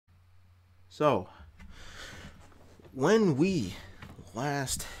So, when we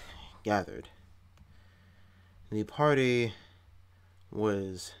last gathered, the party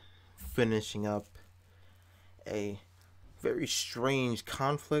was finishing up a very strange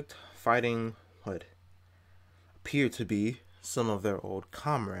conflict, fighting what appeared to be some of their old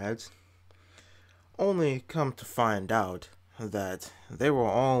comrades, only come to find out that they were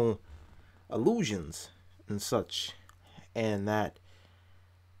all illusions and such, and that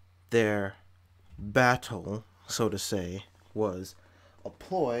their battle, so to say, was a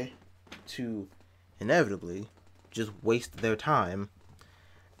ploy to inevitably just waste their time,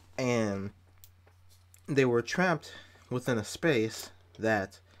 and they were trapped within a space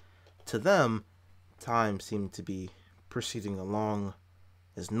that, to them, time seemed to be proceeding along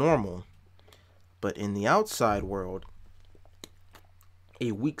as normal, but in the outside world,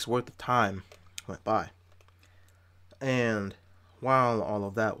 a week's worth of time went by. And while all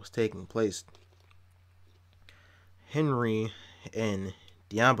of that was taking place, Henry and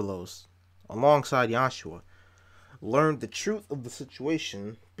Diabolos, alongside Yashua, learned the truth of the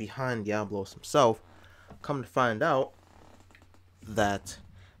situation behind Diabolos himself. Come to find out that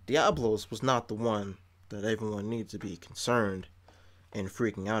Diabolos was not the one that everyone needed to be concerned and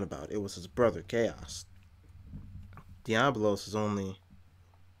freaking out about. It was his brother Chaos. Diabolos' only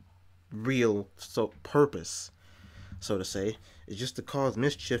real purpose, so to say, is just to cause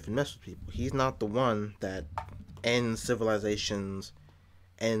mischief and mess with people. He's not the one that ends civilizations,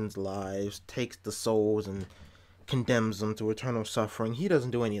 ends lives, takes the souls and condemns them to eternal suffering. He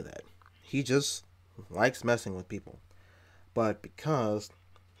doesn't do any of that. He just likes messing with people. But because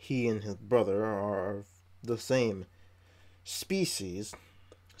he and his brother are the same species,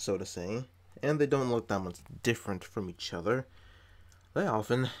 so to say, and they don't look that much different from each other, they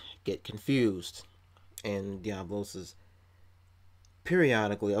often get confused. And Diablos is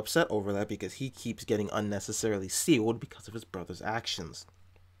periodically upset over that because he keeps getting unnecessarily sealed because of his brother's actions.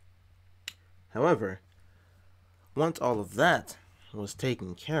 However, once all of that was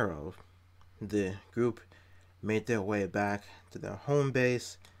taken care of, the group made their way back to their home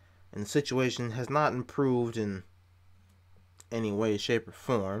base, and the situation has not improved in any way, shape, or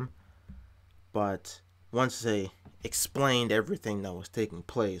form. But once they explained everything that was taking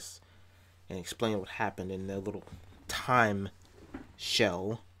place and explained what happened in their little time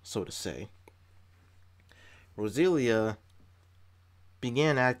shell, so to say, Roselia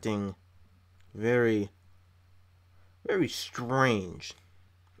began acting very, very strange.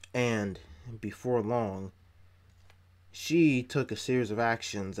 And before long, she took a series of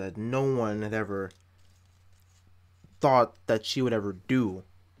actions that no one had ever thought that she would ever do,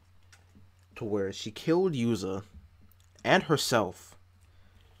 to where she killed Yuza and herself,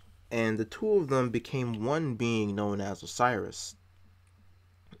 and the two of them became one being known as Osiris.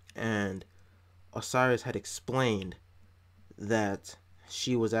 And Osiris had explained that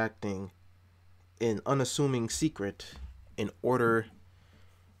she was acting in unassuming secret in order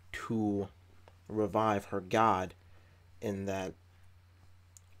to revive her god, and that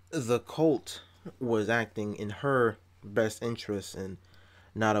the cult was acting in her best interests and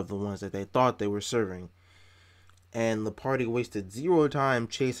not of the ones that they thought they were serving. And the party wasted zero time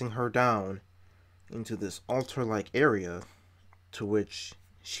chasing her down into this altar-like area, to which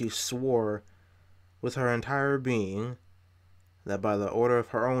she swore with her entire being that by the order of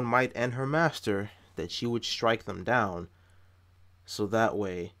her own might and her master, that she would strike them down, so that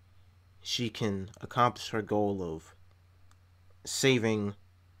way she can accomplish her goal of saving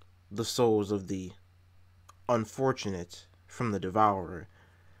the souls of the unfortunate from the devourer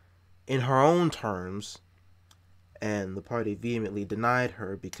in her own terms. And the party vehemently denied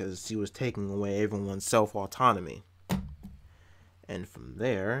her because she was taking away everyone's self-autonomy. And from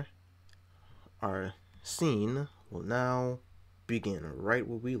there, our scene will now begin right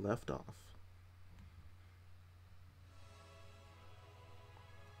where we left off.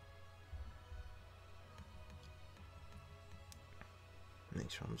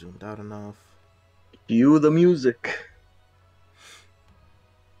 Make sure I'm zoomed out enough. Cue the music.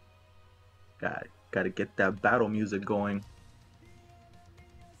 Gotta get that battle music going.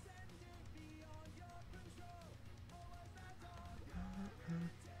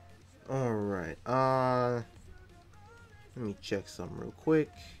 Alright, let me check something real quick.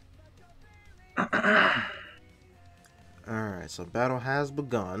 Alright, so battle has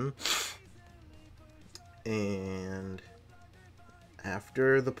begun. And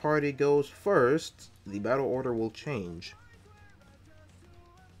after the party goes first, the battle order will change.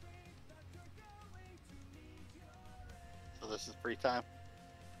 So this is free time?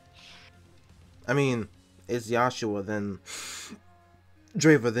 I mean, it's Yashua, then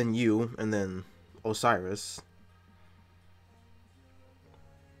Drevya, then you, and then Osiris.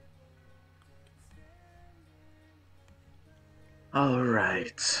 All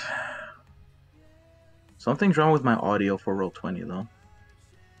right. Something's wrong with my audio for roll 20 though.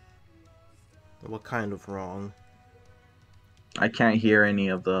 What kind of wrong? I can't hear any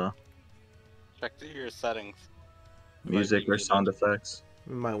of the Check your settings. music or sound effects.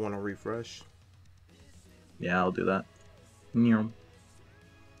 You might want to refresh. Yeah, I'll do that. Meow.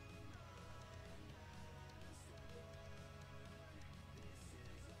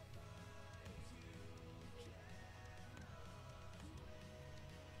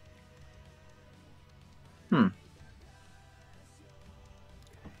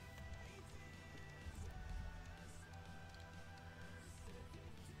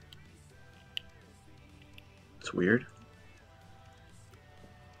 It's weird.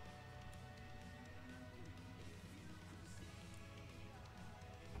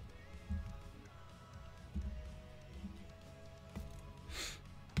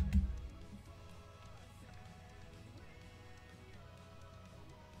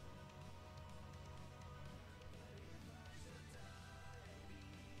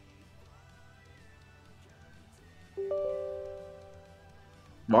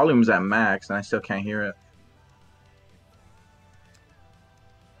 Volume's at max and I still can't hear it.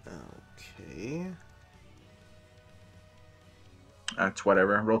 Okay. That's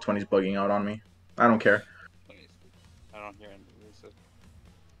whatever. Roll 20's bugging out on me. I don't care. I don't hear any music.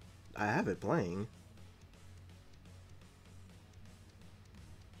 I have it playing.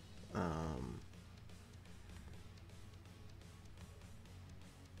 Do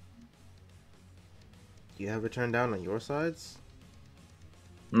you have it turned down on your sides?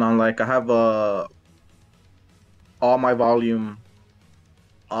 No, like I have all my volume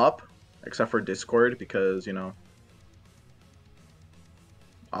up except for Discord because, you know,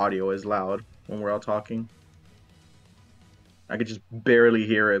 audio is loud when we're all talking. I could just barely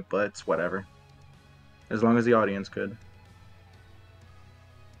hear it, but it's whatever. As long as the audience could.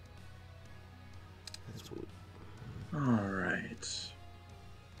 Alright.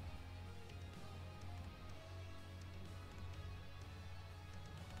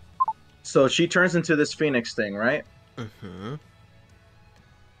 So she turns into this phoenix thing, right? Mm-hmm.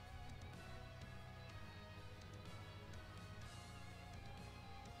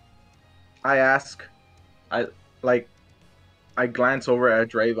 I ask, I glance over at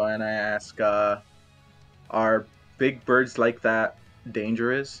Dreva and I ask, are big birds like that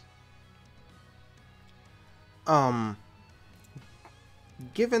dangerous?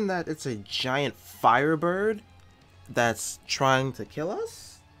 Given that it's a giant firebird that's trying to kill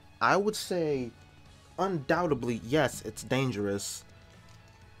us, I would say undoubtedly yes, it's dangerous.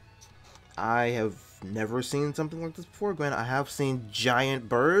 I have never seen something like this before. Granted, I have seen giant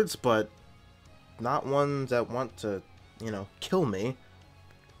birds, but not ones that want to, you know, kill me.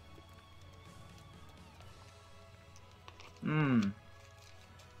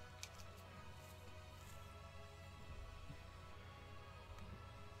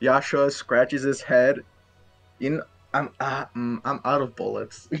 Yasha scratches his head. I'm out of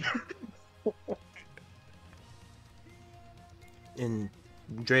bullets. And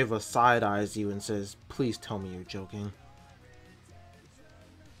Dreva side-eyes you and says, "Please tell me you're joking."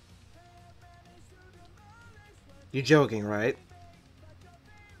 You're joking, right?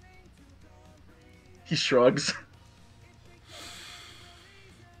 He shrugs.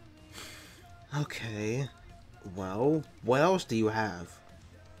 Okay. Well, what else do you have?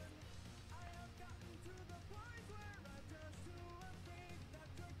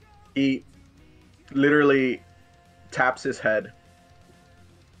 He literally taps his head.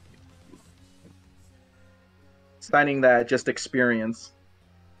 Signing that just experience.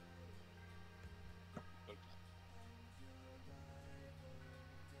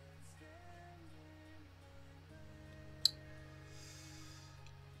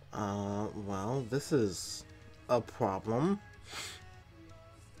 Well, this is a problem.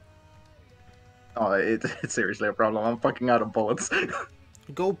 Oh, it's seriously a problem. I'm fucking out of bullets.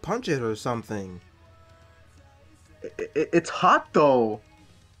 Go punch it or something. It's hot though.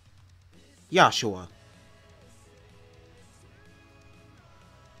 Yashua.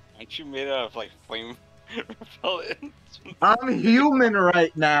 Aren't you made out of like flame repellent? I'm human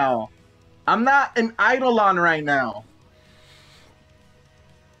right now. I'm not an eidolon right now.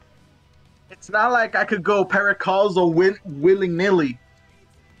 It's not like I could go Paracalzo willy-nilly.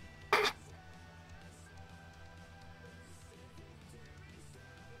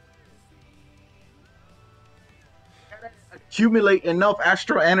 Accumulate enough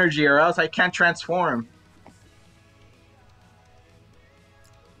astral energy or else I can't transform.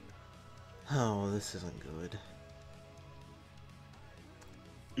 Oh, this isn't good.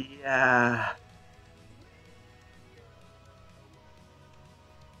 Yeah.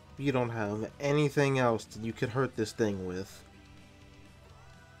 You don't have anything else that you could hurt this thing with.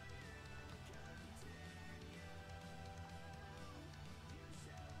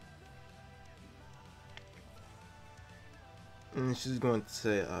 And she's going to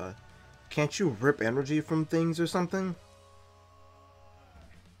say, can't you rip energy from things or something?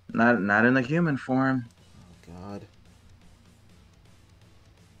 Not in the human form. Oh, God.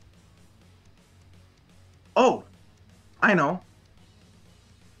 Oh, I know.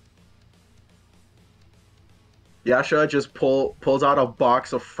 Yasha just pulls out a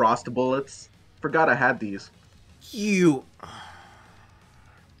box of frost bullets. Forgot I had these. You...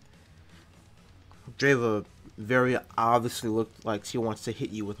 Dreva very obviously looked like she wants to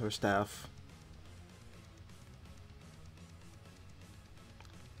hit you with her staff.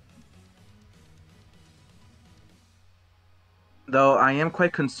 Though I am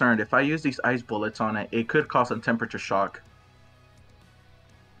quite concerned. If I use these ice bullets on it, it could cause a temperature shock.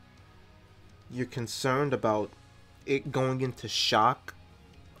 You're concerned about it going into shock?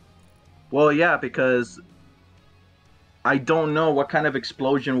 Well, yeah, because I don't know what kind of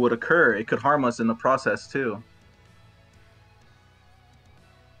explosion would occur. It could harm us in the process, too.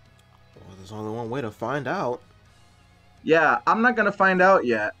 Well, there's only one way to find out. Yeah, I'm not gonna find out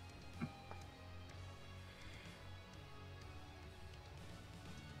yet.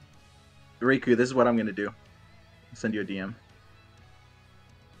 Riku, this is what I'm gonna do. I'll send you a DM.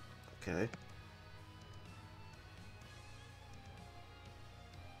 Okay.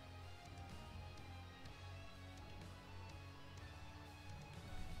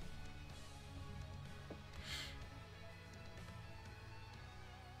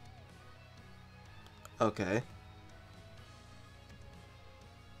 Okay.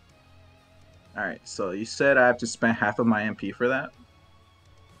 Alright, so you said I have to spend half of my MP for that?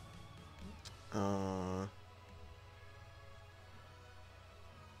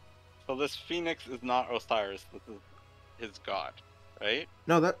 So this Phoenix is not Osiris. This is his god, right?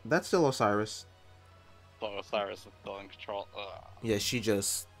 No, that's still Osiris. So Osiris is still in control. Ugh. Yeah, she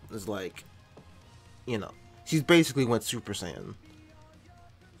just is like, you know, she's basically went Super Saiyan.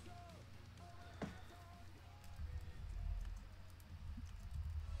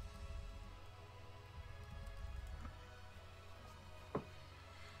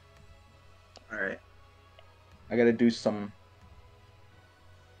 Alright. I gotta do some...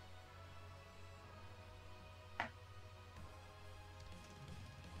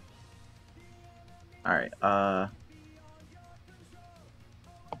 Alright, I'm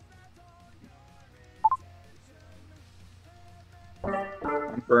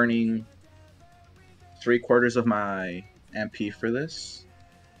burning 3/4 of my MP for this.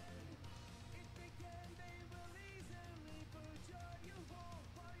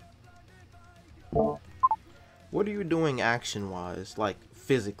 What are you doing action-wise, like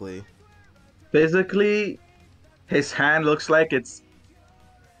physically? Physically, his hand looks like it's...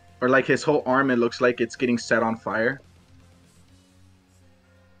 Or like his whole arm, it looks like it's getting set on fire.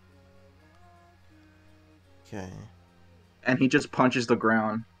 Okay. And he just punches the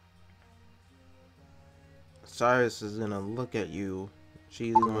ground. Cyrus is gonna look at you.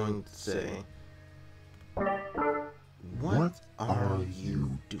 She's going to say, "What are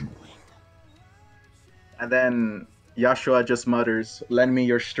you doing?" And then Yashua just mutters, "Lend me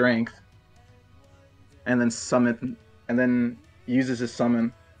your strength." And then summon, and then uses his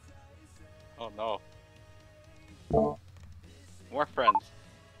summon. Oh no. More friends.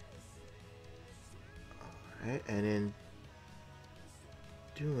 Alright, and in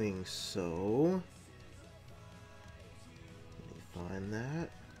doing so, let me find that.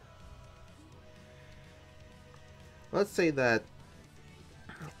 Let's say that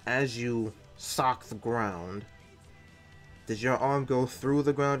as you sock the ground, does your arm go through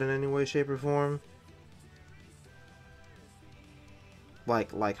the ground in any way, shape, or form?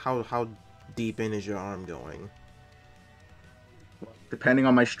 Like how deep in is your arm going? Depending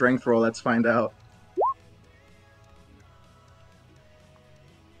on my strength roll, let's find out.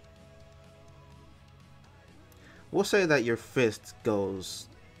 We'll say that your fist goes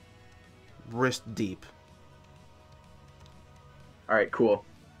wrist deep. Alright, cool.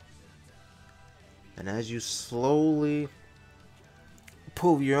 And as you slowly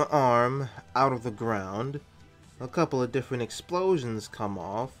pull your arm out of the ground, a couple of different explosions come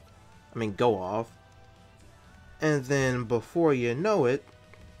off. Go off. And then before you know it,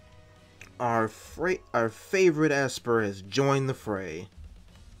 our favorite Esper has joined the fray.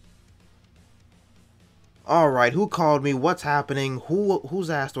 Alright, who called me? What's happening? Whose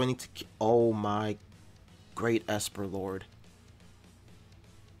ass do I need to Oh my great Esper Lord.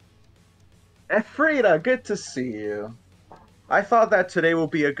 Efrita, good to see you. I thought that today will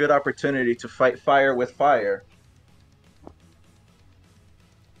be a good opportunity to fight fire with fire.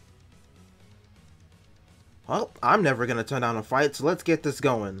 Well, I'm never gonna turn down a fight, so let's get this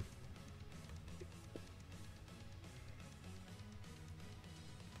going.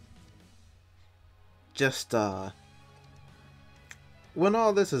 Just, when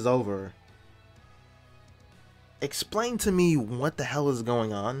all this is over, explain to me what the hell is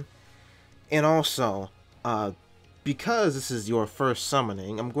going on. And also, because this is your first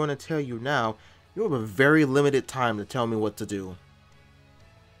summoning, I'm going to tell you now, you have a very limited time to tell me what to do.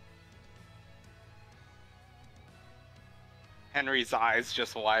 Henry's eyes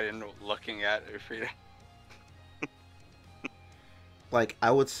just widened looking at Frida. Like,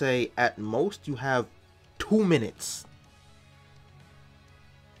 I would say, at most, you have 2 minutes.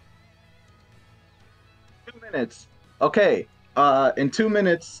 2 minutes. Okay. In 2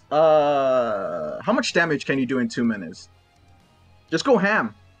 minutes, how much damage can you do in 2 minutes? Just go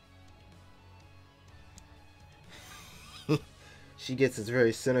ham. She gets this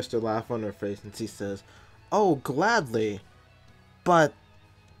very sinister laugh on her face and she says, "Oh, gladly. But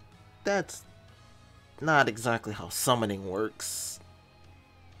that's not exactly how summoning works."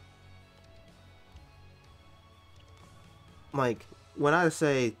 Like, when I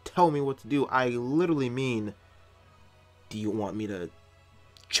say, tell me what to do, I literally mean, do you want me to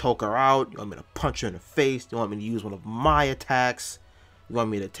choke her out? You want me to punch her in the face? Do you want me to use one of my attacks? You want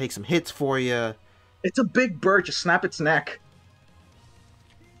me to take some hits for you? It's a big bird, just snap its neck.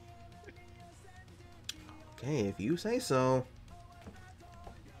 Okay, if you say so.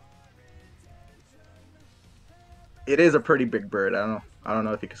 It is a pretty big bird. I don't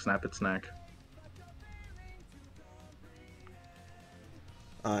know if you can snap its neck.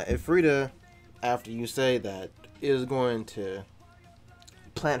 Efrita, after you say that, is going to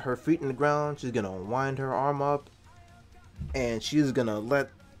plant her feet in the ground. She's gonna wind her arm up, and she's gonna let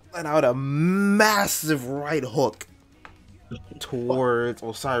out a massive right hook towards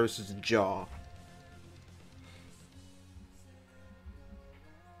Osiris's jaw.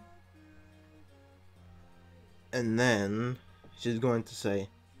 And then she's going to say,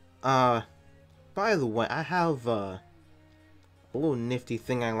 by the way, I have a little nifty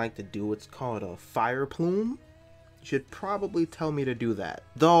thing I like to do. It's called a fire plume. You should probably tell me to do that.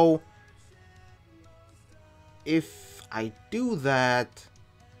 Though, if I do that,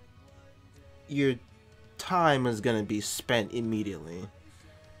 your time is gonna be spent immediately.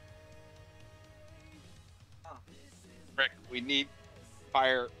 Rick, we need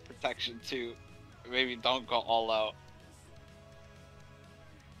fire protection too. Maybe don't go all out.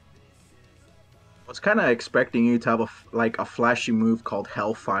 I was kind of expecting you to have a flashy move called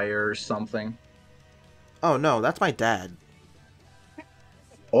Hellfire or something. Oh no, that's my dad.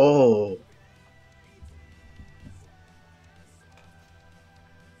 Oh.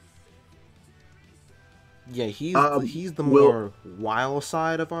 Yeah, he's the more wild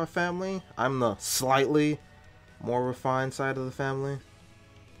side of our family. I'm the slightly more refined side of the family.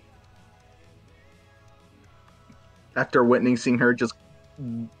 After witnessing her just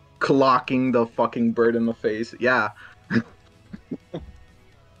clocking the fucking bird in the face. Yeah.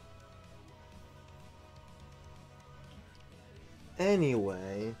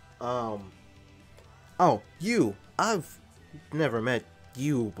 Anyway, oh, I've never met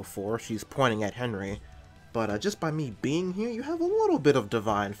you before. She's pointing at Henry. But just by me being here, you have a little bit of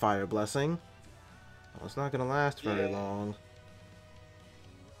divine fire blessing. Well, it's not gonna last very long.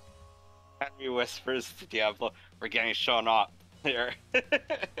 Henry whispers to Diablo, "We're getting shown up here." May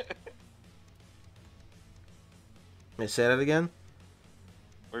I say that again?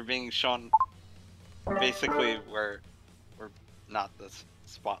 We're being shown. Basically, we're not the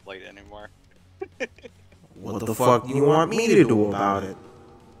spotlight anymore. What the fuck do you want me to do about it?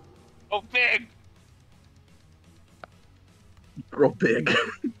 Oh, big! Grow big.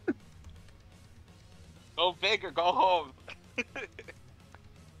 Go big or go home.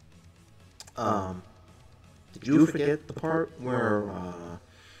 Did you forget the part where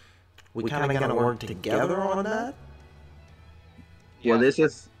we kind of gotta work together on that? Well, this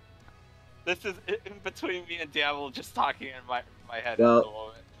is in between me and Diablo just talking in my head Well- at the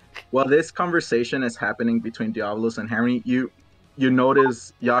moment. While this conversation is happening between Diablos and Henry, you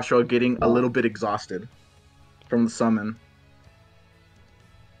notice Yashua getting a little bit exhausted from the summon.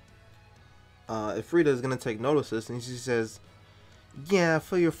 Efrita is gonna take notice of this, and she says, "Yeah,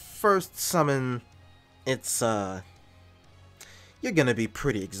 for your first summon, it's you're gonna be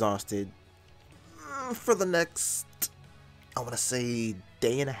pretty exhausted. for the next, I want to say,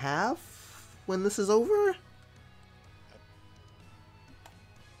 day and a half when this is over.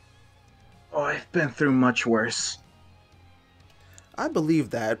 Oh, I've been through much worse. I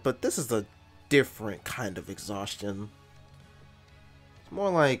believe that, but this is a different kind of exhaustion. It's more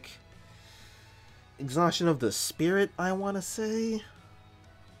like exhaustion of the spirit, I want to say.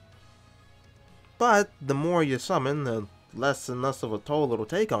 But the more you summon, the less and less of a toll it'll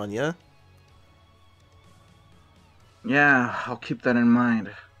take on you. Yeah, I'll keep that in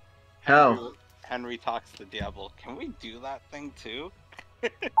mind. Hell. Henry talks to Diablo. Can we do that thing too?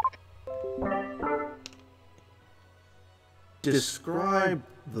 Describe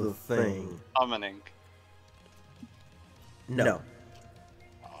the thing. Summoning. No.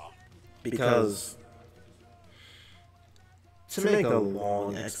 Because to make a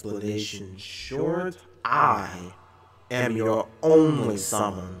long explanation short, I am your only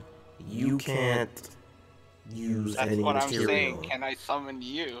summon. You can't use That's any what material. I'm saying. Can I summon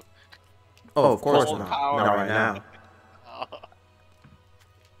you? Oh, of course Full not. power. Not right now.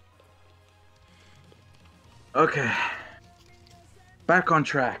 Okay. Back on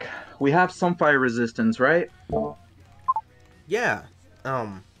track. We have some fire resistance, right? Yeah.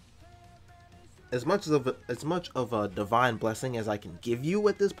 As much of a divine blessing as I can give you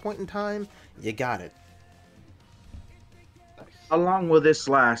at this point in time, you got it. How long will this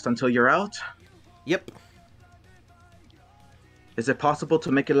last? Until you're out? Yep. Is it possible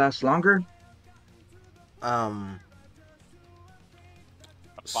to make it last longer? A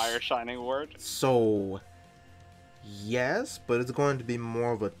fire shining word? So yes, but it's going to be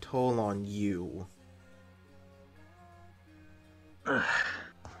more of a toll on you.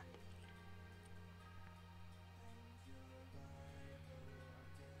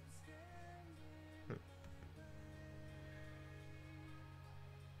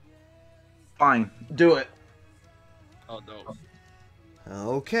 Fine, do it. Oh no.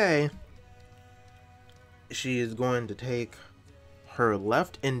 Okay. She is going to take her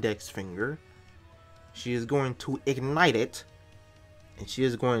left index finger. She is going to ignite it. And she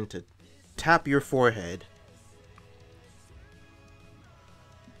is going to tap your forehead.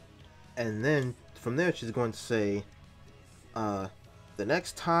 And then from there she's going to say, the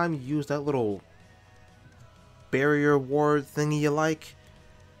next time you use that little barrier ward thingy you like,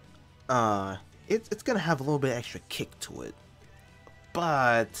 it's gonna have a little bit extra kick to it.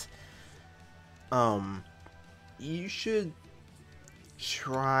 But you should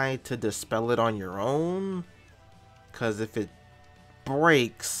try to dispel it on your own, because if it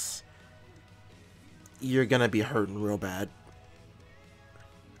breaks, you're gonna be hurting real bad.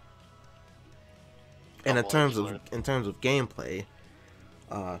 And in terms of gameplay,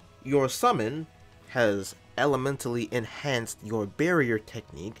 your summon has elementally enhanced your barrier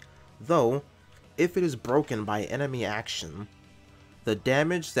technique, though if it is broken by enemy action, the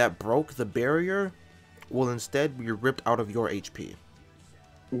damage that broke the barrier will instead be ripped out of your HP.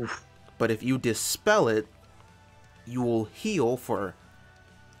 Oof. But if you dispel it, you will heal for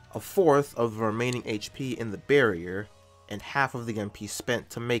a fourth of the remaining HP in the barrier and half of the MP spent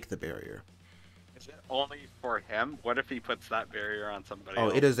to make the barrier. Is it only for him? What if he puts that barrier on somebody Oh,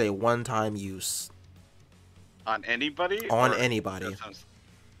 else? it is a one-time use. On anybody? On or anybody. just-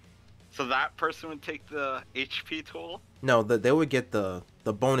 So that person would take the HP tool? No, they would get the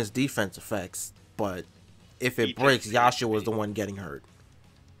bonus defense effects, but if it He breaks, takes the Yasha was HP. the one getting hurt.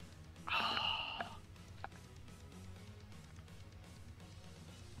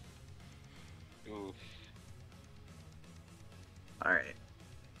 Oof. Alright.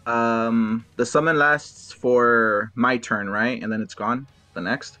 The summon lasts for my turn, right? And then it's gone? The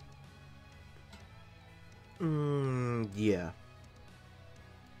next? Yeah.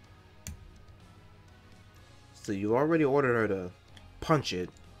 So you already ordered her to punch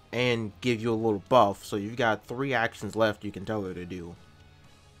it and give you a little buff, so you've got 3 actions left you can tell her to do.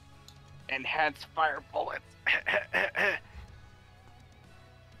 Enhanced fire bullets.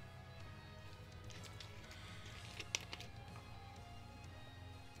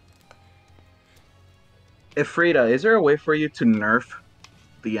 Ifrita, is there a way for you to nerf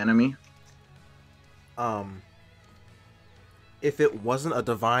the enemy? If it wasn't a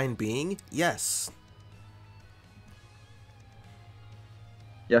divine being, yes.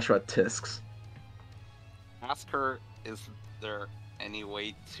 Yashua tisks. Ask her, is there any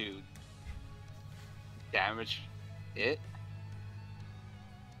way to damage it?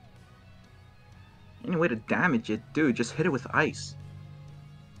 Any way to damage it? Dude, just hit it with ice.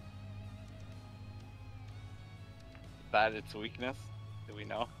 Is that its weakness? Do we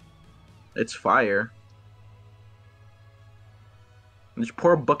know? It's fire. Just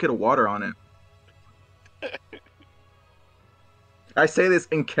pour a bucket of water on it. I say this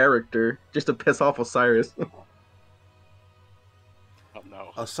in character just to piss off Osiris. Oh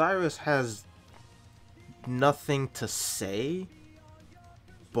no. Osiris has nothing to say,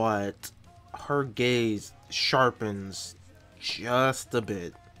 but her gaze sharpens just a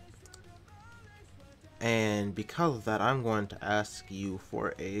bit. And because of that, I'm going to ask you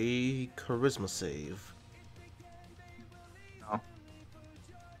for a charisma save. No.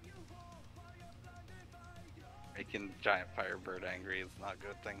 Making giant firebird angry is not a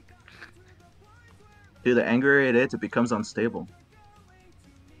good thing. Dude, the angrier it is, it becomes unstable.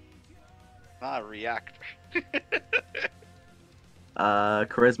 Not a reactor.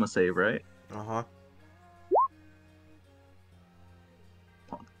 Charisma save, right? Uh-huh.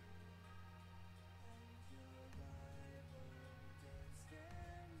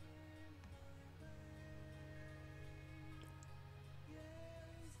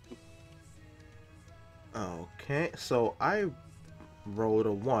 Okay, so I rolled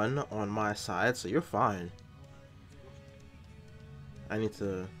a 1 on my side, so you're fine. I need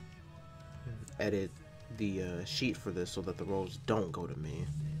to edit the sheet for this so that the rolls don't go to me.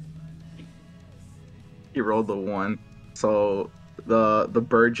 He rolled the 1. So the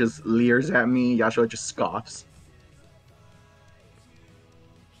bird just leers at me, Yashua just scoffs.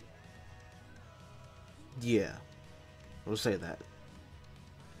 Yeah, we'll say that.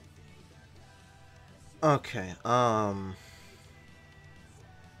 Okay,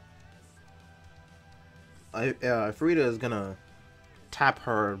 Frida is gonna tap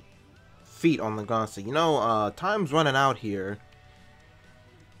her feet on the ground and say, you know, time's running out here.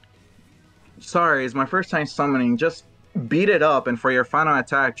 Sorry, it's my first time summoning. Just beat it up, and for your final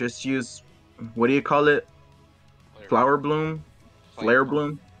attack, just use, what do you call it? Flower bloom? Flare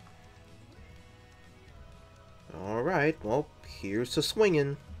bloom? Alright, well, here's to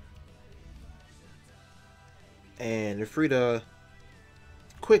swinging. And Frida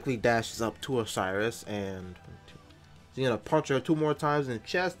quickly dashes up to Osiris and she's gonna punch her 2 more times in the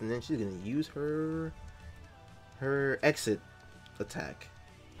chest, and then she's gonna use her exit attack.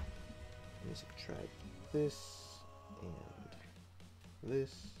 Let me subtract this and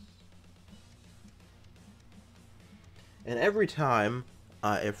this. And every time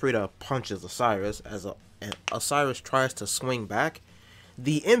Frida punches Osiris, and Osiris tries to swing back,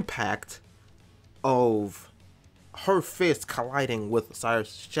 the impact of her fist colliding with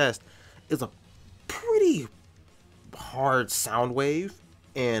Osiris' chest is a pretty hard sound wave,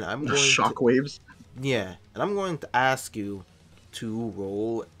 and I'm going Shockwaves. and I'm going to ask you to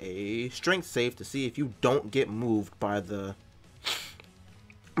roll a strength save to see if you don't get moved by the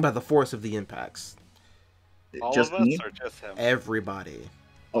force of the impacts. All Just of us me? or just him? Everybody.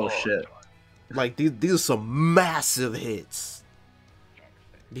 Oh shit. Like these are some massive hits.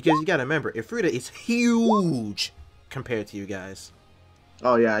 Because you gotta remember, Ifrita is huge compared to you guys.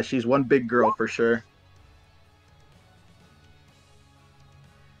 Oh yeah, she's one big girl for sure.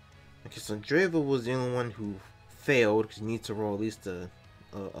 Okay, so Drevya was the only one who failed because you need to roll at least a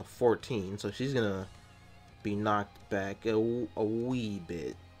 14, so she's gonna be knocked back a wee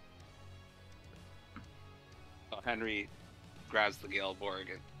bit. So Henry grabs the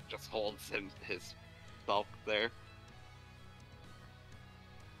Galeborg and just holds his bulk there.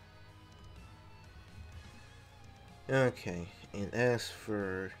 Okay, and as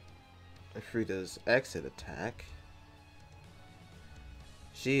for Frida's exit attack,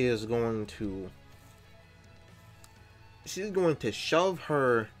 she's going to shove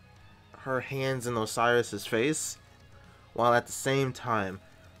her hands in Osiris's face, while at the same time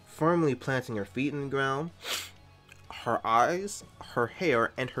firmly planting her feet in the ground. Her eyes, her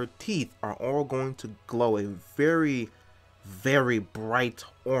hair, and her teeth are all going to glow a very, very bright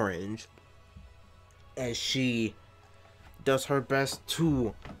orange as she does her best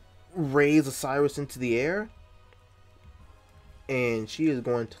to raise Osiris into the air. And she is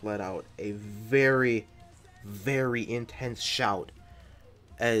going to let out a very, very intense shout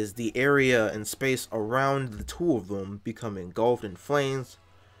as the area and space around the two of them become engulfed in flames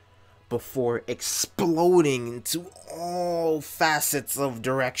before exploding into all facets of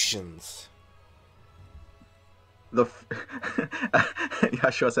directions.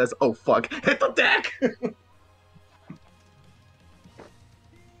 Yashua says, "Oh fuck, hit the deck!"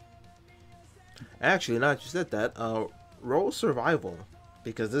 Actually, now that you said that, roll survival,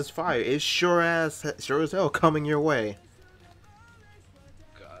 because this fire is sure as hell coming your way.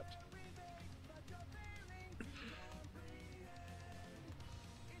 God.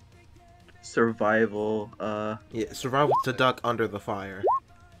 Survival. Yeah, survival to duck under the fire.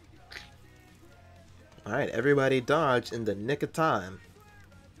 Alright, everybody dodge in the nick of time.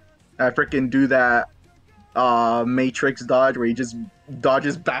 I freaking do that Matrix dodge where he just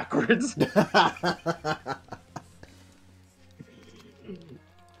dodges backwards.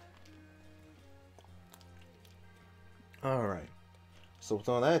 Alright. So with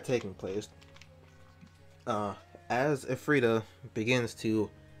all that taking place, as Ifrita begins to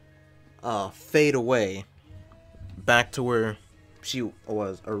fade away back to where she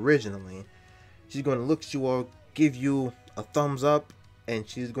was originally, she's going to look at you all, give you a thumbs up, and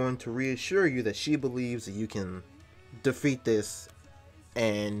she's going to reassure you that she believes that you can defeat this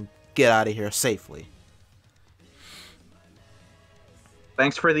and get out of here safely.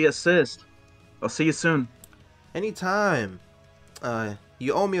 Thanks for the assist. I'll see you soon. Anytime.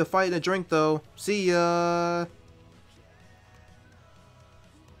 You owe me a fight and a drink, though. See ya.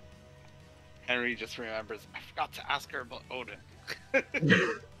 Henry just remembers, I forgot to ask her about Odin.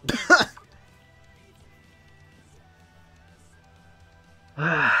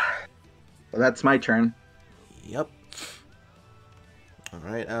 Well, that's my turn. Yep.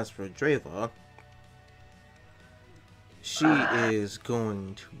 Alright, as for Drevya, she is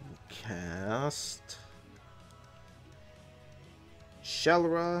going to cast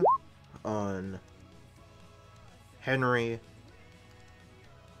Shalra on Henry,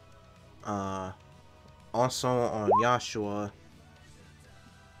 also on Yashua,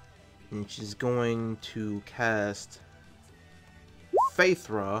 and she's going to cast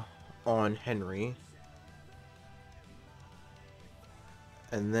Faithra on Henry,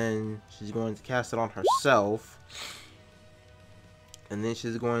 and then she's going to cast it on herself, and then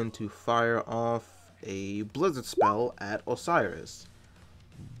she's going to fire off a blizzard spell at Osiris.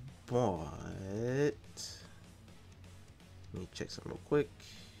 But let me check something real quick.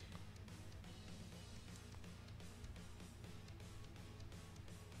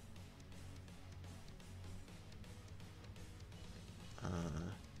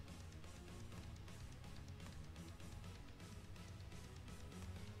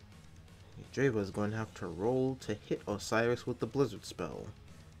 Drevya is going to have to roll to hit Osiris with the blizzard spell.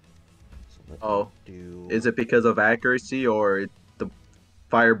 So do... Is it because of accuracy or the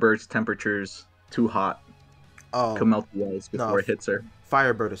Firebird's temperature's too hot? Oh, Could melt the ice before it hits her.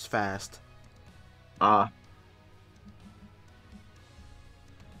 Firebird is fast. Ah.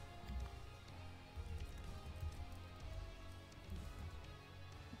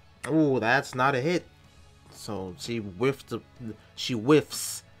 Oh, that's not a hit. So she whiffs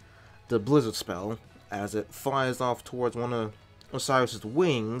the blizzard spell as it flies off towards one of Osiris's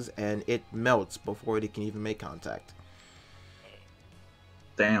wings, and it melts before it can even make contact.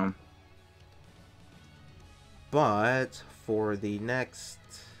 Damn. But for the next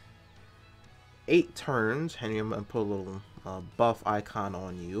 8 turns, Henry, I'm gonna put a little buff icon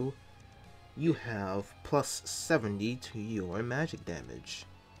on you. You have plus 70 to your magic damage.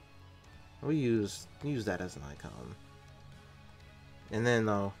 We'll use that as an icon. And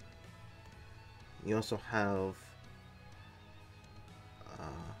then you also have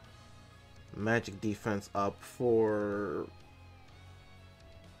magic defense up for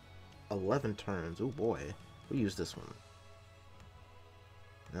 11 turns. Oh boy, we'll use this one.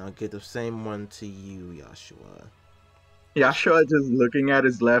 And I'll get the same one to you, Yashua. Yashua just looking at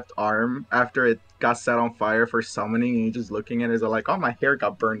his left arm after it got set on fire for summoning, and he's just looking at it like, oh, my hair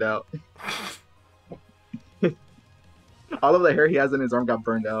got burned out. All of the hair he has in his arm got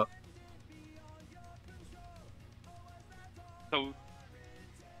burned out. So,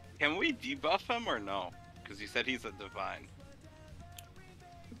 can we debuff him or no? Because you said he's a divine.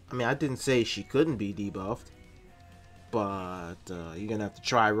 I mean, I didn't say she couldn't be debuffed, but you're gonna have to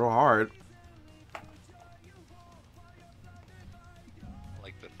try real hard. I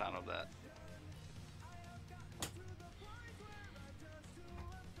like the sound of that.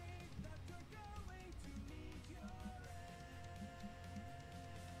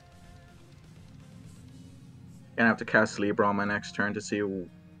 Gonna have to cast Libra on my next turn to see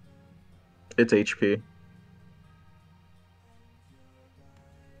its HP.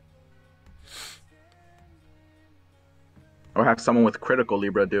 Or have someone with critical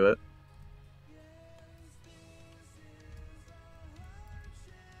Libra do it.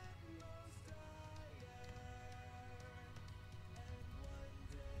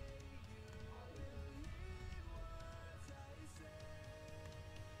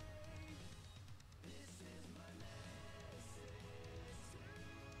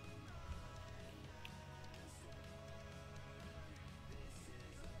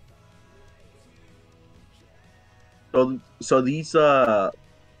 So these wait,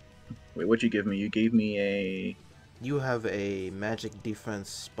 what'd you give me? You gave me a... You have a magic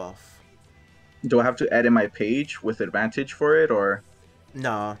defense buff. Do I have to edit my page with advantage for it, or?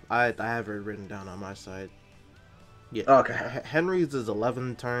 No, I have it written down on my side. Yeah. Okay. Henry's is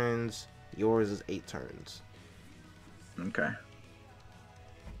 11 turns. Yours is 8 turns. Okay.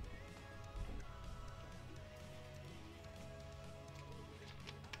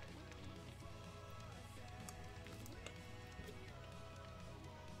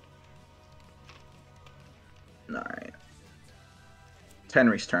 Alright.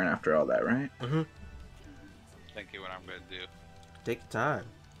 Henry's turn after all that, right? Mm-hmm. Thank you. What I'm gonna do. Take your time.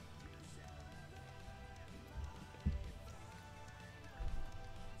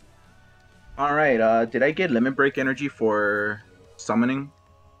 Alright, did I get limit break energy for summoning?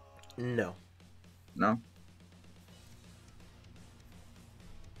 No. No?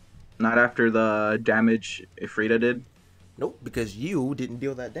 Not after the damage Ifrita did? Nope, because you didn't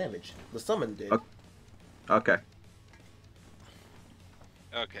deal that damage. The summon did. Okay.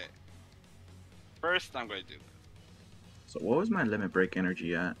 Okay. First, I'm gonna do. So what was my limit break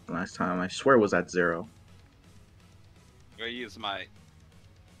energy at last time? I swear it was at 0. I'm gonna use my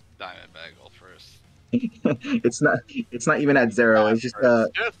diamond bagel first. it's not even at 0. It's just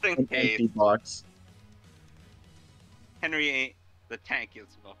Just in an case empty box. Henry ain't the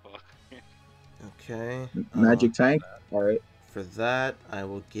tankiest motherfucker. Okay. Magic tank. All right. For that, I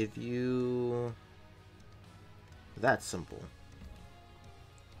will give you... That's simple.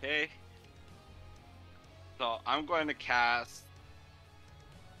 Okay. So I'm going to cast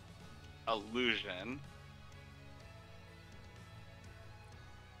illusion.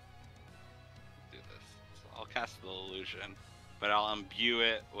 Do this. So I'll cast the illusion, but I'll imbue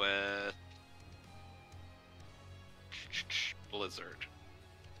it with blizzard.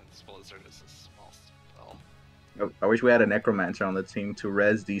 Since blizzard is a small spell. I wish we had a necromancer on the team to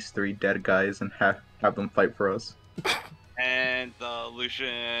res these 3 dead guys and have them fight for us. And the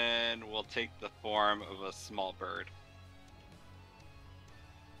illusion will take the form of a small bird.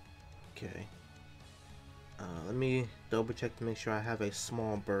 Okay. Let me double check to make sure I have a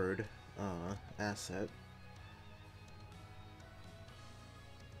small bird asset.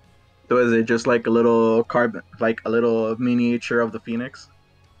 So is it just like a little carbon, like a little miniature of the phoenix?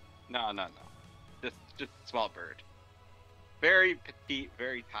 No. Just a small bird. Very petite,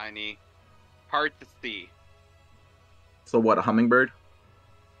 very tiny, hard to see. So what, a hummingbird?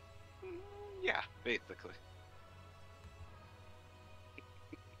 Yeah, basically.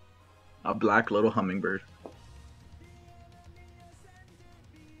 A black little hummingbird.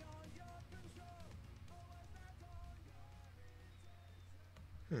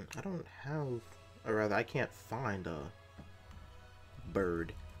 I don't have, or rather, I can't find a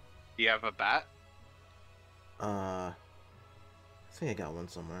bird. Do you have a bat? I think I got one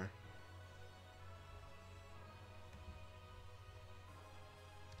somewhere.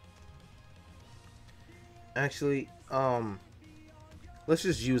 Actually, let's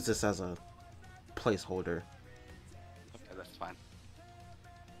just use this as a placeholder. Okay, that's fine.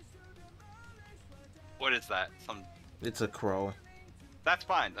 What is that? It's a crow. That's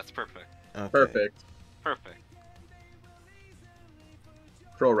fine. That's perfect. Okay. Perfect. Perfect.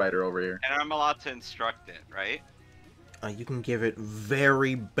 Crow rider over here. And I'm allowed to instruct it, right? You can give it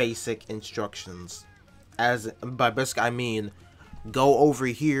very basic instructions. As by basic, I mean, go over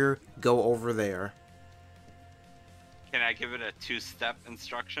here, go over there. Can I give it a 2-step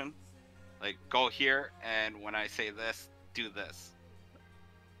instruction? Like, go here, and when I say this, do this.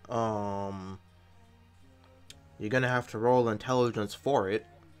 You're gonna have to roll intelligence for it.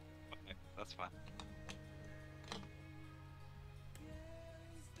 Okay, that's fine.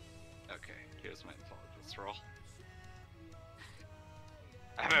 Okay, here's my intelligence roll.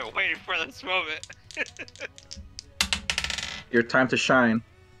 I've been waiting for this moment. Your time to shine.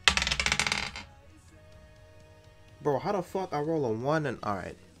 Bro, how the fuck I roll a 1 and...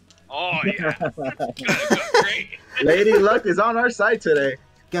 Alright. Oh, yeah. That's good. Great. Lady Luck is on our side today.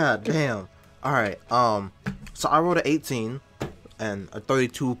 God damn. Alright, so I rolled an 18, and a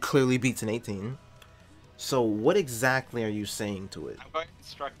 32 clearly beats an 18. So what exactly are you saying to it? I'm going to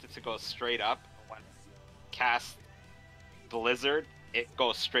instruct it to go straight up. When cast Blizzard, it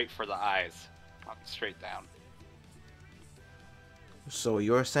goes straight for the eyes. Not straight down. So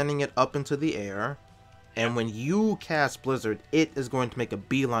you're sending it up into the air, and when you cast Blizzard, it is going to make a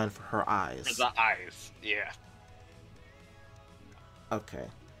beeline for her eyes. For the eyes, yeah. Okay.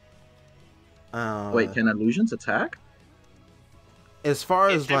 Wait, can illusions attack? As far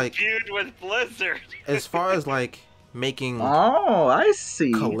as It's like, imbued with Blizzard. as far as like making Oh, I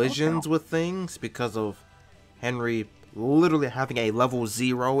see. collisions with things because of Henry literally having a level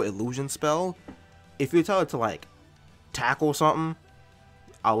 0 illusion spell, if you tell it to like tackle something,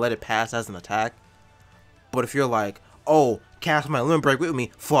 I'll let it pass as an attack. But if you're like, oh, cast my limit break with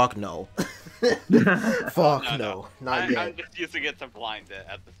me, fuck no. Fuck No, no, not yet. I'm just using it to blind it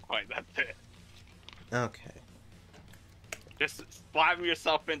at this point. That's it. Okay. Just slam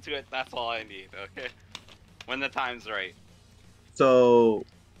yourself into it. That's all I need. Okay. When the time's right. So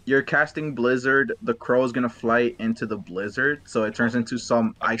you're casting Blizzard. The crow is gonna fly into the blizzard, so it turns into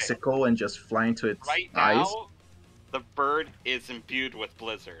some Okay. icicle and just fly into its Right eyes. now, the bird is imbued with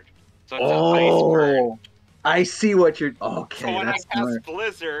blizzard, so it's an ice bird. Oh, I see what you're. Okay, So when I that's cast smart.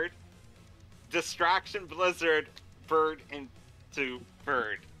 blizzard, distraction blizzard, bird into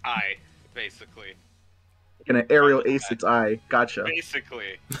bird eye, basically. Gonna aerial ace its eye. Gotcha.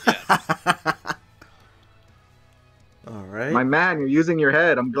 Basically, yes. All right. My man, you're using your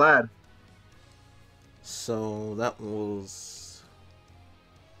head. I'm glad. So that was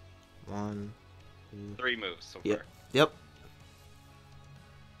 1, 2. 3 moves so Yep. far. Yep.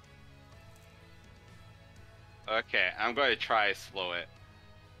 Okay, I'm going to try slow it.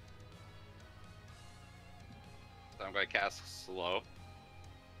 So I'm going to cast slow.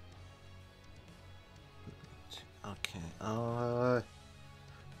 Okay.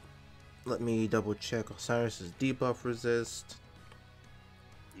 Let me double check Osiris's debuff resist.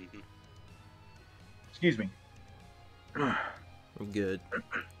 Mm-hmm. Excuse me. Good.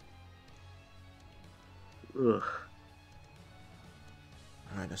 Ugh.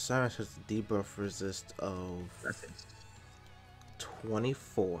 Alright, Osiris has the debuff resist of That's it.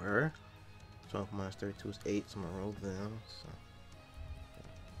 24. 12 minus 32 is 8, so I'm gonna roll them. So.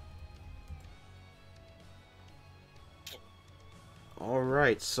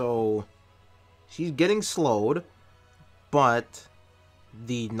 Alright, so she's getting slowed, but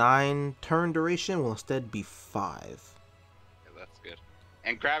the 9 turn duration will instead be 5. Yeah, that's good.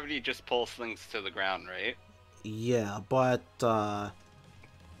 And gravity just pulls things to the ground, right? Yeah, but I'm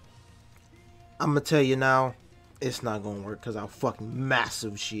gonna tell you now, it's not gonna work because how fucking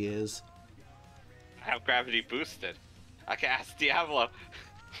massive she is. I have gravity boosted. I can ask Diablo.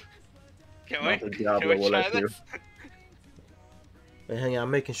 Can Not we? the Diablo Can we will try let you. this? Wait, hang on,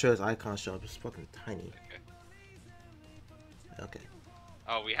 I'm making sure his icon show up. It's fucking tiny. Okay.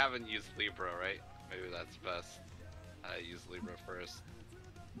 Oh, we haven't used Libra, right? Maybe that's best. I use Libra first.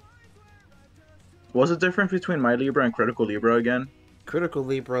 What's the difference between my Libra and Critical Libra again? Critical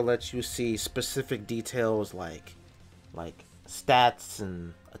Libra lets you see specific details like stats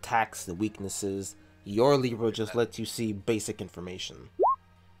and attacks and weaknesses. Your Libra just lets you see basic information.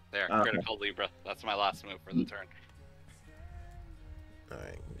 There, Okay. critical Libra. That's my last move for the turn. Alright,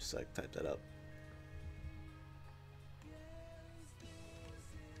 let me just like type that up.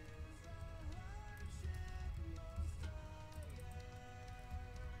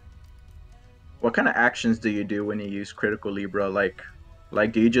 What kind of actions do you do when you use Critical Libra? Like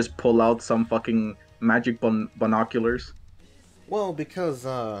do you just pull out some fucking magic binoculars? Well, because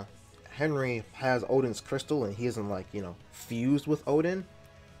Henry has Odin's crystal and he isn't like, fused with Odin,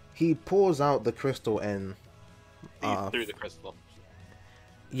 he pulls out the crystal and He's through the crystal.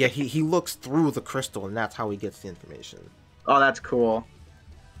 yeah, he looks through the crystal and that's how he gets the information. Oh, that's cool.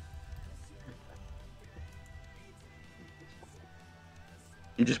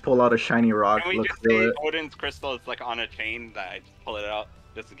 You just pull out a shiny rock, Can we look just through say it. Odin's crystal is like on a chain that I just pull it out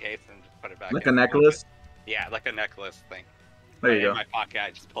just in case and just put it back Like in a my necklace? pocket? Yeah, like a necklace thing. There you in go. my pocket,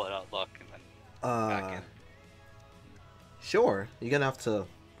 I just pull it out, look, and then back in. Sure. You're gonna have to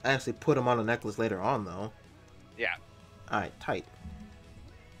actually put him on a necklace later on, though. Yeah. Alright, tight.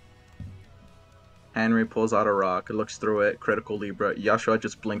 Henry pulls out a rock, looks through it, Critical Libra. Yashua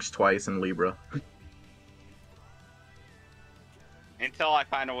just blinks twice in Libra. Until I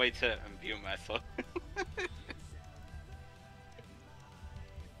find a way to imbue myself.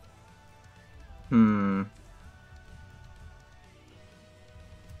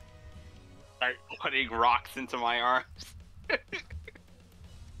 Start putting rocks into my arms.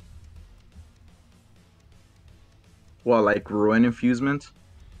 What, like Ruin Infusement?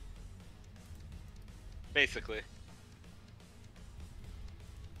 Basically.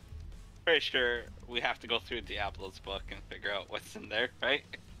 Pretty sure we have to go through Diablo's book and figure out what's in there, right?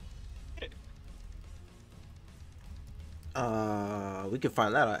 We can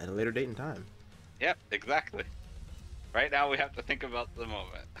find that out at a later date and time. Yep, exactly. Right now we have to think about the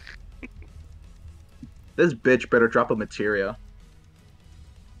moment. This bitch better drop a materia.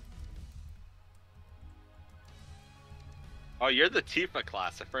 Oh, you're the Tifa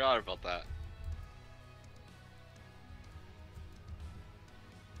class. I forgot about that.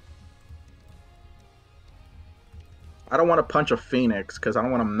 I don't want to punch a phoenix because I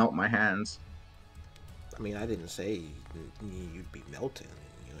don't want to melt my hands. I mean, I didn't say you'd be melting.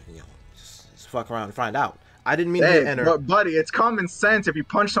 Just fuck around and find out. I didn't mean to hit Hey, enter. but buddy, it's common sense. If you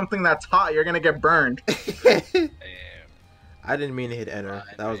punch something that's hot, you're gonna get burned. Damn. I didn't mean to hit enter.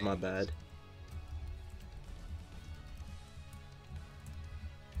 Fine, That was my range. bad.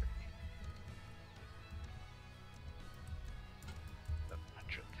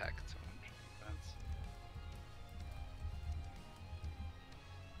 Attack, 200 defense.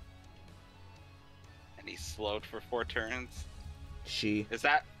 And he's slowed for 4 turns. She. Is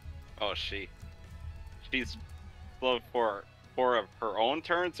that? Oh, she's slowed for 4 of her own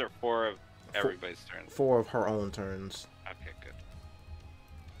turns or 4 of everybody's turns. 4 of her own turns. Okay,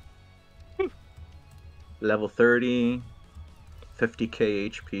 good. Level 30,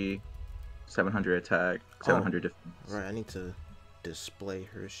 50k HP, 700 attack, 700 defense. Right, I need to display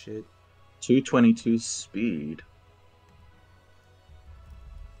her shit. 222 speed.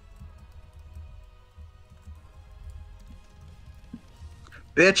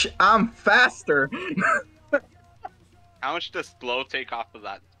 Bitch, I'm faster. How much does slow take off of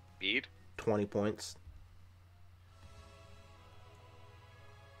that speed? 20 points.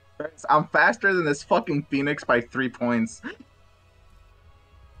 I'm faster than this fucking Phoenix by 3 points.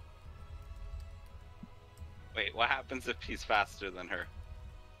 Wait, what happens if he's faster than her?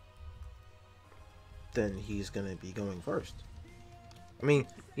 Then he's gonna be going first. I mean,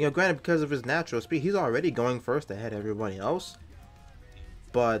 you know, granted, because of his natural speed, he's already going first ahead of everybody else.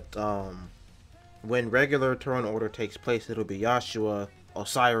 But when regular turn order takes place, it'll be Joshua,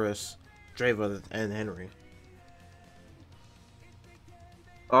 Osiris, Drevya, and Henry.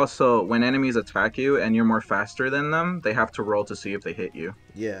 Also, when enemies attack you and you're more faster than them, they have to roll to see if they hit you.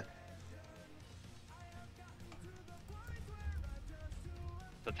 Yeah.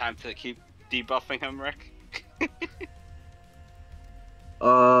 The time to keep debuffing him, Rick?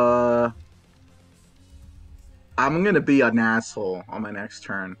 I'm gonna be an asshole on my next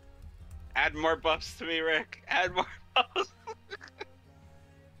turn. Add more buffs to me, Rick. Add more buffs.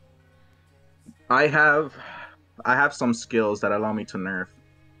 I have some skills that allow me to nerf.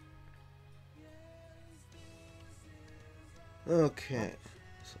 Okay.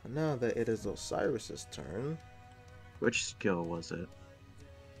 So now that it is Osiris's turn. Which skill was it?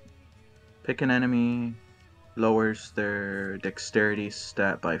 Pick an enemy, lowers their dexterity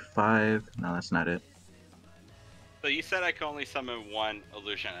stat by 5. No, that's not it. So you said I can only summon 1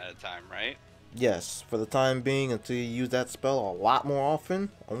 illusion at a time, right? Yes, for the time being, until you use that spell a lot more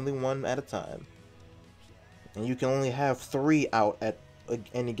often, only 1 at a time. And you can only have 3 out at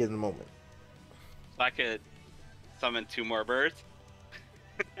any given moment. So I could summon 2 more birds?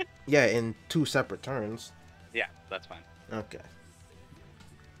 Yeah, in 2 separate turns. Yeah, that's fine. Okay.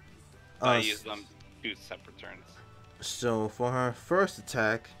 So I use them 2 separate turns. So for her first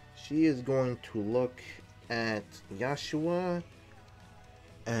attack, she is going to look at Joshua,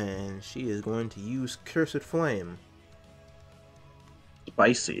 and she is going to use Cursed Flame.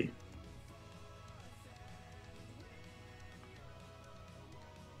 Spicy.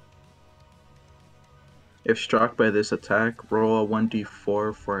 If struck by this attack, roll a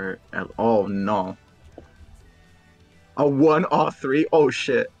 1d4 for... Oh, no. A 1, all 3? Oh,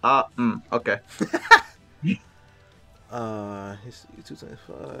 shit. Okay. His 225.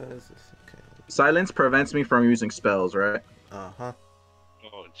 Okay. Silence prevents me from using spells, right? Uh-huh.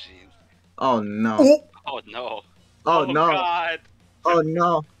 Oh, jeez. Oh, no. Oh, no. Oh, no. God. Oh,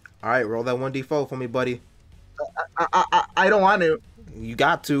 no. Alright, roll that 1d4 for me, buddy. I don't want to. You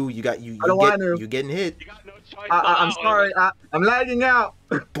got to. You I don't want to. You getting hit. You got no choice. I'm sorry. I'm lagging out.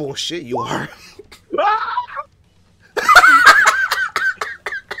 Bullshit, you are.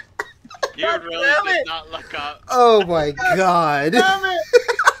 You really did not look up. Oh my god. Damn it.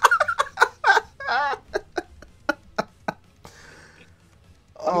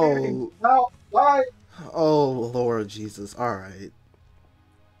 Oh. No, why? Oh, Lord Jesus. Alright.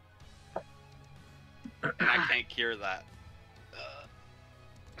 And I can't cure that.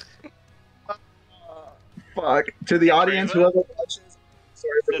 Fuck. To the audience, Drevya? whoever watches,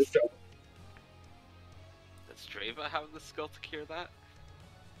 sorry for the joke. Does Drevya have the skill to cure that?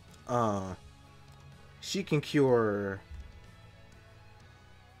 She can cure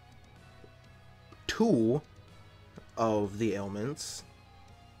 2 of the ailments.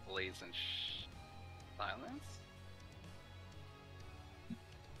 Blaze and silence?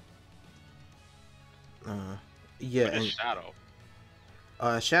 Yeah, What is and shadow?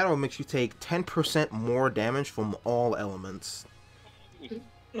 Shadow makes you take 10% more damage from all elements.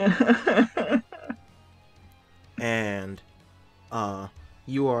 And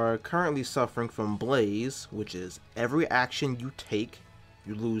you are currently suffering from Blaze, which is every action you take,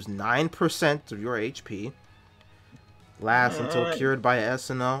 you lose 9% of your HP. Lasts until Alright. cured by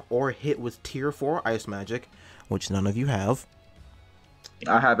Esuna or hit with tier 4 ice magic, which none of you have.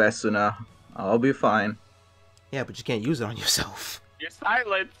 I have Esuna. I'll be fine. Yeah, but you can't use it on yourself. You're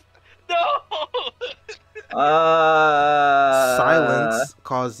silent. No. Silence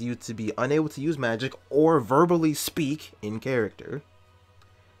causes you to be unable to use magic or verbally speak in character.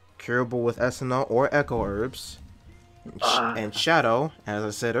 Curable with Esuna or Echo Herbs. And Shadow, as I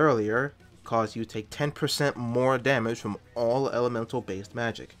said earlier, cause you take 10% more damage from all elemental-based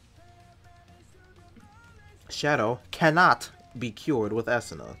magic. Shadow cannot be cured with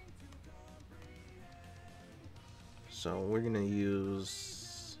Esuna. So we're gonna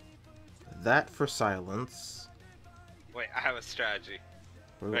use that for silence. Wait, I have a strategy.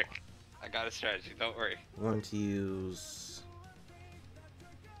 Rick, I got a strategy. Don't worry. We're going to use.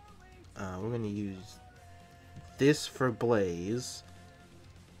 We're gonna use this for Blaze,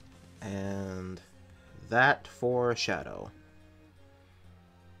 and that for Shadow.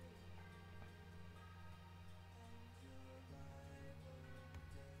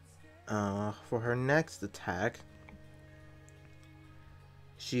 For her next attack,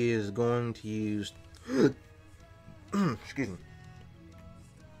 she is going to use. Excuse me.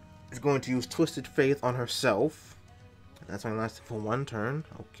 Is going to use Twisted Faith on herself. That's only lasting for 1 turn.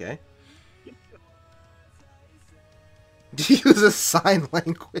 Okay. Uses sign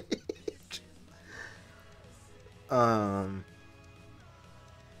language.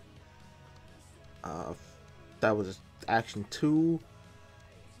 That was action 2.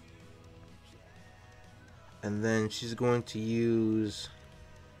 And then she's going to use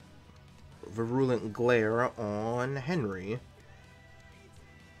Virulent Glare on Henry.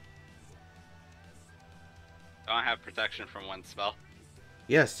 Don't I have protection from 1 spell?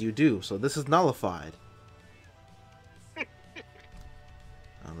 Yes, you do. So this is nullified.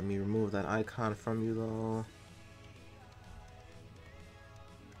 Let me remove that icon from you, though.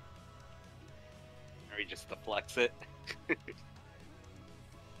 Or you just deflects it?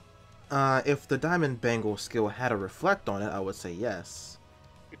 If the Diamond Bangle skill had a reflect on it, I would say yes.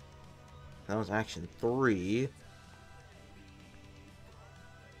 That was action 3.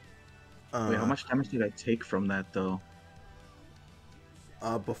 Wait, how much damage did I take from that, though?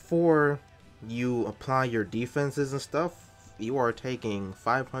 Before you apply your defenses and stuff, you are taking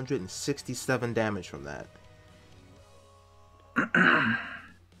 567 damage from that.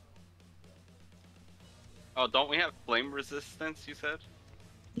 Oh, don't we have flame resistance, you said?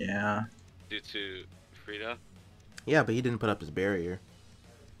 Yeah. Due to Frida? Yeah, but he didn't put up his barrier.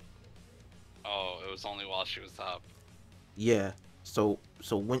 Oh, it was only while she was up. Yeah. So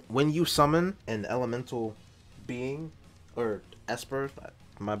when you summon an elemental being, or Esper,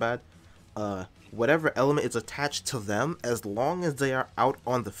 my bad, whatever element is attached to them, as long as they are out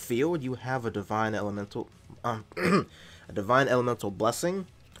on the field, you have a divine elemental, a divine elemental blessing,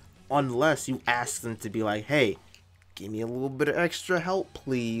 unless you ask them to be like, hey, give me a little bit of extra help,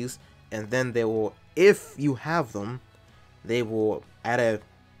 please, and then they will, if you have them, they will add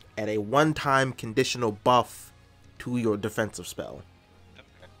a one-time conditional buff to your defensive spell.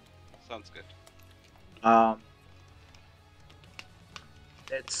 Okay, sounds good.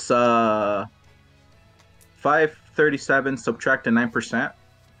 It's 537 subtract a 9%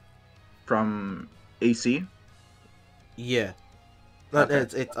 from AC. Yeah. Okay.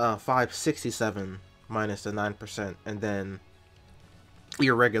 It's 567 minus the 9%, and then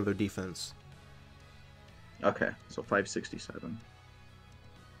your regular defense. Okay, so 567.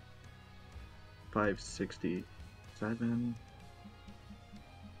 567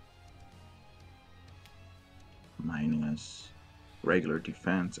 minus regular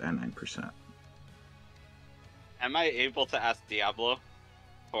defense and 9%. Am I able to ask Diablo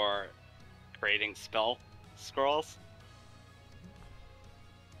for creating spell scrolls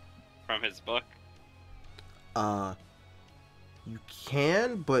from his book? You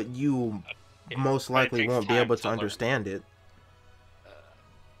can, but you Yeah, most but it likely takes won't be time able to to learn. understand it.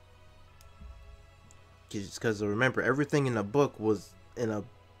 Because remember, everything in the book was in a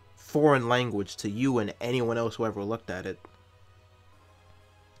foreign language to you and anyone else who ever looked at it.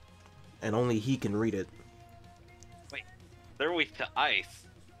 And only he can read it. Wait, they're weak to ice.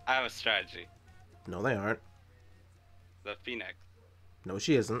 I have a strategy. No, they aren't. The Phoenix. No,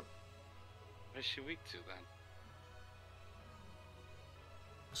 she isn't. What is she weak to then?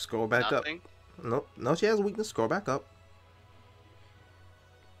 Scroll back Nothing? up. Nope. No, she has a weakness. Scroll back up.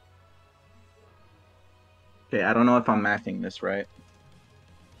 Okay, I don't know if I'm mathing this right.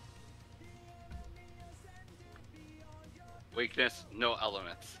 Weakness, no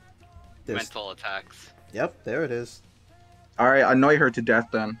elements. There's... Mental attacks. Yep, there it is. Alright, annoy her to death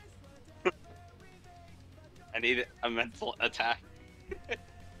then. need a mental attack.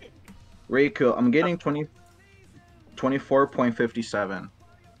 Reiko, I'm getting 24.57.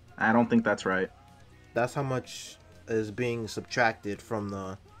 I don't think that's right. That's how much is being subtracted from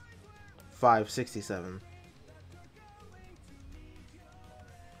the 567.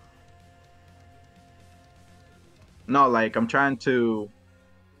 No, like, I'm trying to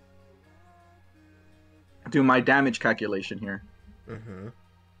do my damage calculation here. Mm-hmm.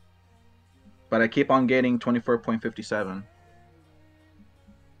 But I keep on getting 24.57.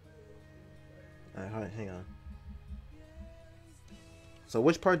 Alright, hang on. So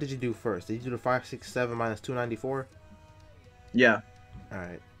which part did you do first? Did you do the 567 minus 294? Yeah.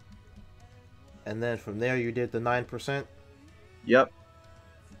 Alright. And then from there you did the 9%? Yep.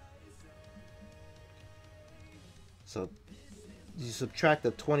 So you subtract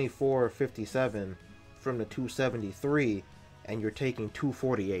the 2457 from the 273 and you're taking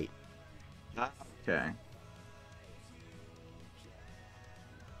 248. Okay.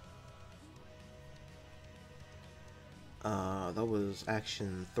 That was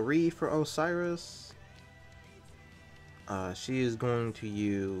action 3 for Osiris. She is going to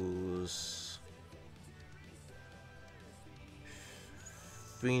use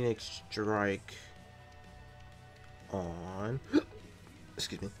Phoenix Strike on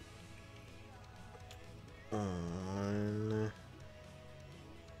excuse me, on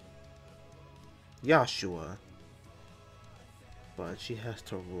Joshua, but she has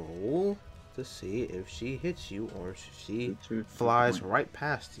to roll to see if she hits you or if she flies right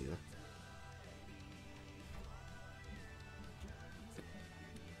past you.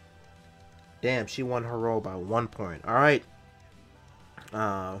 Damn, she won her roll by 1 point. Alright.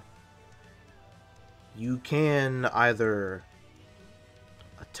 You can either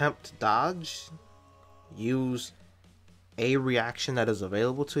attempt to dodge, use a reaction that is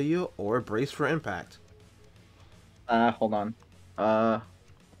available to you, or brace for impact. Hold on. Okay,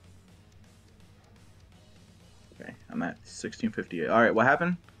 I'm at 1658. Alright, what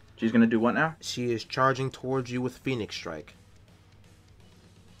happened? She's gonna do what now? She is charging towards you with Phoenix Strike.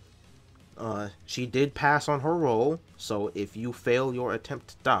 She did pass on her roll, so if you fail your attempt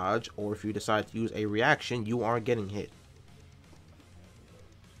to dodge, or if you decide to use a reaction, you are getting hit.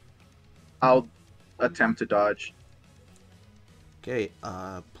 I'll attempt to dodge. Okay,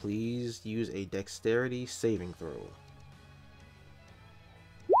 please use a dexterity saving throw.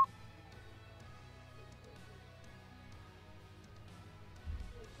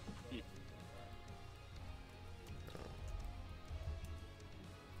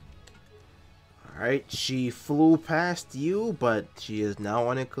 Alright, she flew past you, but she is now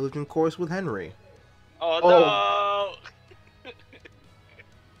on a collision course with Henry. Oh no!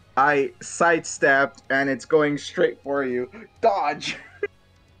 I sidestepped and it's going straight for you. Dodge!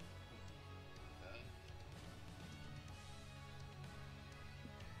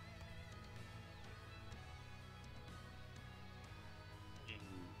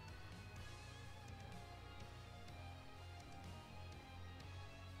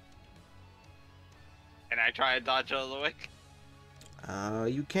 Can I try and dodge out of the way?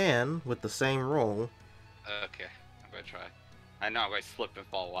 You can, with the same roll. Okay, I'm gonna try. I know I'm going to slip and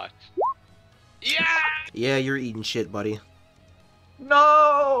fall, watch. Yeah! Yeah, you're eating shit, buddy.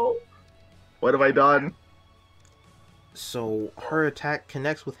 No! What have I done? So, her attack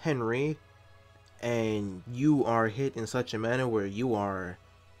connects with Henry, and you are hit in such a manner where you are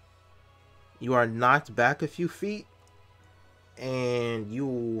knocked back a few feet, and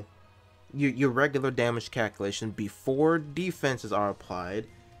your regular damage calculation before defenses are applied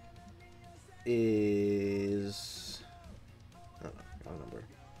is wrong number.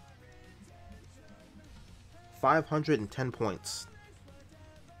 510 points.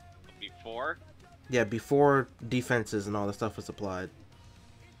 Before? Yeah, before defenses and all the stuff is applied.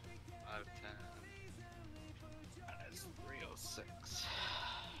 510. That is 306.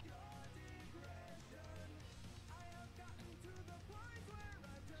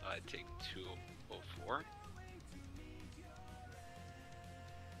 So I take 204.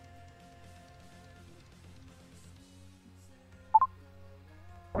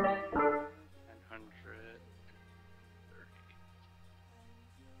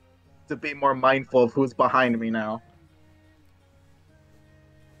 To be more mindful of who's behind me now.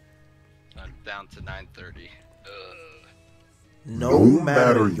 I'm down to 930. No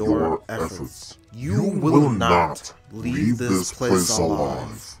matter your efforts, you will not leave this place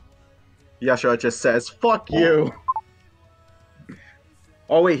alive. Yashua just says, "Fuck you."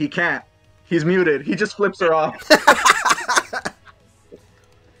 Oh wait, he can't. He's muted. He just flips her off.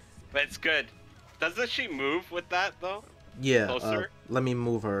 But it's good. Doesn't she move with that, though? Yeah, Closer? let me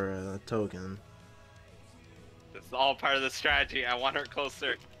move her token. It's all part of the strategy. I want her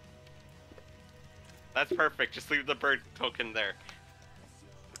closer. That's perfect. Just leave the bird token there.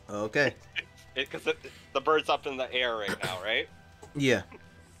 Okay. Because the bird's up in the air right now, right? Yeah.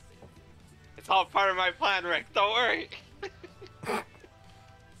 It's all part of my plan, Rick. Don't worry.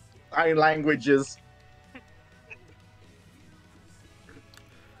 Languages.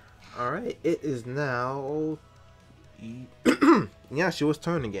 All right. It is now. Yeah, she was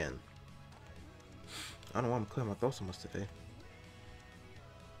turn again. I don't know why I'm clearing my throat so much today.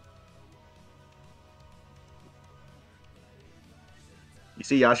 You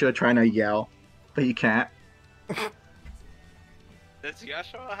see Yashua trying to yell, but he can't. Does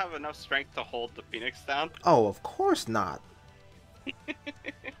Yashua have enough strength to hold the phoenix down? Oh, of course not.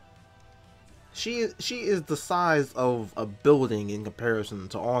 She is the size of a building in comparison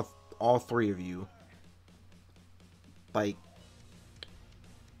to all three of you. Like,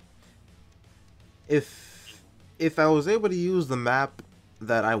 if I was able to use the map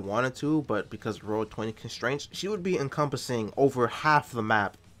that I wanted to, but because of roll 20 constraints, she would be encompassing over half the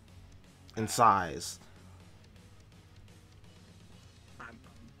map in size.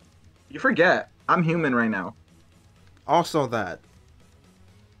 You forget, I'm human right now. Also that.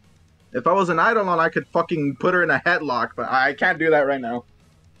 If I was an Eidolon, I could fucking put her in a headlock, but I can't do that right now.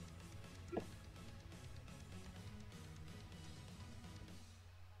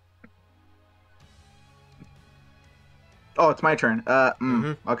 Oh, it's my turn.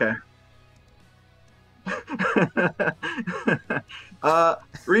 Okay.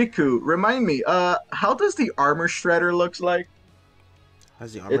 Riku, remind me, how does the armor shredder looks like?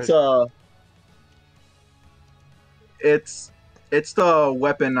 How's the armor? It's the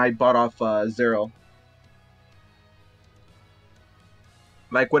weapon I bought off Zero.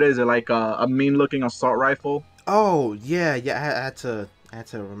 Like, what is it? Like a mean-looking assault rifle? Oh yeah, I had to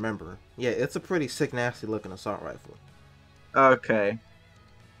remember. Yeah, it's a pretty sick, nasty looking assault rifle. Okay.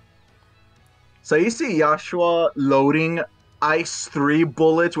 So you see Yashua loading Ice 3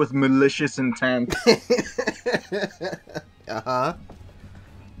 bullets with malicious intent. Uh-huh.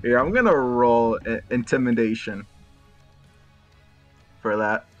 Here, I'm gonna roll intimidation for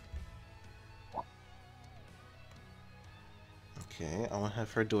that. Okay, I want to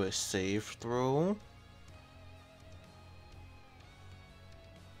have her do a save throw.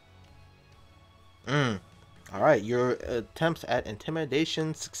 Alright, your attempts at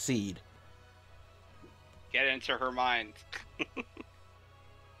intimidation succeed. Get into her mind.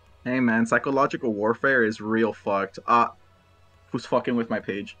 Hey man, psychological warfare is real fucked. Who's fucking with my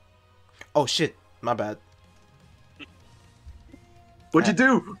page? Oh shit, my bad. What'd you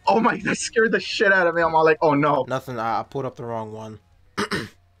do? Oh my, that scared the shit out of me. I'm all like, oh no. Nothing, I pulled up the wrong one.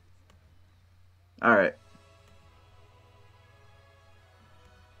 Alright.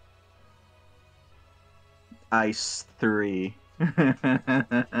 Ice 3.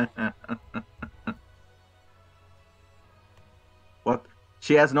 What?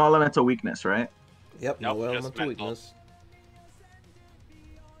 She has no elemental weakness, right? Yep, Nope, no just elemental mental. weakness.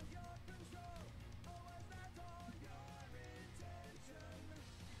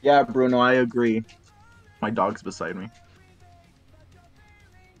 Yeah, Bruno, I agree. My dog's beside me.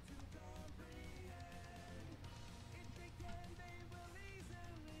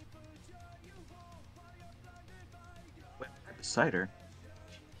 Wait, I'm beside her.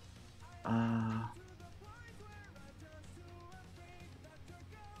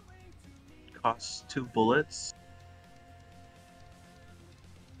 Costs 2 bullets.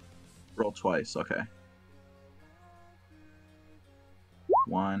 Roll twice, okay.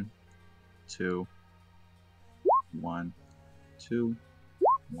 1, 2, 1, 2,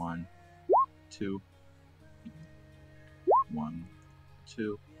 1, 2, 1,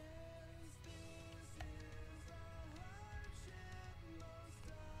 2.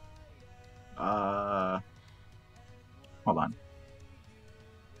 Hold on.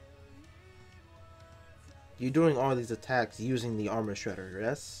 You're doing all these attacks using the armor shredder,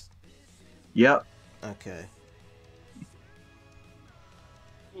 yes? Yep. Okay.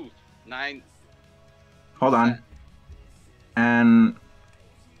 Ooh, 9. Hold on. And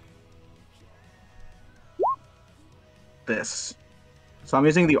this. So I'm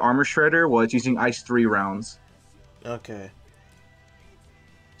using the armor shredder while it's using ice 3 rounds. Okay.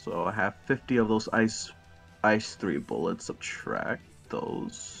 So I have 50 of those ice 3 bullets. Subtract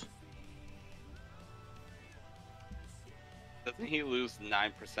those. Doesn't he lose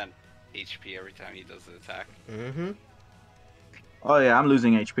 9% HP every time he does an attack? Mm-hmm. Oh yeah, I'm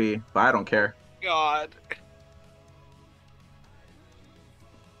losing HP, but I don't care. God.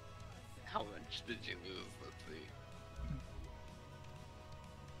 How much did you lose? Let's see.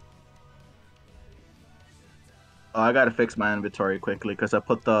 Oh, I gotta fix my inventory quickly because I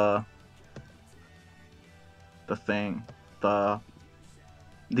put the thing, the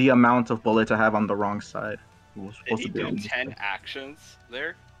the amount of bullets I have on the wrong side. It was Did supposed he to be do on this 10 side. actions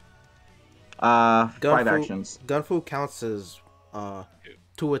there? 5 actions. Gunfu counts as uh,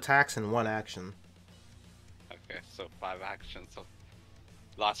 2 attacks and 1 action. Okay, so 5 actions. So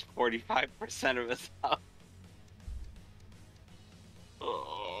lost 45% of his health.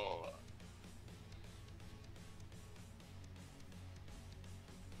 Oh.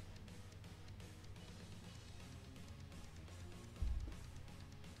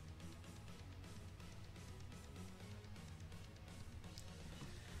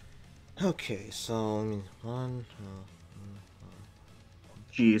 Okay, so I mean, 1.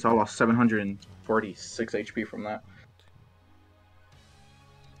 Jeez, I lost 746 HP from that.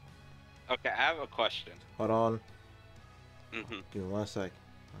 Okay, I have a question. Hold on. Mm-hmm. Give me 1 sec.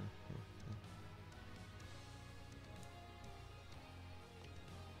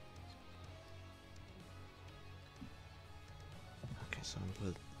 Okay, so I'm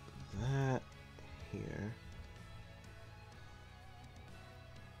gonna put that here.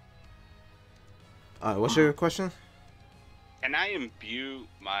 Alright, what's your question? Can I imbue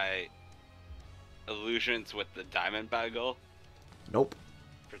my illusions with the diamond bagel Nope.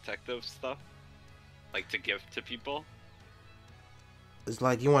 protective stuff? Like to give to people? It's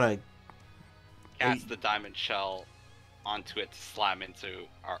like you want to Cast the diamond shell onto it to slam into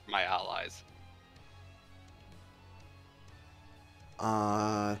my allies.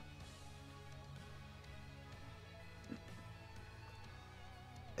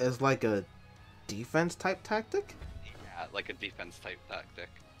 It's like a defense type tactic. Yeah, like a defense type tactic.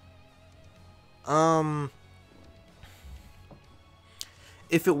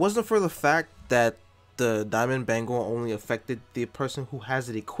 If it wasn't for the fact that the diamond bangle only affected the person who has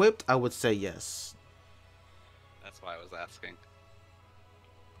it equipped, I would say yes. That's why I was asking.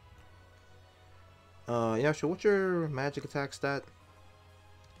 Yeah, sure. What's your magic attack stat?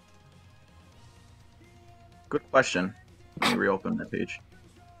 Good question. Let me reopen that page.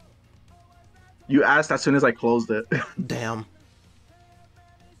 You asked as soon as I closed it. Damn.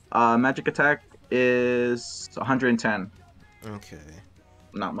 Magic attack is 110. Okay.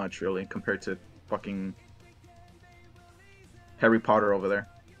 Not much really compared to fucking Harry Potter over there.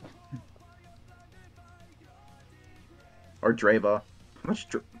 Or Dreva. How much?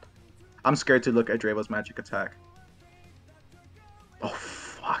 I'm scared to look at Dreva's magic attack. Oh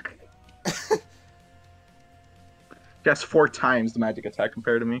fuck. That's 4 times the magic attack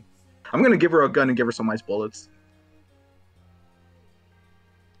compared to me. I'm gonna give her a gun and give her some nice bullets.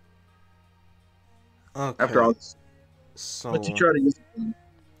 Okay. After all, So let's try to use it.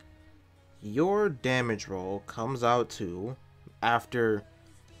 your damage roll comes out to, after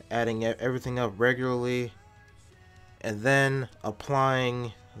adding everything up regularly and then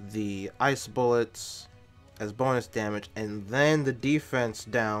applying the ice bullets as bonus damage and then the defense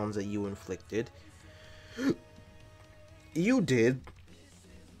downs that you inflicted, you did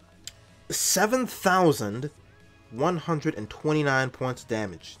 7,129 points of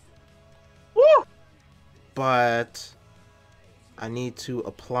damage. Woo! But I need to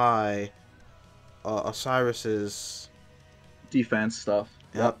apply Osiris's Defense stuff.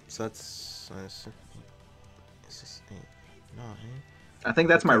 Yep, so that's 8, 9. I think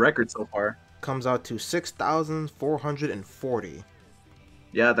that's my record so far. Comes out to 6,440.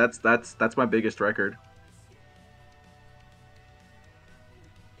 Yeah, that's my biggest record.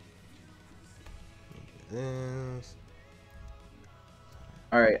 This.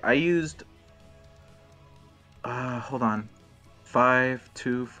 All right, I used. Hold on. 5,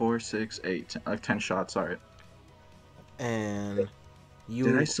 2, 4, 6, 8. 10 shots. Sorry. And you.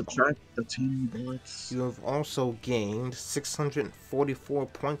 Did I subtract the 10 bullets? You have also gained 644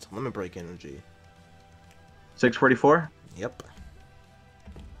 points of limit break energy. 644. Yep.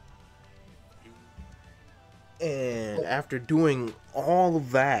 And after doing all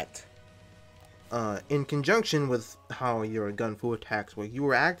of that, in conjunction with how your gunfu attacks work, you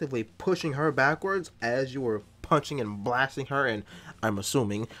were actively pushing her backwards as you were punching and blasting her, and I'm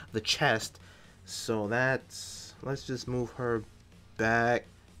assuming the chest. So that's, let's just move her back.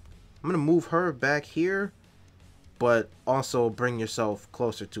 I'm gonna move her back here, but also bring yourself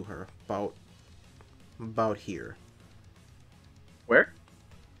closer to her, about here. Where?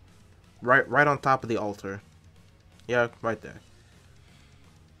 Right on top of the altar. Yeah, right there.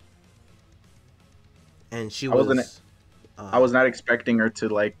 And she was. I was not expecting her to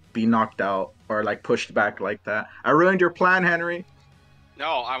like be knocked out or like pushed back like that. I ruined your plan, Henry.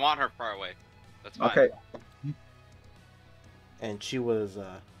 No, I want her far away. That's fine. Okay. And she was.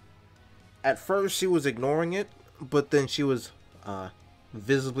 At first, she was ignoring it, but then she was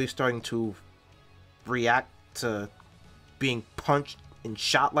visibly starting to react to being punched and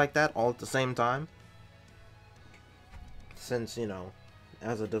shot like that all at the same time. Since, you know,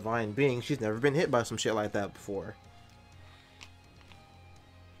 as a divine being, she's never been hit by some shit like that before.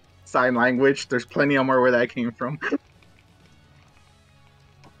 Sign language. There's plenty of more where that came from.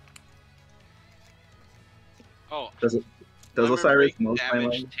 Oh, Does remember Osiris break know sign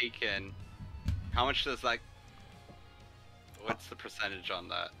damage language? taken? How much does that? What's the percentage on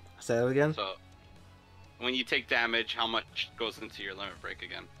that? Say that again? So, when you take damage, how much goes into your limit break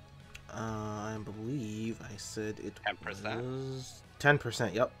again? I believe I said it 10%? was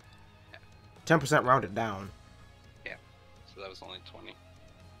 10%. Yep. 10% rounded down. Yeah. So that was only 20.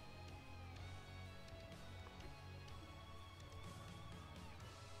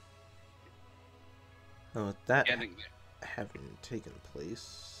 No, with that Getting there. having taken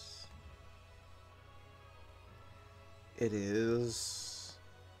place, it is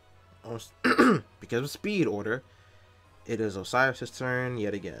because of speed order. It is Osiris' turn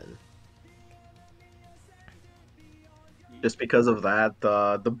yet again. Just because of that,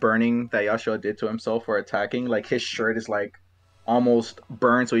 the burning that Yashua did to himself for attacking, like his shirt is like almost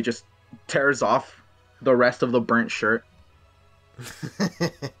burned, so he just tears off the rest of the burnt shirt.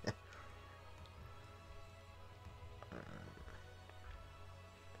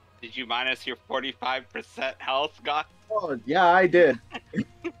 Did you minus your 45% health, Gok? Oh yeah, I did.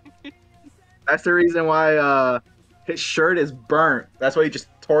 That's the reason why his shirt is burnt. That's why he just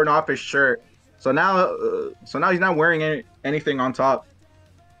torn off his shirt. So now he's not wearing anything on top.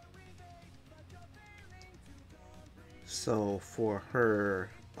 So for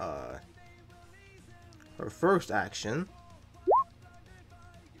her first action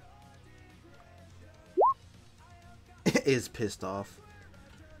is pissed off.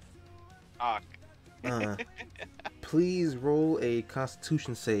 Fuck. Please roll a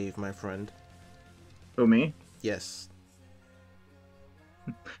Constitution save, my friend. Who, me? Yes.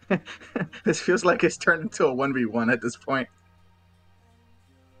 This feels like it's turned into a 1v1 at this point.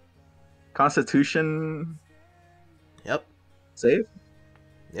 Constitution Yep. save?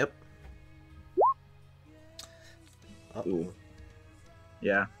 Yep. Ooh.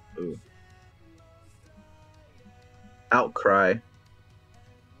 Yeah. Ooh. Outcry.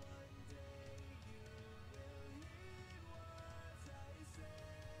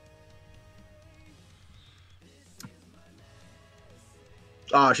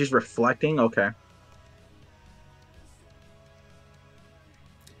 Oh, she's reflecting? Okay.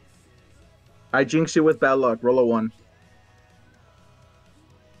 I jinx you with bad luck. Roll a 1.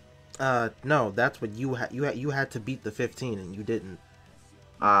 No, that's what you had to beat the 15 and you didn't.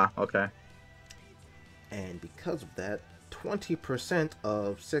 Ah, okay. And because of that, 20%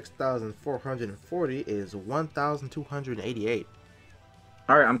 of 6,440 is 1,288.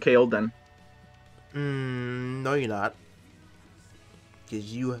 Alright, I'm KO'd then. No, you're not.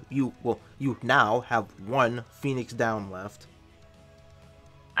 Because you now have one Phoenix down left.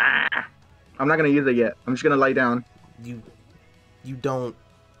 Ah! I'm not gonna use it yet. I'm just gonna lie down. You don't.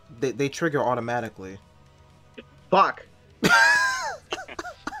 They trigger automatically. Fuck!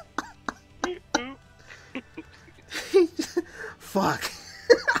 Fuck.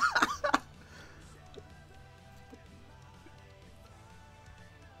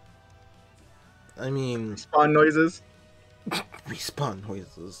 I mean, Spawn noises. respawn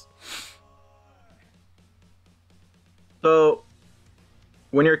noises. So,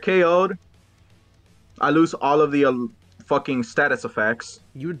 when you're KO'd, I lose all of the fucking status effects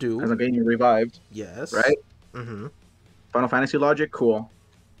You do. as I'm getting revived, Yes. right? Mm-hmm. Final Fantasy logic, cool.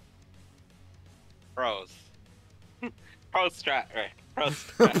 Pros. Pro strat, right? Pro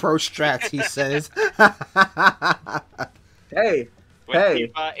strat. Pro strats, he says. Hey! When Hey.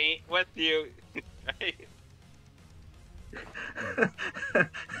 Tifa ain't with you. Right?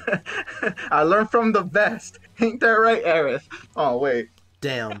 I learned from the best. Ain't that right, Aerith? Oh, wait.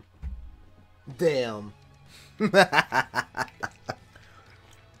 Damn. Damn.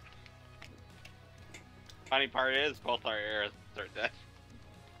 Funny part is, both our heirs are dead.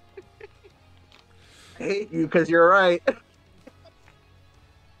 I hate you because you're right.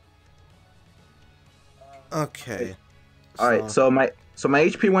 Okay. Alright, so my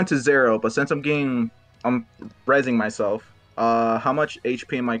HP went to 0, but since I'm rezzing myself, how much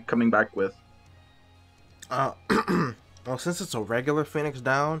HP am I coming back with? Well, since it's a regular Phoenix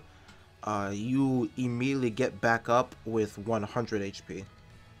down, you immediately get back up with 100 HP.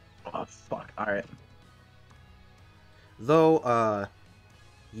 Oh, fuck. Alright. Though,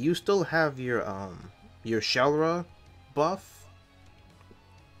 you still have your Shelra buff,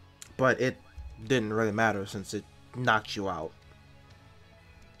 but it didn't really matter since it knocked you out.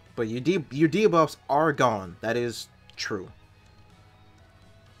 But your debuffs are gone. That is true.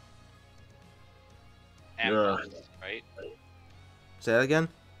 And Ugh. buffs, right? Say that again?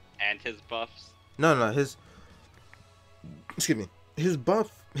 And his buffs. No, his... Excuse me. His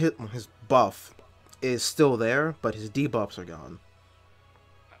buff is still there, but his debuffs are gone.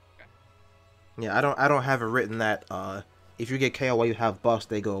 Okay. Yeah, I don't have it written that if you get KO while you have buffs,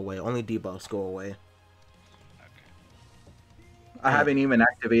 they go away. Only debuffs go away. I haven't even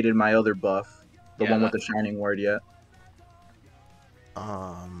activated my other buff, the one with the shining word yet.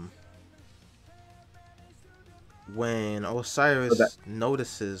 When Osiris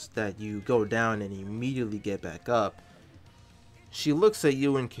notices that you go down and immediately get back up, she looks at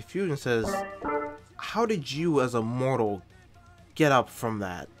you in confusion and says, "How did you as a mortal get up from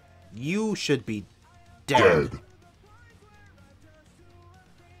that? You should be dead."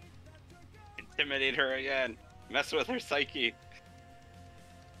 Intimidate her again. Mess with her psyche.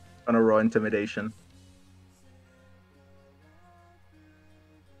 On a raw intimidation.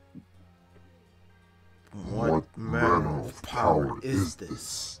 What manner of power is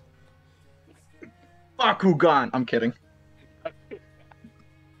this? Bakugan! I'm kidding.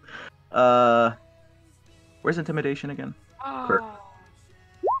 Where's intimidation again? Kirk.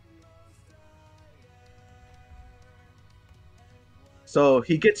 So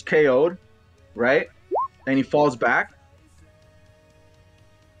he gets KO'd, right? And he falls back.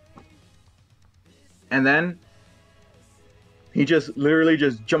 And then he just literally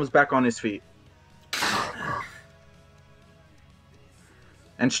just jumps back on his feet.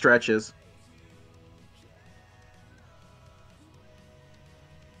 And stretches.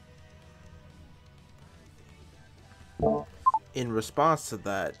 In response to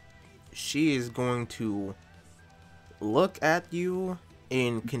that, she is going to look at you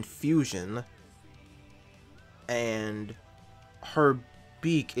in confusion, and her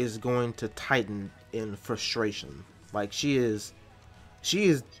beak is going to tighten in frustration. Like she is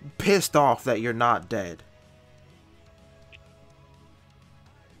pissed off that you're not dead.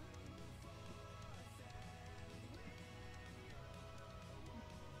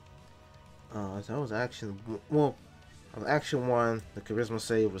 That was action. Well, on action 1, the charisma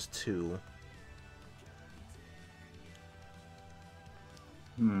save was 2.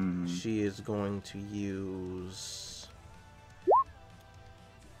 She is going to use...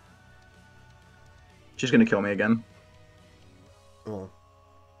 She's gonna kill me again. Well,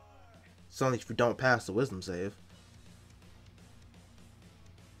 it's only if you don't pass the wisdom save.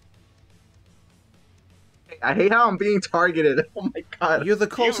 I hate how I'm being targeted. Oh my god. You're the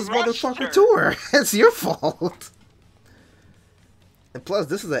closest rushed motherfucker her. to her. It's your fault. And plus,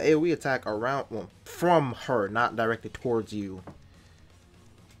 this is an AoE attack around, well, from her, not directed towards you.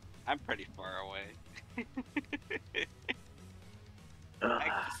 I'm pretty far away.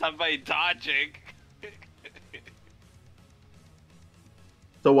 Somebody dodging.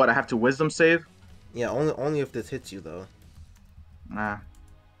 So what? I have to wisdom save? Yeah, only if this hits you though. Nah.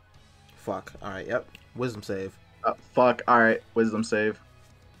 Fuck. All right. Yep. Wisdom save. Fuck. All right. Wisdom save.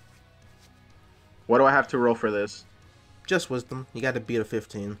 What do I have to roll for this? Just wisdom. You got to beat a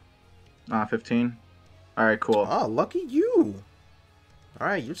 15. 15. All right. Cool. Oh, lucky you. All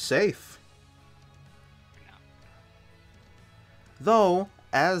right, you're safe. Though,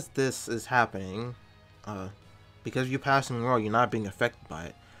 as this is happening, because you're passing roll, you're not being affected by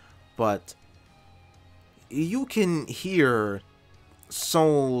it. But you can hear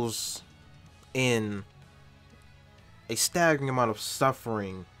souls in a staggering amount of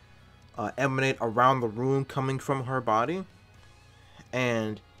suffering emanate around the room coming from her body.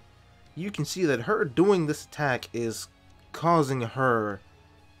 And you can see that her doing this attack is causing her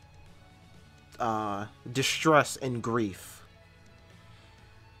distress and grief.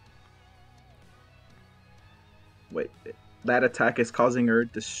 Wait, that attack is causing her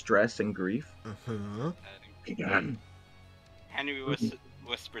distress and grief? Henry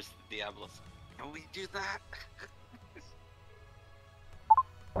whispers to Diablos, "Can we do that?"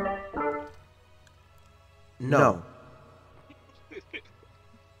 No.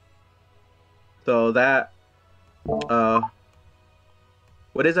 So that...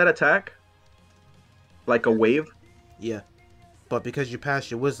 what is that attack? Like a wave? Yeah. But because you passed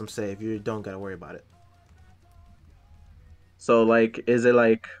your wisdom save, you don't gotta worry about it. So, like, is it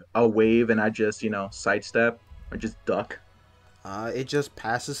like a wave and I just, you know, sidestep? Or just duck? It just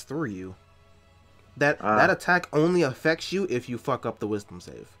passes through you. That attack only affects you if you fuck up the wisdom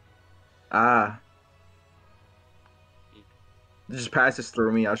save. It just passes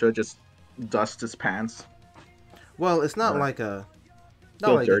through me. I should just dust his pants. Well, it's not like a not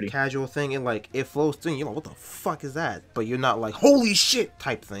Feels like dirty. a casual thing. It flows through. You're like, what the fuck is that? But you're not like, holy shit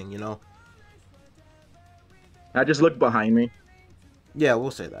type thing, you know? I just look behind me. Yeah,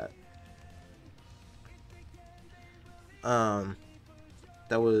 we'll say that.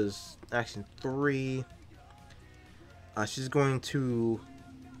 That was action 3. She's going to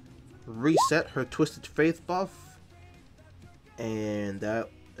reset her Twisted Faith buff, and that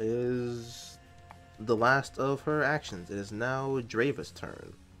is the last of her actions. It is now Drevya's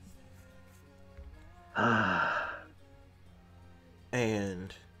turn.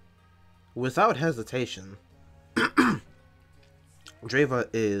 And without hesitation, Drevya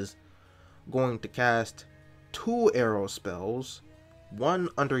is going to cast 2 arrow spells, one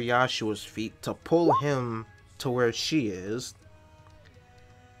under Yashua's feet to pull him to where she is,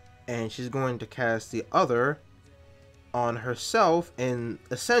 and she's going to cast the other on herself and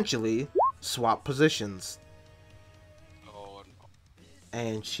essentially swap positions. Oh no.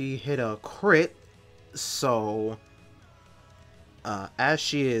 And she hit a crit, so as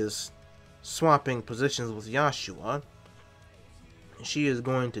she is swapping positions with Yashua, she is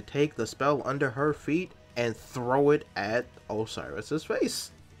going to take the spell under her feet and throw it at Osiris's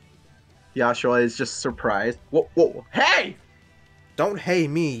face. Yashua is just surprised. Whoa, whoa, hey! Don't hey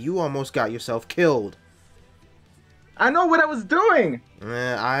me, you almost got yourself killed. I know what I was doing!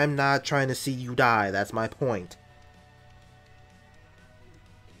 I'm not trying to see you die, that's my point.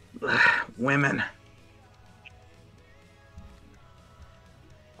 Women.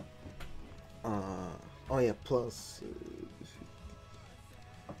 Oh yeah, plus...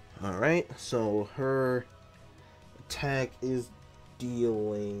 Alright, so her attack is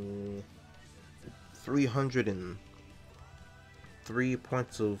dealing 303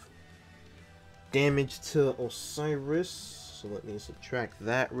 points of damage to Osiris. So let me subtract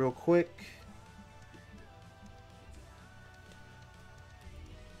that real quick.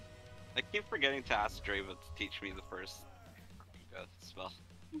 I keep forgetting to ask Drevya to teach me the first spell.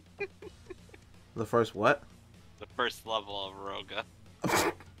 The first what? The first level of Roga.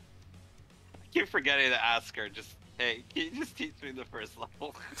 I keep forgetting to ask her, just, hey, can you just teach me the first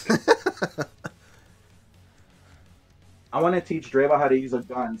level? I want to teach Drevya how to use a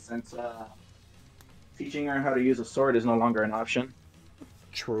gun, since teaching her how to use a sword is no longer an option.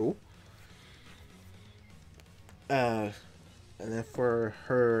 True. And then for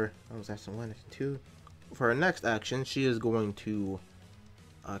her, I was asking 1 and 2. For her next action, she is going to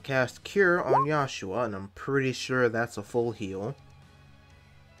cast Cure on Yashua, and I'm pretty sure that's a full heal.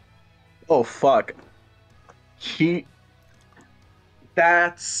 Oh fuck.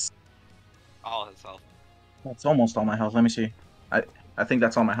 That's All his health. That's almost all my health. Let me see. I think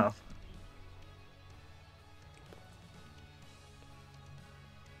that's all my health.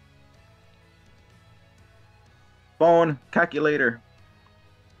 Phone calculator.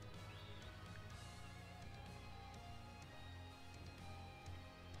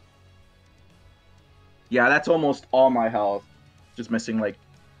 Yeah, that's almost all my health. Just missing like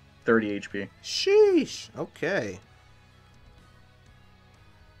 30 HP. Sheesh. Okay.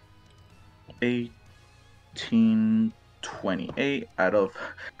 1828 out of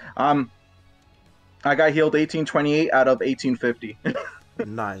I got healed 1828 out of 1850.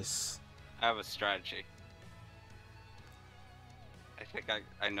 Nice. I have a strategy. I think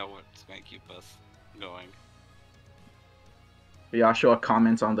I know what's gonna keep us going. Yashua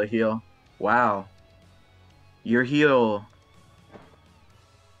comments on the heal. Wow. Your heal.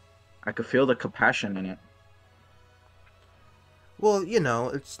 I could feel the compassion in it. Well, you know,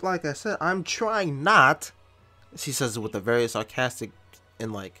 it's like I said, I'm trying not, she says it with a very sarcastic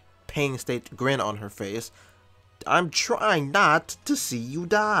and like painstaking grin on her face, I'm trying not to see you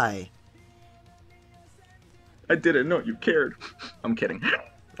die. I didn't know you cared. I'm kidding.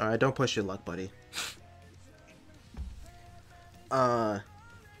 Alright, don't push your luck, buddy.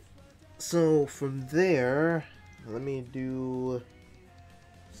 So from there, let me do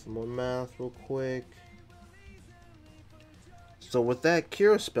some more math real quick. So with that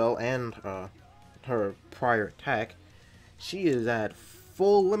cure spell and her prior attack, she is at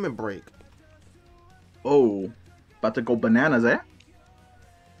full limit break. Oh, about to go bananas, eh?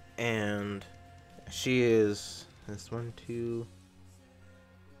 And she is, that's 1, 2,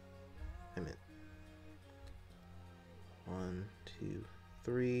 wait a minute. 1, 2,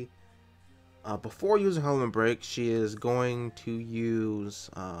 3. Before using her limit break, she is going to use,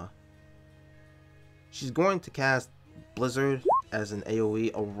 she's going to cast Blizzard as an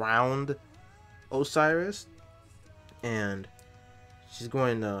AoE around Osiris, and she's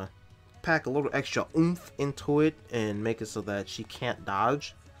going to pack a little extra oomph into it and make it so that she can't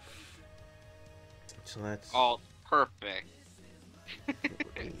dodge. So that's Oh, perfect.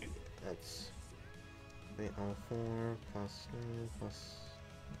 That's 304 plus 3 plus.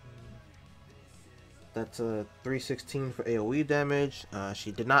 That's a 316 for AoE damage.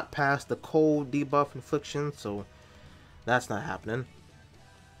 She did not pass the cold debuff infliction, so that's not happening.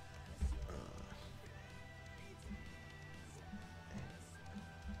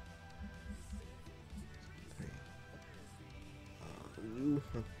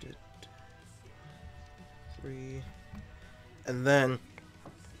 Three. And then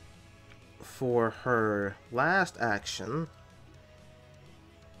for her last action,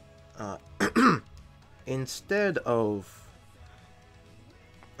 instead of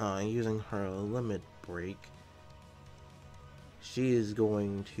using her limit break, she is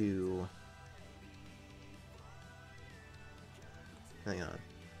going to hang on.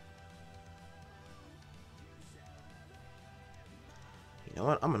 You know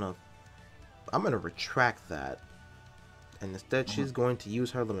what? I'm gonna retract that, and instead she's going to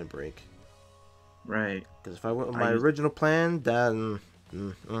use her limit break. Right. Because if I went with my original plan, then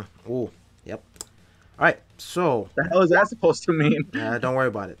oh, yep. All right, so The hell is that supposed to mean? don't worry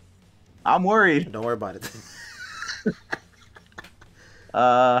about it. I'm worried. Don't worry about it.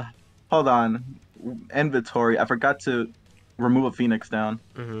 Hold on. Inventory. I forgot to remove a phoenix down.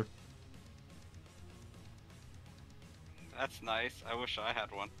 Mm-hmm. That's nice. I wish I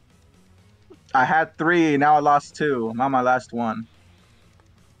had one. I had 3. Now I lost 2. I'm on my last one.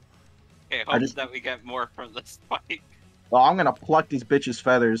 Okay, hope that we get more from this fight. Well, I'm gonna pluck these bitches'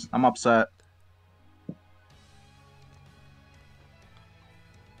 feathers. I'm upset.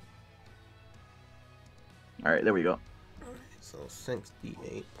 Alright, there we go. So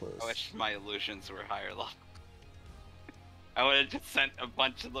 6d8 plus. I wish my illusions were higher level. I would have just sent a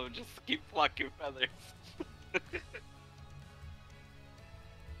bunch of them just to keep plucking feathers.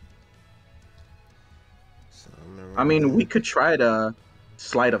 So I mean, we could try to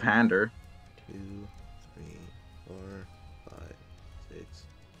sleight of hand her. 2, 3, 4, 5,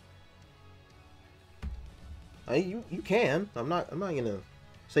 6. You can. I'm not gonna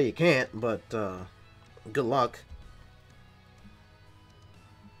say you can't, but good luck.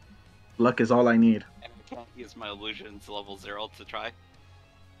 Luck is all I need. And I can't use my illusions level 0 to try.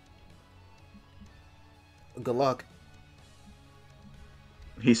 Good luck.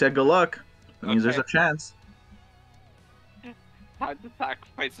 He said good luck. That means there's a chance. Time to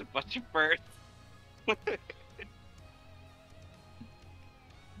sacrifice a bunch of birds.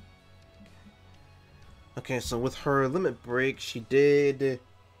 Okay, so with her limit break, she did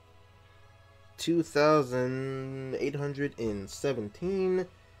 2,817,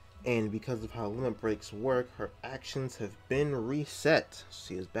 and because of how limit breaks work, her actions have been reset.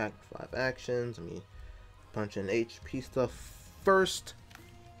 She is back to 5 actions. Let me punch in HP stuff first,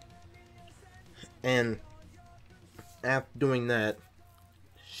 and after doing that,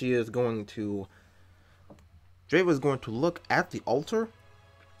 she is going to. Drevya is going to look at the altar.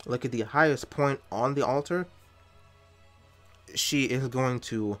 Look at the highest point on the altar. She is going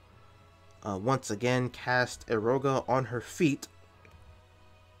to once again cast Eroga on her feet.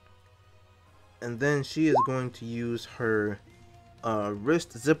 And then she is going to use her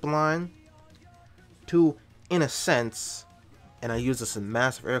wrist zip line to, in a sense, and I use this in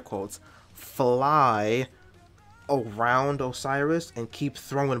massive air quotes, fly around Osiris and keep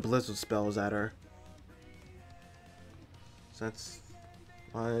throwing blizzard spells at her. So that's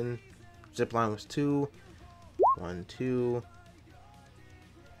 1. Zipline was 2. 1, 2.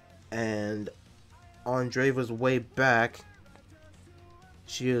 And on Drevya's way back,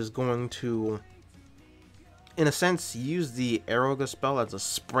 she is going to, in a sense, use the Eroga spell as a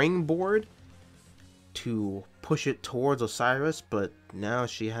springboard to push it towards Osiris, but now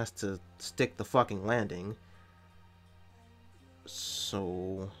she has to stick the fucking landing.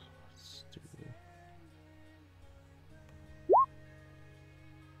 So let's do...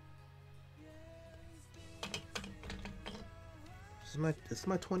 This is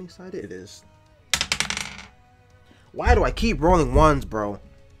my 20-sided? It is. Why do I keep rolling 1s, bro?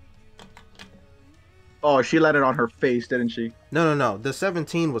 Oh, she let it on her face, didn't she? No. The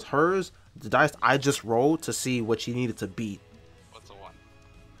 17 was hers. The dice I just rolled to see what she needed to beat. What's a 1?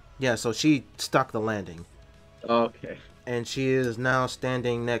 Yeah, so she stuck the landing. Okay. And she is now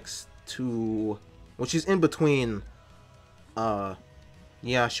standing next to... Well, she's in between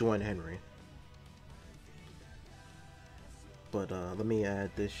Yashua and Henry. But let me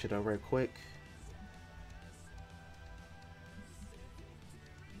add this shit up right quick.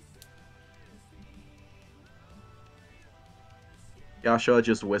 Yashua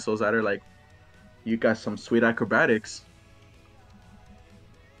just whistles at her like, you got some sweet acrobatics.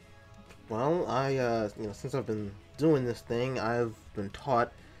 Well, I since I've been doing this thing, I've been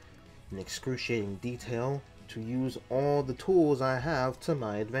taught in excruciating detail to use all the tools I have to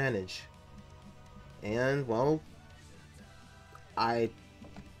my advantage. And, well, I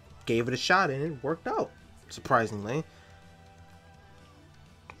gave it a shot and it worked out, surprisingly.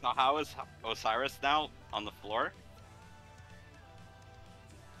 So how is Osiris now on the floor?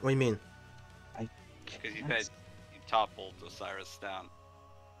 What do you mean? Because you said you toppled Osiris down.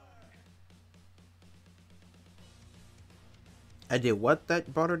 I did what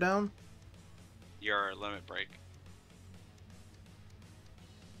that brought her down? Your limit break.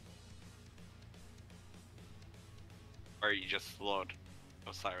 Or you just slowed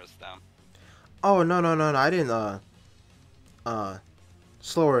Osiris down. Oh, no, I didn't,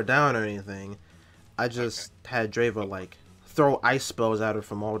 slow her down or anything. I just had Drevya, like, throw ice spells at her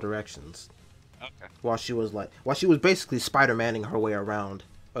from all directions. Okay. While she was basically Spider-Manning her way around.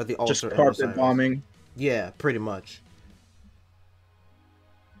 Or the altar. Just carpet bombing. Yeah, pretty much.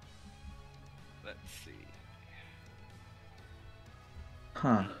 Let's see.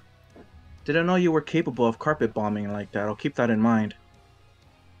 Huh. Didn't know you were capable of carpet bombing like that. I'll keep that in mind.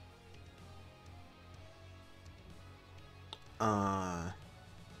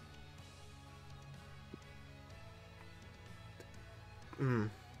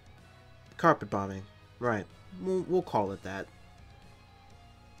 Carpet bombing. Right. We'll call it that.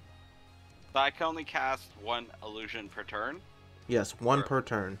 So I can only cast one illusion per turn? Yes, one per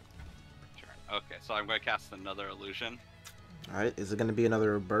turn. Okay, so I'm going to cast another illusion. Alright, is it going to be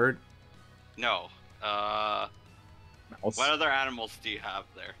another bird? No. Mouse. What other animals do you have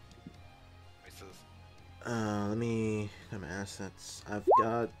there? Voices. Let me... Come assets. I've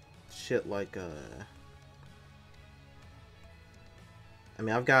got shit like, I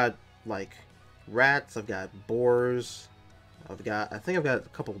mean, I've got, like, rats, I've got boars, I think I've got a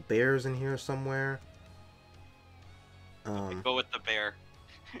couple bears in here somewhere. Go with the bear.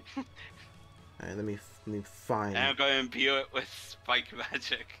 Alright, let me find... And I'm going to imbue it with spike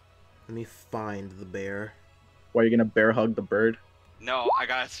magic. Let me find the bear. Why are you gonna bear hug the bird? No, I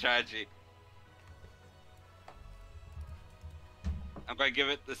got a strategy. I'm going to give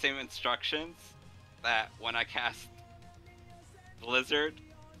it the same instructions that when I cast Blizzard,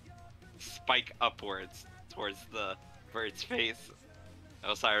 spike upwards towards the bird's face,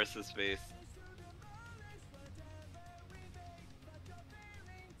 Osiris's face.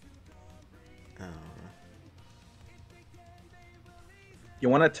 You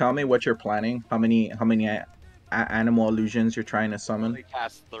want to tell me what you're planning? How many animal illusions you're trying to I summon? only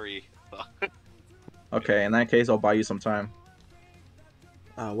cast 3. So. Okay, in that case, I'll buy you some time.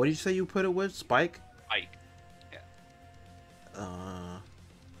 What did you say you put it with? Spike? Spike. Yeah.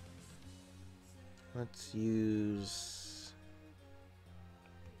 Let's use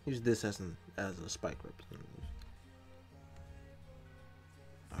this as a spike representative.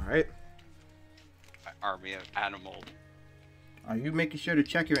 Alright. My army of animals. Are you making sure to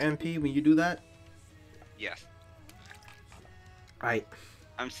check your MP when you do that? Yes. Right.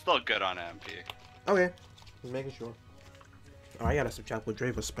 I'm still good on MP. Okay. Just making sure. Oh, I gotta subtract what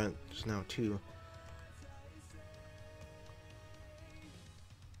Drevya spent just now, too.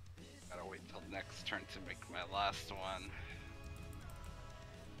 Gotta wait till next turn to make my last one.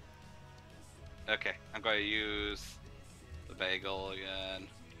 Okay, I'm going to use the bagel again.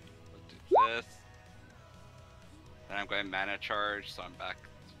 We'll do this. Then I'm going to mana charge, so I'm back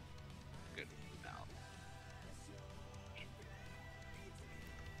good now.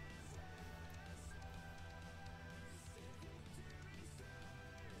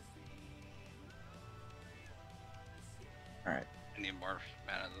 Alright. I need more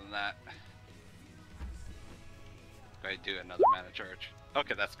mana than that. Going to do another mana charge.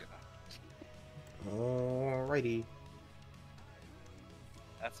 Okay, that's good. Alrighty.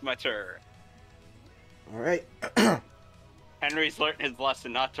 That's my turn. Alright. Henry's learned his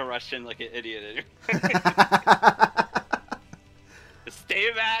lesson not to rush in like an idiot.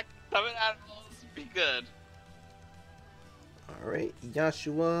 Stay back, summon animals, be good. Alright,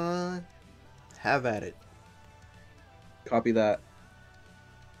 Joshua. Have at it. Copy that.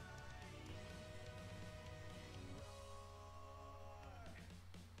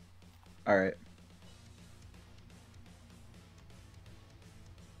 Alright.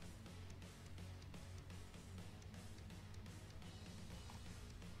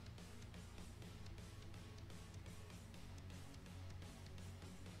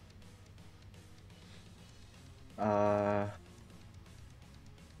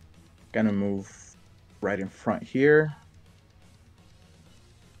 Gonna move right in front here.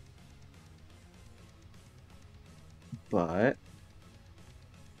 But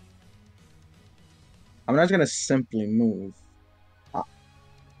I'm not gonna simply move.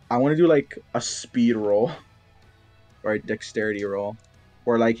 I want to do like a speed roll or a dexterity roll,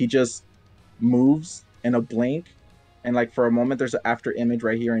 where like he just moves in a blink, and like for a moment there's an after image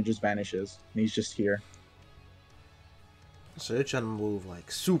right here and just vanishes, and he's just here, So you're trying to move like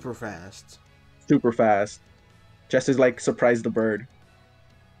super fast. super fast, just as like surprise the bird.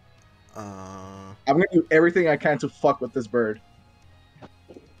 Uh, I'm gonna do everything I can to fuck with this bird.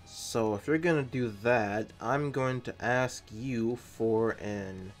 so if you're gonna do that, I'm going to ask you for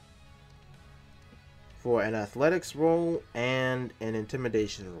an athletics roll and an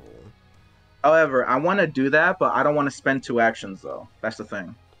intimidation roll. However, I want to do that, but I don't want to spend 2 actions though. That's the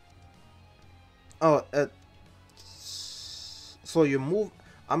thing. Oh, so you move.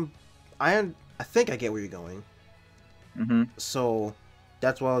 I think I get where you're going. Mm-hmm. So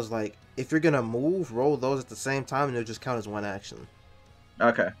that's why I was like, if you're gonna move, roll those at the same time, and they'll just count as one action.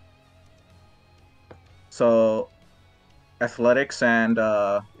 Okay. So, athletics and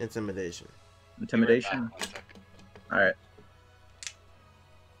Intimidation. intimidation. Be right back, 1 second. All right.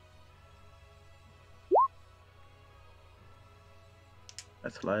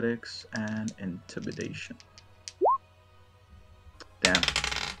 Athletics and intimidation. Damn.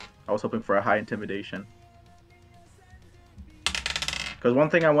 I was hoping for a high intimidation. Because one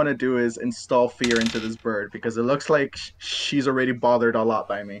thing I want to do is install fear into this bird, because it looks like she's already bothered a lot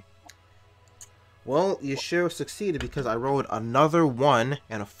by me. Well, you sure succeeded because I rolled another 1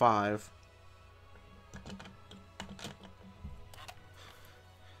 and a 5.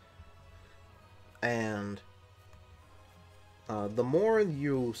 And the more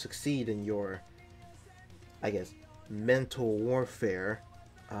you succeed in your, I guess, mental warfare,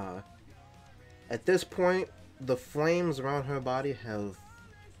 at this point, the flames around her body have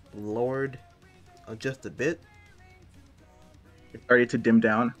lowered just a bit. It's starting to dim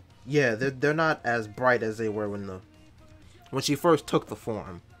down. Yeah, they're not as bright as they were when she first took the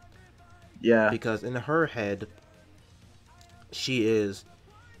form. Yeah. Because in her head, she is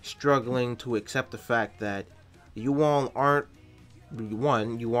struggling to accept the fact that you all aren't,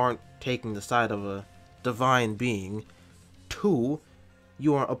 one, you aren't taking the side of a divine being. 2,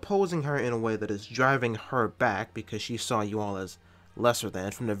 you are opposing her in a way that is driving her back because she saw you all as lesser than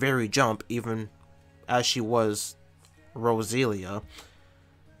from the very jump, even as she was Roselia.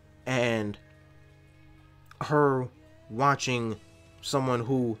 And her watching someone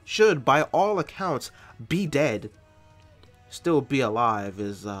who should, by all accounts, be dead, still be alive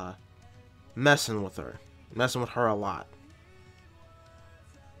is messing with her a lot.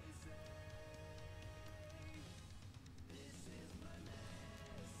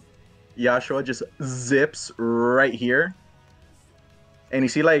 Yashua just zips right here. And you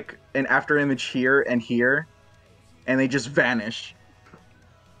see like an after image here and here. And they just vanish.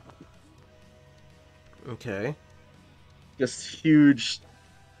 Okay. Just huge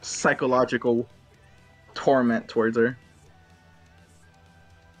psychological torment towards her.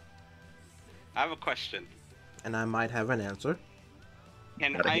 I have a question. And I might have an answer.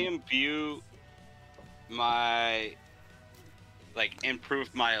 Can Gotta I hit. imbue my, like,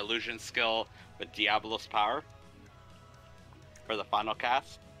 improve my illusion skill with Diablo's power for the final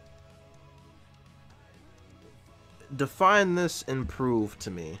cast? Define this improve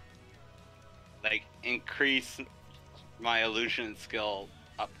to me. Like, increase my illusion skill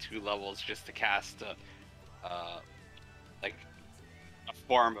up 2 levels just to cast like a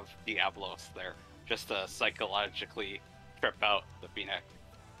form of Diablos there, just to psychologically trip out the Phoenix.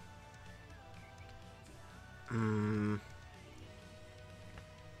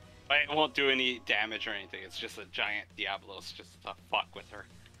 But it won't do any damage or anything. It's just a giant Diablos just to fuck with her.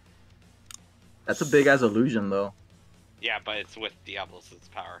 That's a big ass illusion though. Yeah, but it's with Diablos'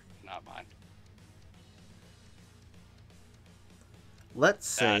 power, not mine. Let's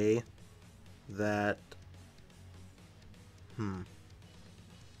say that.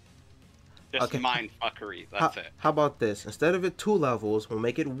 Just Okay. mind fuckery, that's it. How about this? Instead of it 2 levels, we'll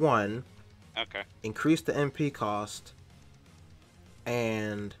make it 1. Okay. Increase the MP cost.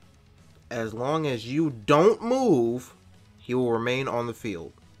 And as long as you don't move, he will remain on the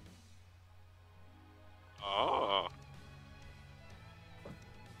field. Oh.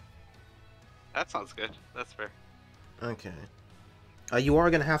 That sounds good. That's fair. Okay. You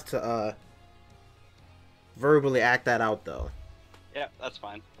are gonna have to verbally act that out though. Yeah, that's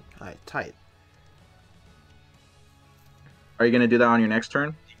fine. Alright, tight. Are you gonna do that on your next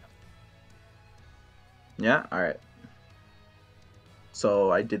turn? Yeah? Alright. So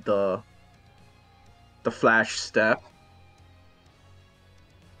I did the flash step.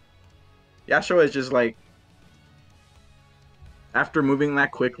 Yashua is just like, after moving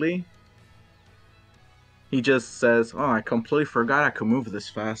that quickly, He just says, "Oh, I completely forgot I could move this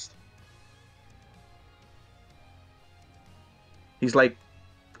fast." He's like,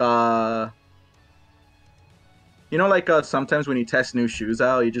 you know, like sometimes when you test new shoes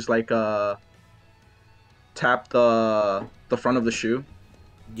out, you just like tap the front of the shoe.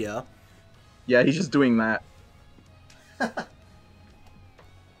 Yeah. Yeah, he's just doing that.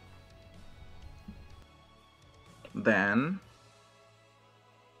 Then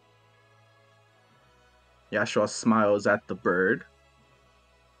Yashua smiles at the bird.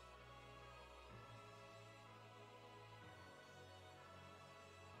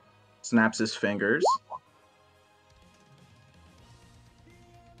 Snaps his fingers.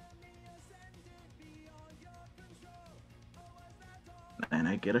 And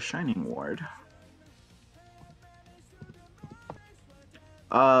I get a shining ward.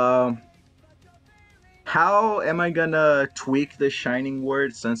 How am I gonna tweak this shining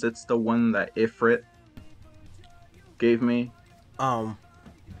ward since it's the one that Ifrit gave me?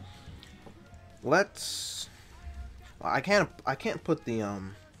 Let's. I can't put the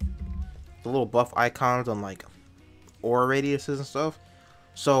little buff icons on like aura radiuses and stuff.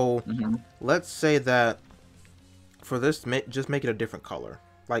 So let's say that for this, just make it a different color,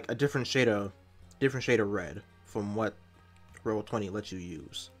 like a different shade of red from what Roll20 lets you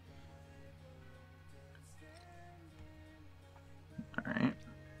use. All right.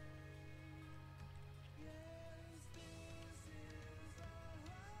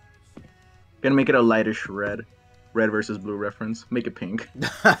 Gonna make it a lightish red. Red versus blue reference. Make it pink.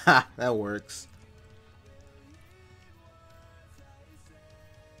 That works.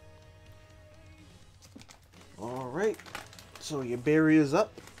 Alright. So your barrier's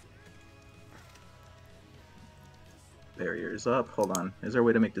up. Barrier's up. Hold on. Is there a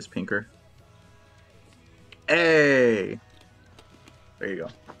way to make this pinker? Hey! There you go.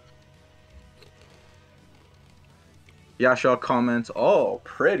 Yashua comments, "Oh,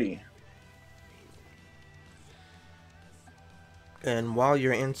 pretty." And while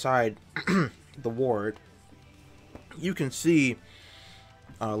you're inside the ward, you can see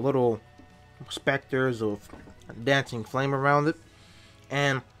little specters of dancing flame around it.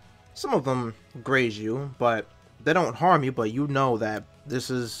 And some of them graze you, but they don't harm you, but you know that this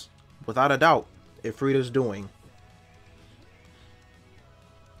is, without a doubt, Ifrita's doing.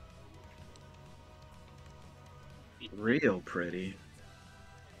 Real pretty.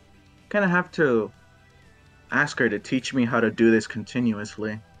 Kinda have to ask her to teach me how to do this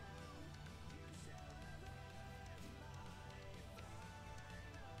continuously.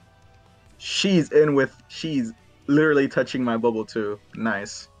 She's literally touching my bubble too.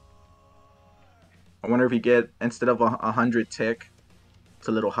 Nice. I wonder if you get, instead of 100 tick, it's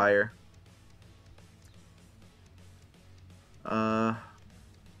a little higher.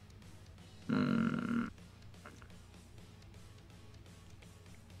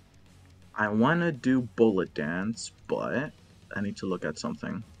 I want to do bullet dance, but I need to look at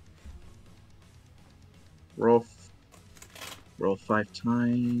something. Roll 5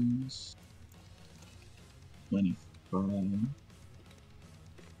 times. 25.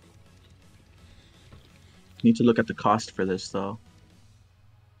 Need to look at the cost for this though.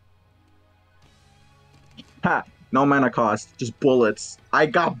 Ha! No mana cost, just bullets. I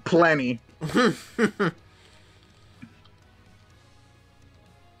got plenty.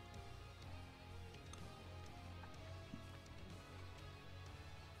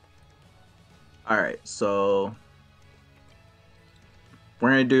 Alright, so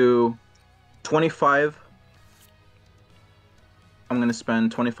we're gonna do 25. I'm gonna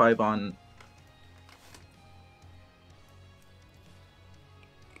spend 25 on...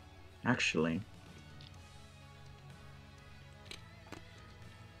 Actually...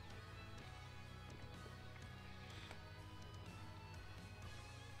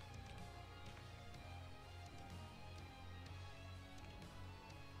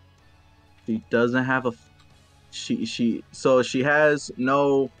 She doesn't have a... So she has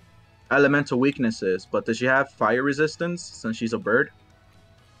no elemental weaknesses, but does she have fire resistance since she's a bird?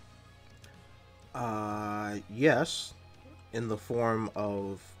 Yes, in the form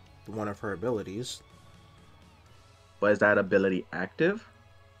of one of her abilities. But is that ability active?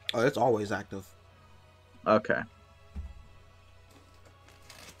 Oh, it's always active. Okay.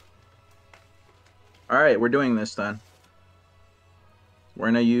 Alright, we're doing this then. We're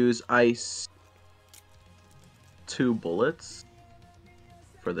gonna use ice 2 bullets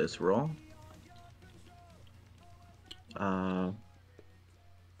for this roll.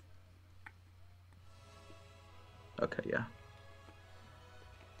 Okay, yeah.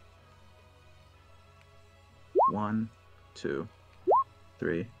 1, 2,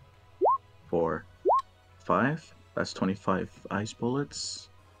 3, 4, 5. That's 25 ice bullets.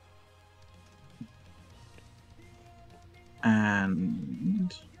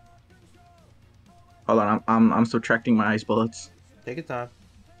 And hold on, I'm subtracting my ice bullets. Take your time.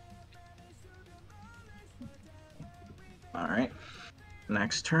 All right.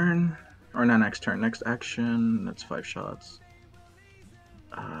 Next turn, or not next turn. Next action. That's 5 shots.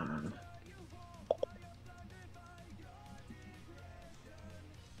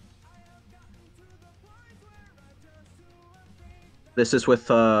 This is with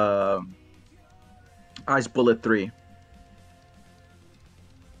ice bullet 3.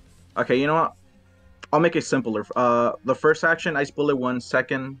 Okay, you know what? I'll make it simpler. The first action, ice bullet 1.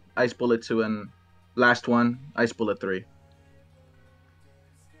 Second, ice bullet 2, and last one, ice bullet 3.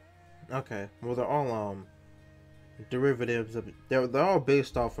 Okay. Well, they're all derivatives of. They're all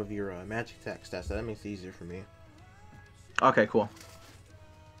based off of your magic attack stats. So that makes it easier for me. Okay, cool.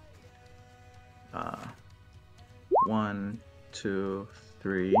 1, 2,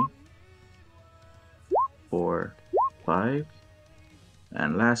 3, 4, 5,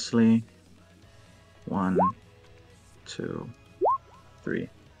 and lastly, 1, 2, 3,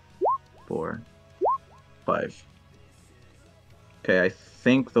 4, 5. Okay, I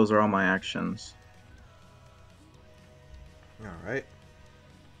think those are all my actions. All right.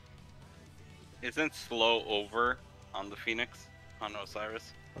 Isn't slow over on the Phoenix on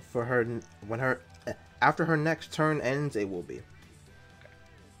Osiris? For her, after her next turn ends, it will be.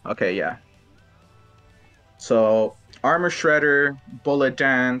 Okay, yeah. So, armor shredder, bullet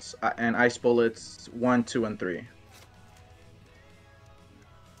dance, and ice bullets 1, 2, and 3.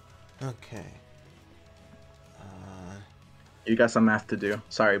 Okay. You got some math to do.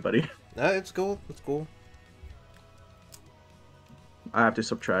 Sorry, buddy. It's cool. It's cool. I have to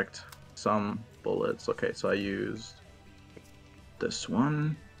subtract some bullets. Okay, so I used this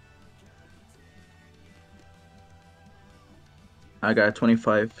one. I got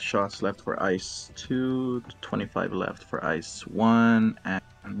 25 shots left for ice 2, 25 left for ice 1,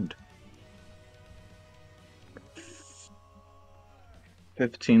 and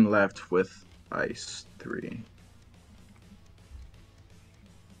 15 left with ice 3.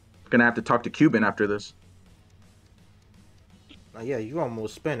 Gonna have to talk to Cuban after this. Yeah, you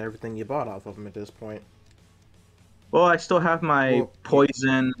almost spent everything you bought off of him at this point. Well, I still have my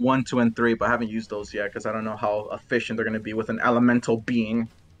poison 1, 2, and 3, but I haven't used those yet because I don't know how efficient they're gonna be with an elemental being.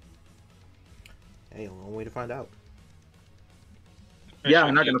 Hey, a long way to find out. Yeah,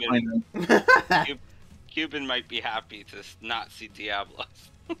 I'm not gonna find them. Cuban might be happy to not see Diablos.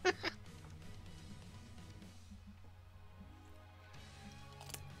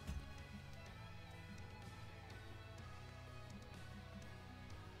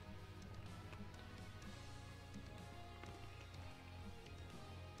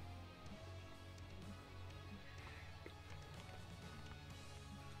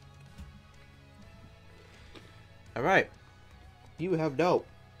 All right, you have dealt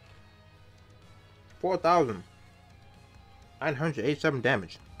 4,987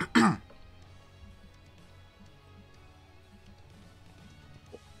 damage.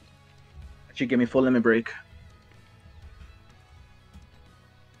 Actually, give me full limit break.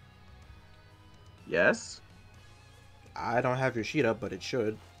 Yes. I don't have your sheet up, but it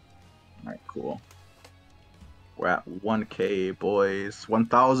should. All right, cool. We're at 1K, boys.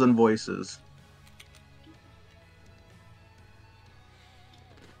 1,000 voices.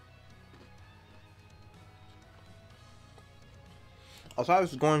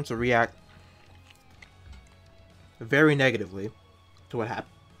 Osiris is going to react very negatively to what happened.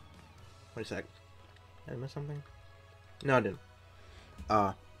 Wait a sec. Did I miss something? No, I didn't.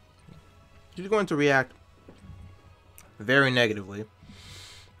 She's going to react very negatively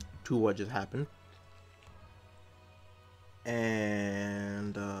to what just happened.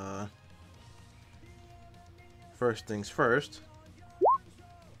 And, first things first.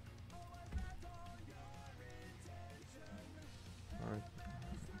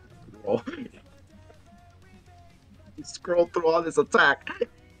 Oh. Scroll through all this attack.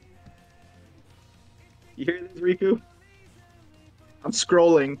 You hear this, Riku? I'm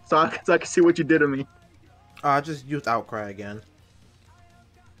scrolling so I can see what you did to me. I just used Outcry again.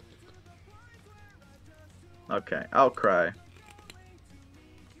 Okay, Outcry.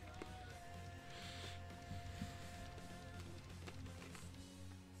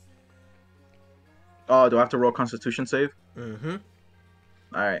 Oh, do I have to roll Constitution save? Mm-hmm.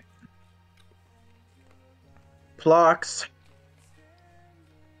 Alright. Plox.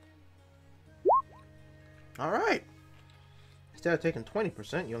 Alright. Instead of taking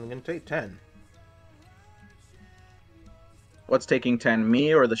 20%, you're only going to take 10. What's taking 10?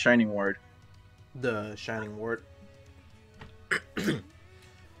 Me or the Shining Ward? The Shining Ward. So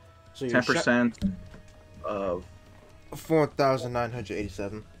your 10% of.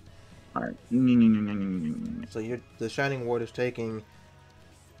 4,987. All right. So the Shining Ward is taking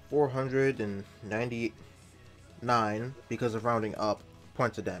 499 because of rounding up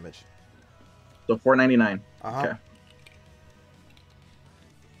points of damage. So 499. Uh-huh. Okay.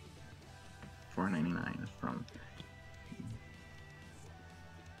 499 is from.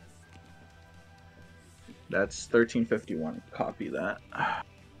 That's 1351. Copy that.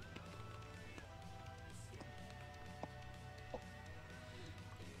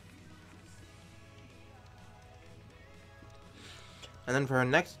 And then for her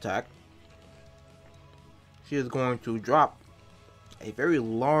next attack, she is going to drop a very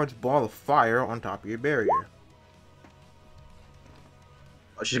large ball of fire on top of your barrier.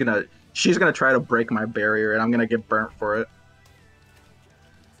 She's gonna try to break my barrier, and I'm gonna get burnt for it.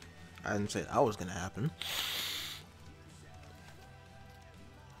 I didn't say that was gonna happen.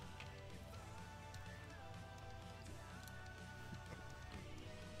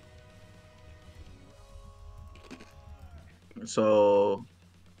 So.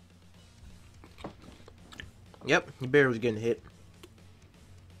 Yep, your barrier was getting hit.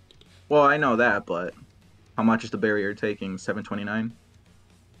 Well, I know that, but how much is the barrier taking? 729.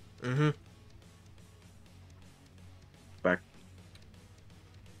 Mm-hmm. Back.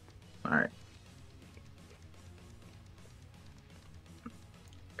 All right.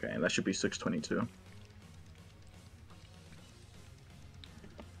 Okay, that should be 622.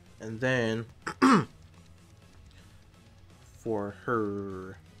 And then for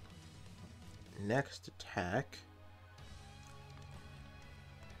her next attack,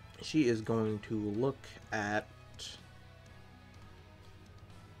 she is going to look at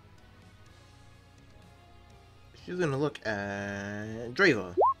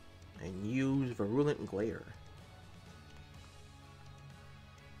Drevya and use Virulent Glare.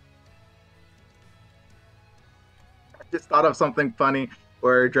 I just thought of something funny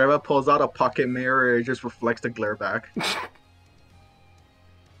where Drevya pulls out a pocket mirror and it just reflects the glare back.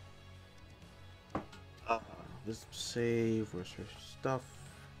 This save, where's her stuff?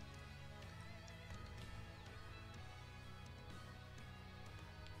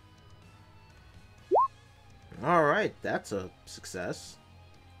 Alright, that's a success.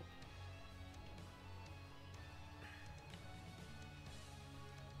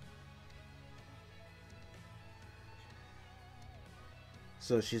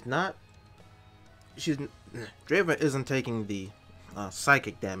 So Drevya isn't taking the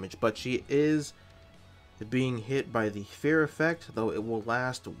psychic damage, but she is being hit by the fear effect, though it will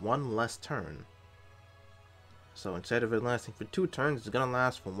last one less turn. So instead of it lasting for 2 turns, it's gonna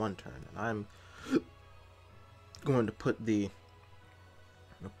last for 1 turn. And I'm going to put the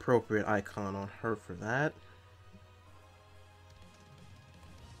appropriate icon on her for that.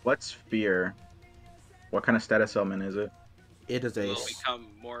 What's fear? What kind of status element is it? It is You a will become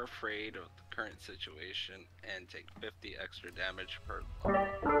more afraid of the current situation and take 50 extra damage per.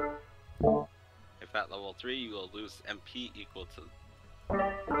 If at level 3, you will lose MP equal to the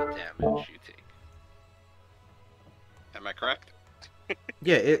damage you take. Am I correct?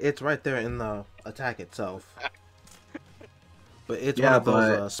 yeah, it's right there in the attack itself. But it's one of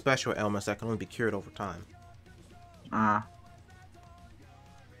those special ailments that can only be cured over time. I'm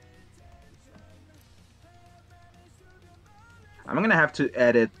gonna have to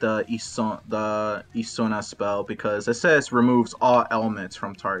edit the Isona spell because it says removes all elements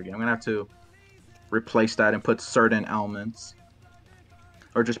from target. I'm gonna have to replace that and put certain elements,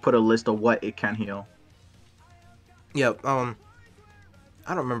 or just put a list of what it can heal. Yeah, I don't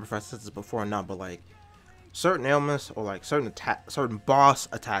remember if I said this before or not, but like certain ailments or like certain boss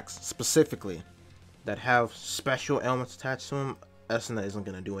attacks specifically that have special ailments attached to them, Esuna isn't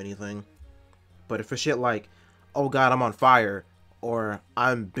gonna do anything. But if for shit like, oh god, I'm on fire, or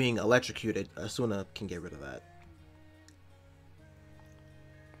I'm being electrocuted, Esuna can get rid of that.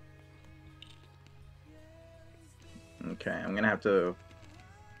 Okay, I'm gonna have to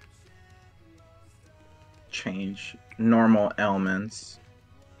change normal ailments,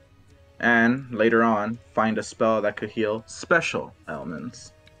 and later on find a spell that could heal special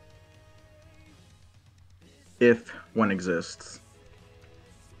ailments, if one exists.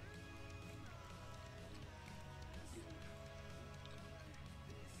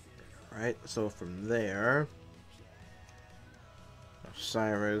 Right, so from there,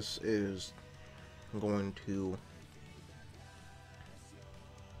 Osiris is going to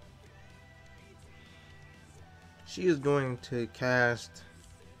cast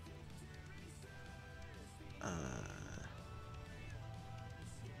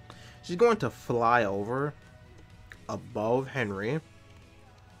She's going to fly over above Henry.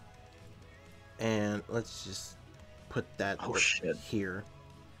 And let's just put that shit. here.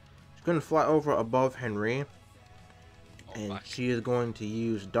 She's going to fly over above Henry. Oh, And fuck. she is going to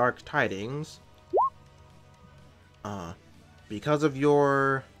use Dark Tidings. Because of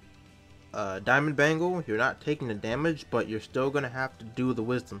your Diamond Bangle, you're not taking the damage, but you're still going to have to do the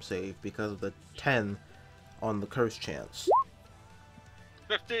Wisdom save because of the 10 on the Curse chance.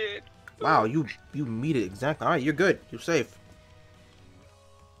 15! Wow, you meet it exactly. Alright, you're good. You're safe.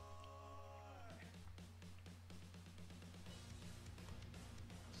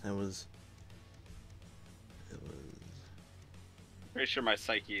 It was... Pretty sure my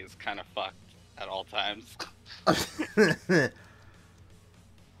psyche is kind of fucked at all times.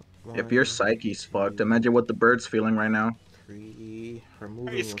 If your psyche's fucked, imagine what the bird's feeling right now. 3. Her movement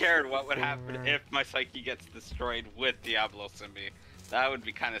I'd be was scared what would happen 4. if my psyche gets destroyed with Diablos in me. That would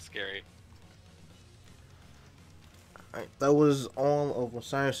be kind of scary. Alright, that was all of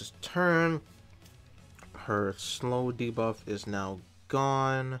Osiris' turn. Her slow debuff is now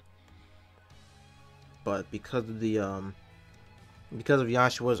gone. But because of the because of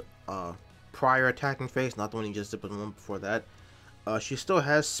Yashua's prior attacking phase, not the one he just did, but the one before that, she still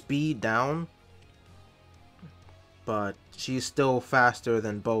has speed down. But she's still faster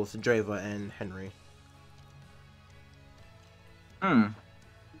than both Drevya and Henry.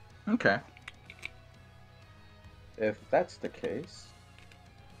 Okay. If that's the case...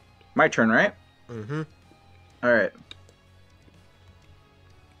 My turn, right? Mm-hmm. Alright.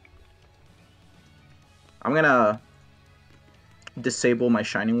 I'm gonna disable my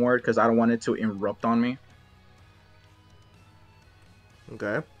Shining Word because I don't want it to erupt on me.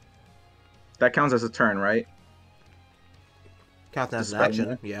 Okay. That counts as a turn, right? Counts as an Dispelling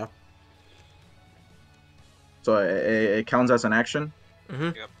action, it? yeah. So it counts as an action?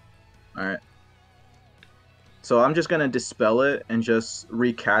 Mm-hmm. Yep. Alright. So I'm just gonna dispel it and just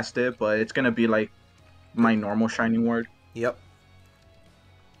recast it, but it's gonna be like my normal Shining Word. Yep.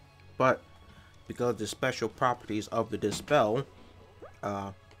 But because of the special properties of the dispel,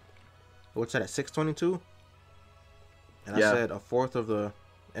 what's that at 622? And Yeah. I said a fourth of the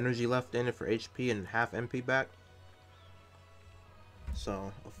energy left in it for HP and half MP back.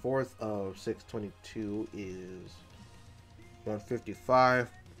 So a fourth of 622 is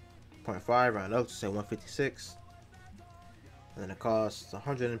 155.5, round up to say 156. And then it costs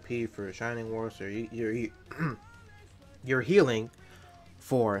 100 MP for Shining Ward, so you're healing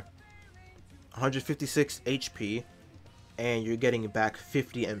for 156 HP, and you're getting back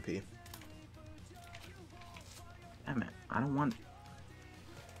 50 MP. Damn it, I don't want...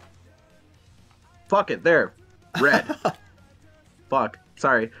 Fuck it, there. Red. Fuck,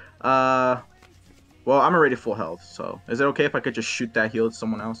 sorry. Well, I'm already full health, so... Is it okay if I could just shoot that heal to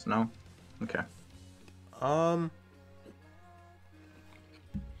someone else? No? Okay. Let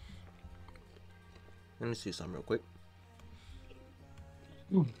me see something real quick.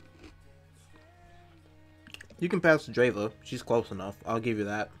 You can pass to Drevya. She's close enough. I'll give you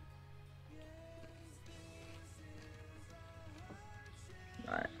that.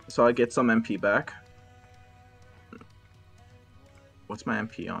 Alright, so I get some MP back. What's my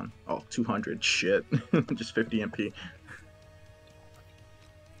MP on? Oh, 200. Shit. Just 50 MP.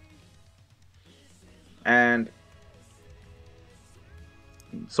 And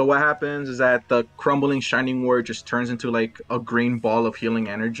so what happens is that the crumbling Shining Word just turns into like a green ball of healing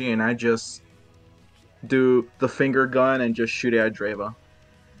energy, and I just do the finger gun and just shoot it at Drevya.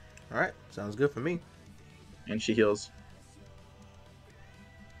 Alright, sounds good for me. And she heals.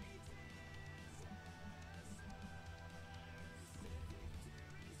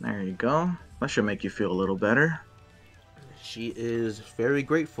 There you go. That should make you feel a little better. She is very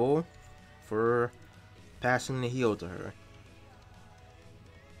grateful for passing the heal to her.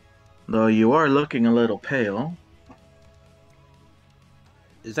 Though you are looking a little pale.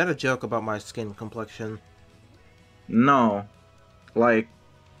 Is that a joke about my skin complexion? No. Like...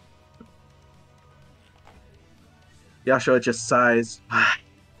 Yashua just sighs.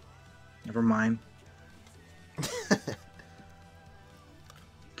 Never mind.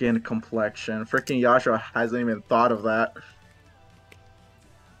 Skin complexion. Freaking Yashua hasn't even thought of that.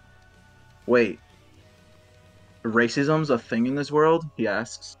 Wait. Racism's a thing in this world? He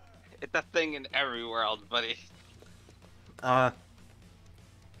asks. It's a thing in every world, buddy. I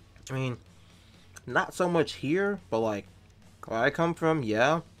mean, not so much here, but like, where I come from,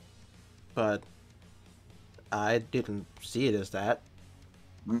 yeah. But I didn't see it as that.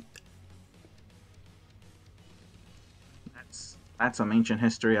 That's some ancient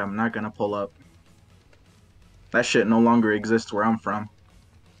history I'm not gonna pull up. That shit no longer exists where I'm from.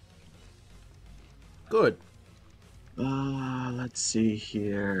 Good. Let's see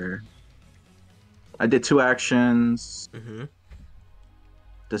here. I did 2 actions. Mm-hmm.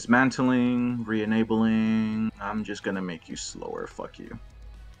 Dismantling, re-enabling. I'm just gonna make you slower. Fuck you.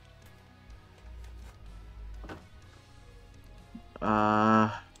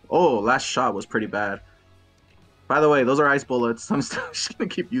 Oh, last shot was pretty bad. By the way, those are ice bullets. I'm still just gonna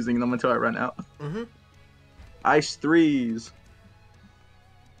keep using them until I run out. Mm-hmm. Ice 3s.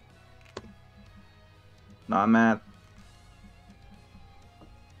 No, I'm at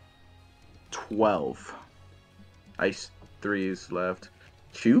 12. Ice 3s left.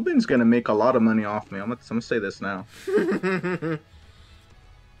 Cuban's gonna make a lot of money off me. I'm gonna say this now.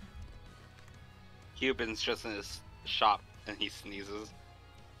 Cuban's just in his shop and he sneezes.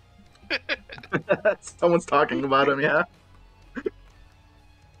 Someone's talking about him, yeah.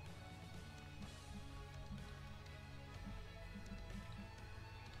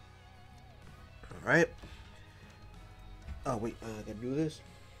 Alright. Oh, wait. I gotta do this.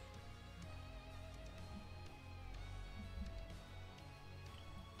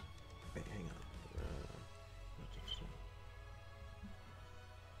 Wait, hang on.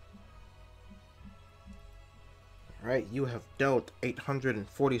 Alright, you have dealt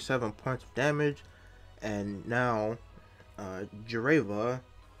 847 points of damage, and now Drevya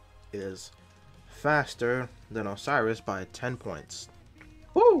is faster than Osiris by 10 points.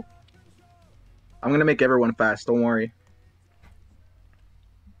 Woo! I'm gonna make everyone fast, don't worry.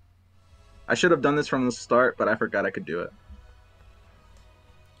 I should have done this from the start, but I forgot I could do it.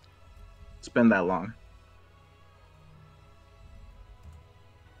 It's been that long.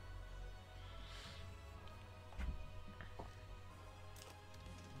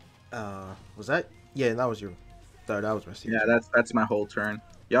 Was that? Yeah, that was your third. That was my second. Yeah, that's my whole turn.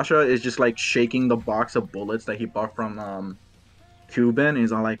 Yasha is just like shaking the box of bullets that he bought from Cuban.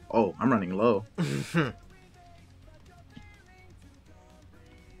 He's all like, "Oh, I'm running low."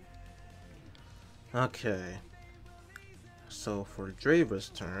 Okay. So for Drevya's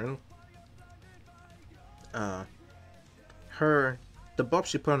turn, the buff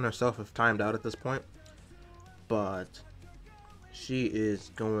she put on herself have timed out at this point, but she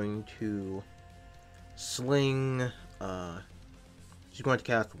is going to sling. She's going to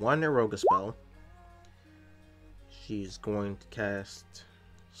cast one Eroga spell. She's going to cast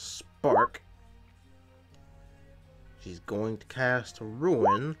Spark. She's going to cast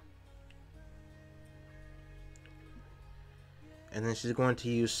Ruin. And then she's going to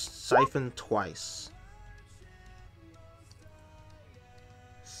use Siphon twice.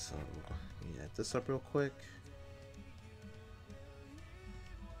 So, let me add this up real quick.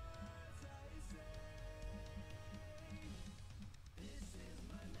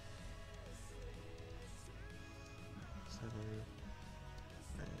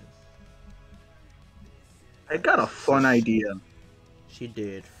 I got a fun idea. She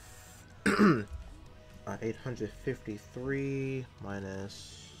did 853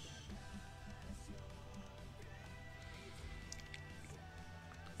 minus.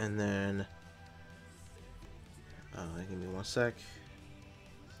 And then, give me one sec.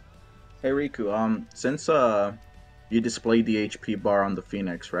 Hey Riku, since you displayed the HP bar on the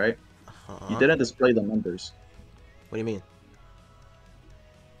Phoenix, right? You didn't display the numbers. What do you mean?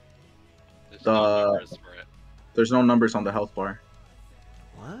 There's no The- numbers for it. There's no numbers on the health bar.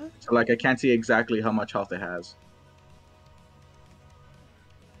 What? So like I can't see exactly how much health it has.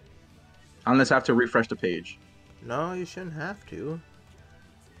 Unless I have to refresh the page. No, you shouldn't have to.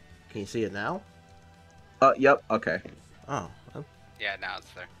 Can you see it now? Yep, okay. Oh, well, Yeah, now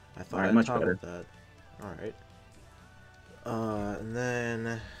it's there. I thought Alright, I much toggled that. Alright. And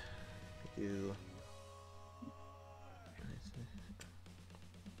then do.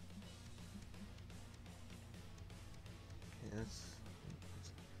 Yes.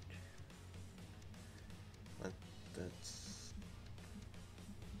 That's.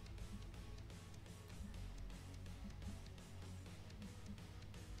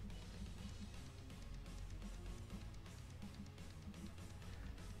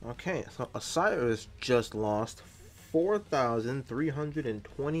 Okay, so Osiris just lost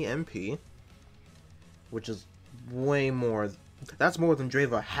 4,320 MP, which is way more. That's more than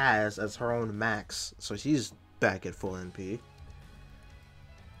Drevya has as her own max, so she's back at full MP.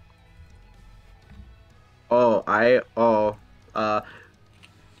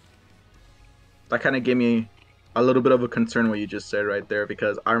 That kind of gave me a little bit of a concern what you just said right there,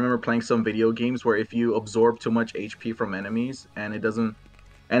 because I remember playing some video games where if you absorb too much HP from enemies and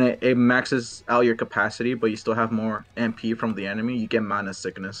it maxes out your capacity, but you still have more MP from the enemy, you get mana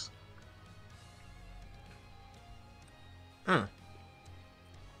sickness.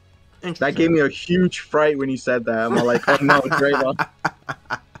 That gave me a huge fright when you said that. I'm like, oh no, Dreva.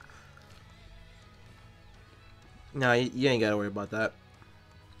 No, you ain't gotta worry about that.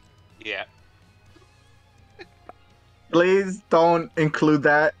 Yeah. Please don't include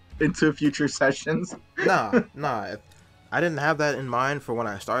that into future sessions. Nah. I didn't have that in mind for when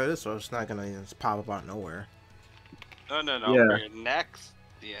I started, so it's not gonna just pop up out of nowhere. No. Yeah. For your next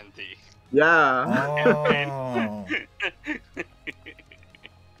D&D. Yeah.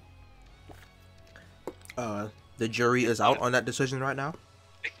 Oh. The jury is out on that decision right now.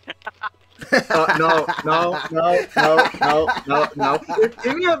 No. If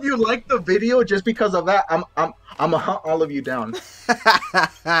any of you like the video just because of that, I'm gonna hunt all of you down. All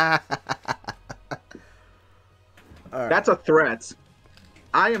right. That's a threat.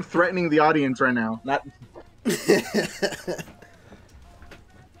 I am threatening the audience right now. Not.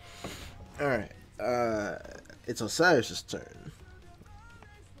 All right. It's Osiris' turn.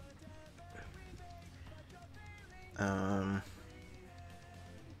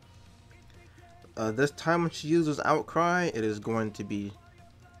 This time when she uses Outcry, it is going to be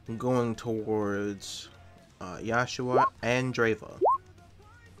going towards Yashua and Dreva.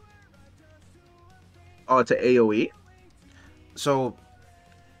 Oh, it's an AoE. So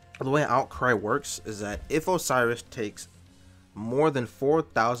the way Outcry works is that if Osiris takes more than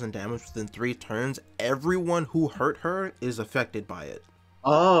 4,000 damage within 3 turns, everyone who hurt her is affected by it.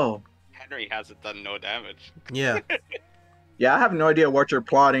 Oh. Henry hasn't done no damage. Yeah. Yeah, I have no idea what you're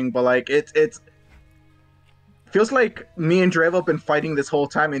plotting, but like it's feels like me and Dreva have been fighting this whole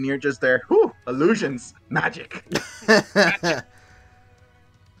time, and you're just there. Whew, illusions, magic.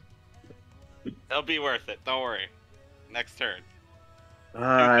 It'll be worth it. Don't worry. Next turn.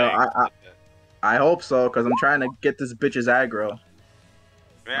 I hope so, because I'm trying to get this bitch's aggro.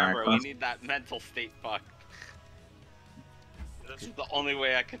 Remember, Alright, we need that mental state fucked. This is the only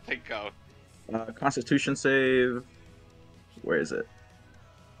way I can think of. Constitution save. Where is it?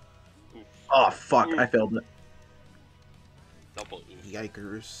 Oof. Oh fuck! Oof. I failed it. Double oof.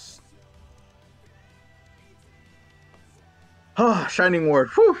 Yikers. Oh, Shining Ward.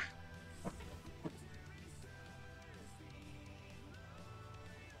 Whew.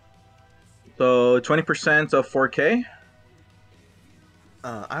 So 20% of 4K.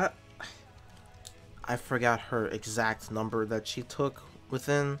 I forgot her exact number that she took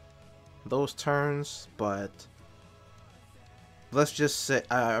within those turns, but let's just say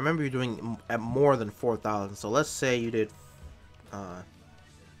I remember you doing at more than 4,000. So let's say you did.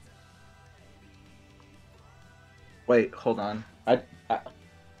 Wait, hold on.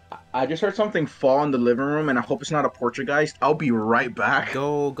 I just heard something fall in the living room, and I hope it's not a poltergeist. I'll be right back.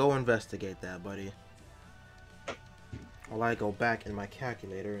 Go investigate that, buddy. While I go back in my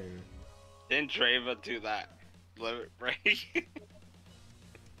calculator and. Didn't Dreva do that? Right?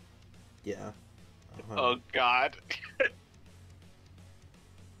 Yeah. Oh god.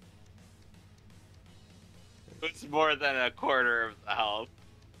 It's more than a quarter of the health.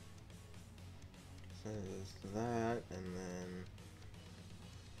 Says that, and then.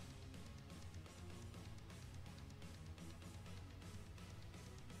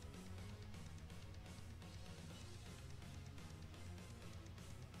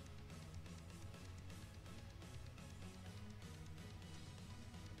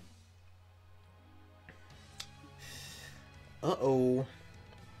 Uh-oh.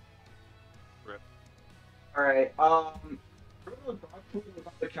 All right. Bruno's dog food was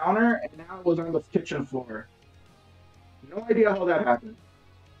on the counter, and now it was on the kitchen floor. No idea how that happened.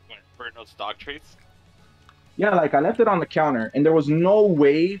 What, Bruno's dog treats? Yeah, like I left it on the counter, and there was no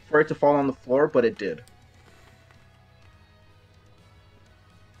way for it to fall on the floor, but it did.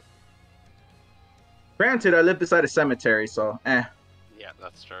 Granted, I live beside a cemetery, so eh. Yeah,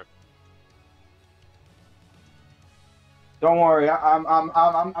 that's true. Don't worry,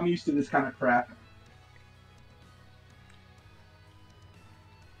 I'm used to this kind of crap.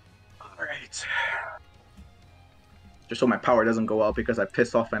 All right. Just so my power doesn't go out because I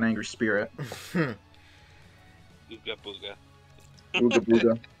pissed off an angry spirit. Ooga booga. Booga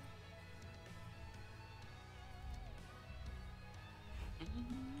booga.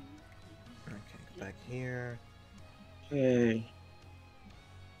 Okay, go back here. Okay.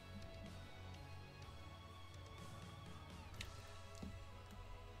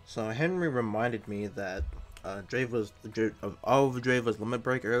 So Henry reminded me that of Dreva's limit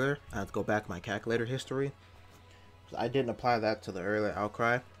break earlier. I have to go back to my calculator history. I didn't apply that to the earlier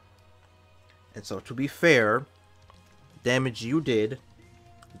outcry. And so to be fair, damage you did,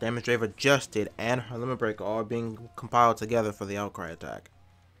 damage Dreva just did, and her limit break are all being compiled together for the outcry attack.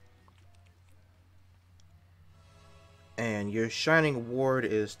 And your shining ward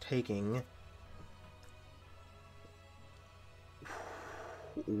is taking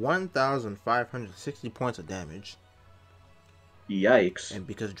 1,560 points of damage. Yikes. And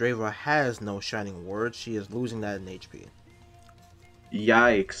because Drevya has no shining ward, she is losing that in HP.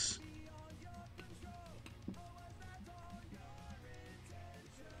 Yikes.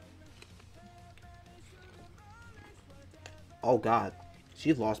 Oh god,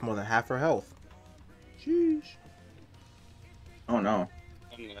 she's lost more than half her health. Sheesh. Oh no.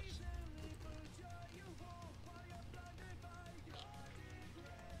 Yes.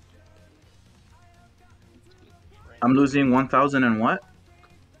 I'm losing 1,000 and what?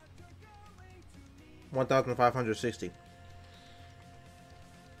 1,560.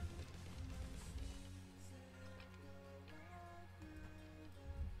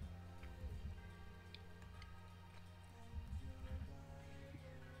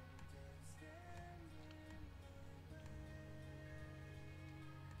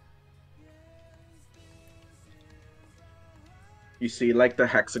 You see, like the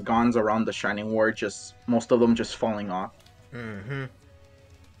hexagons around the Shining Ward, just most of them just falling off. Mm-hmm.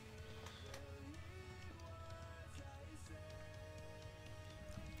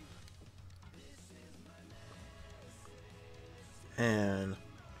 And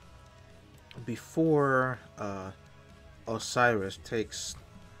before Osiris takes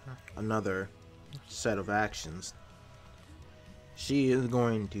another set of actions, she is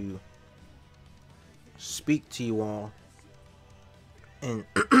going to speak to you all, and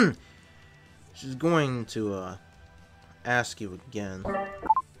she's going to ask you again,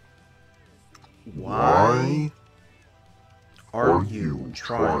 why are you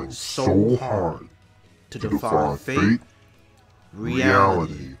trying so hard to defy fate,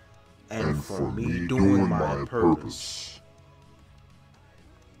 reality, and for me doing my purpose?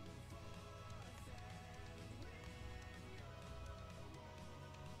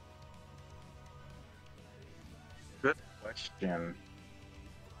 Good question.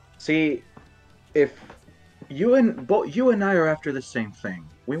 See, if you and I are after the same thing,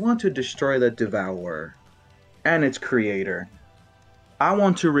 we want to destroy the Devourer and its creator. I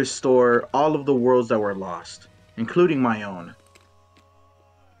want to restore all of the worlds that were lost, including my own.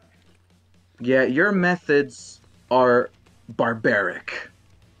 Yet your methods are barbaric.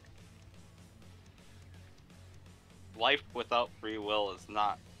 Life without free will is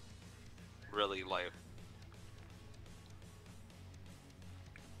not really life.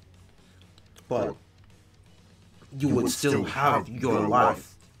 But you would still have your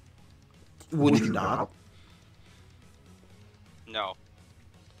life, would you not? No.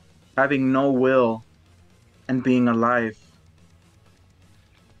 Having no will and being alive,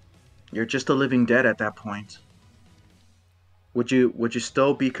 you're just a living dead at that point. Would you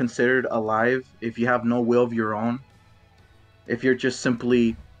still be considered alive if you have no will of your own? If you're just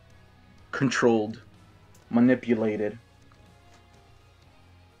simply controlled, manipulated?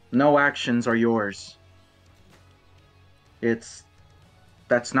 No actions are yours. That's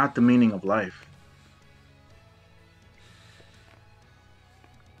not the meaning of life.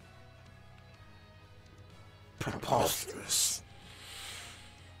 Preposterous.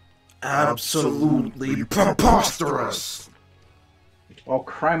 Absolutely preposterous. Oh,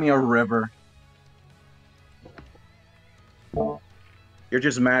 cry me a river. You're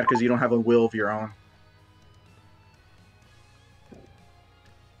just mad because you don't have a will of your own.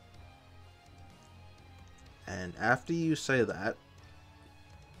 And after you say that,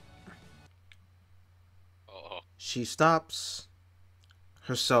 she stops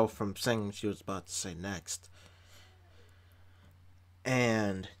herself from saying what she was about to say next.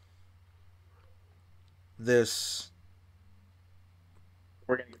 And this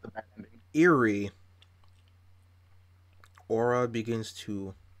We're gonna get the bad ending. eerie aura begins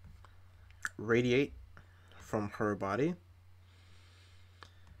to radiate from her body.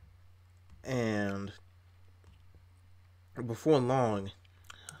 And before long,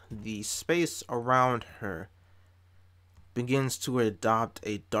 the space around her begins to adopt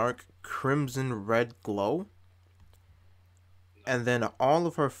a dark crimson red glow, and then all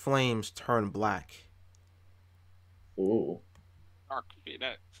of her flames turn black. Ooh. Dark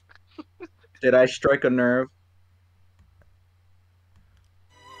Phoenix. Did I strike a nerve?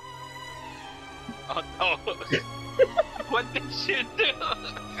 Oh no. What did you do?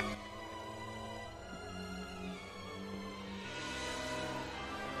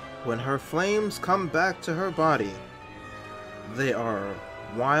 When her flames come back to her body, they are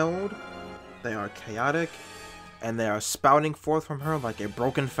wild, they are chaotic, and they are spouting forth from her like a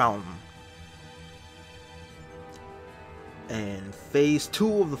broken fountain. And phase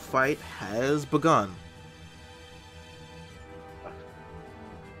 2 of the fight has begun.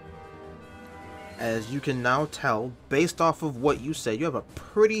 as you can now tell, based off of what you said, you have a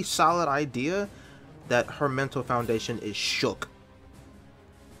pretty solid idea that her mental foundation is shook.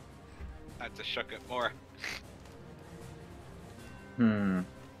 I have to shook it more.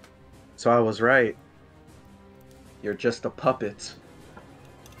 So I was right. You're just a puppet.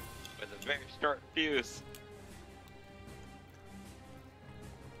 With a very short fuse.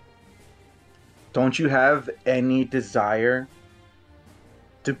 Don't you have any desire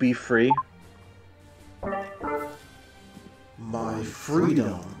to be free? My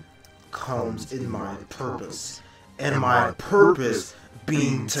freedom comes in my purpose, and my purpose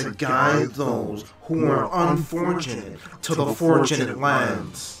being to guide those who are unfortunate to the fortunate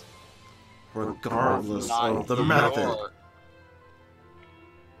lands, regardless of the method.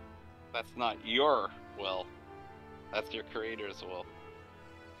 That's not your will. That's your creator's will.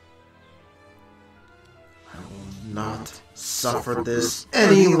 I will not suffer this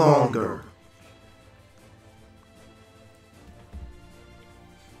any longer.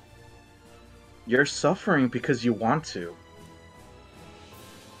 You're suffering because you want to.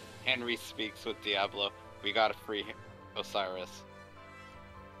 Henry speaks with Diablo. We gotta free Osiris.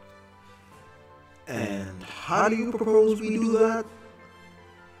 And how do you propose we do that?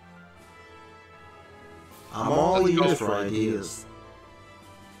 I'm all ears for ideas.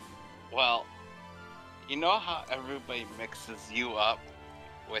 Well, you know how everybody mixes you up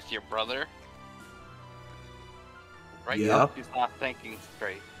with your brother? Right now, Yep. she's not thinking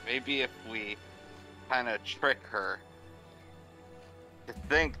straight. Maybe if we kind of trick her to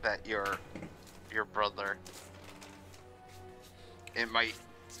think that you're your brother, it might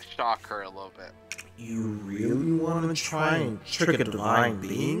shock her a little bit. You really want to try and trick a divine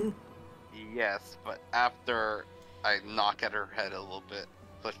being? Yes, but after I knock at her head a little bit,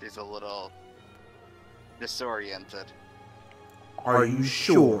 so she's a little disoriented. Are you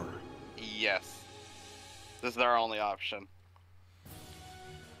sure? Yes. This is our only option.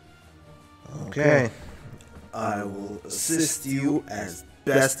 Okay. I will assist you as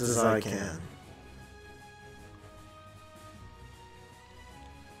best as I can.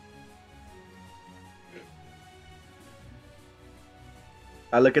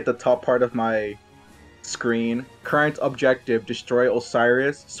 I look at the top part of my screen. Current objective, destroy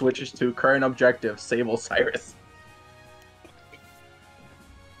Osiris. Switches to current objective, save Osiris.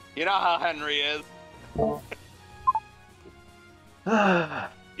 You know how Henry is.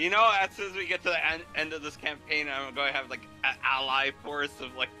 You know, as soon as we get to the end of this campaign, I'm going to have like an ally force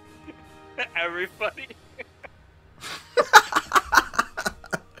of like everybody.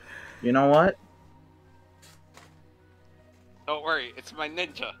 You know what? Don't worry, it's my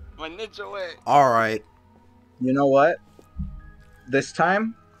ninja. My ninja way. Alright. You know what? This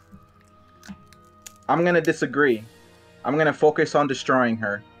time, I'm gonna disagree. I'm gonna focus on destroying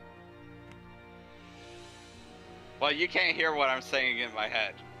her. Well, you can't hear what I'm saying in my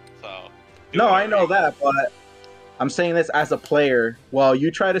head, so... No, I know that, but I'm saying this as a player. While you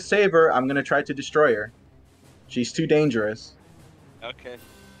try to save her, I'm gonna try to destroy her. She's too dangerous. Okay.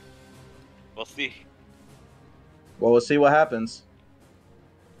 We'll see. Well, we'll see what happens.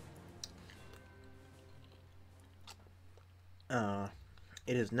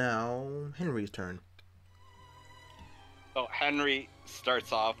 It is now Henry's turn. So Henry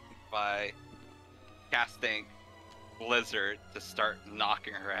starts off by casting Blizzard to start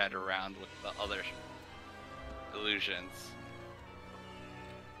knocking her head around with the other illusions.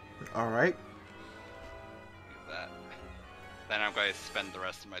 Alright. Do that. Then I'm going to spend the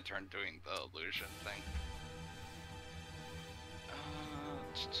rest of my turn doing the illusion thing.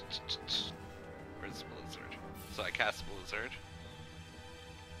 Where's Blizzard? So I cast Blizzard.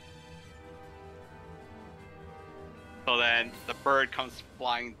 So then the bird comes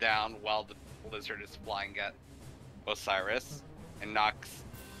flying down while the Blizzard is flying at Osiris and knocks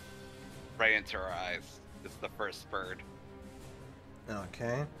right into her eyes. It's the first bird.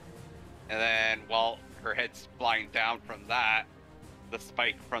 Okay. And then while her head's flying down from that, the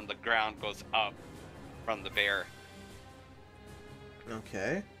spike from the ground goes up from the bear.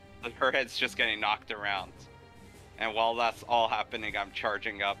 Okay. Like her head's just getting knocked around. And while that's all happening, I'm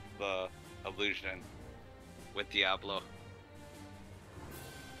charging up the illusion with Diablo.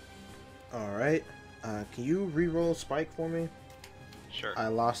 Alright. Can you re-roll Spike for me? Sure. I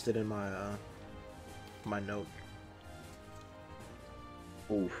lost it in my my note.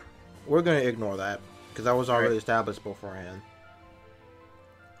 Oof. We're gonna ignore that, because that was already established beforehand.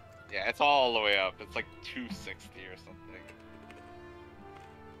 Yeah, it's all the way up. It's like 260 or something.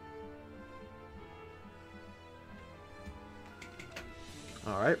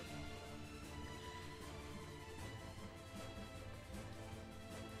 Alright.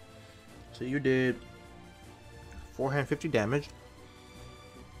 So you did 450 damage,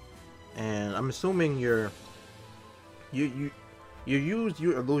 and I'm assuming you use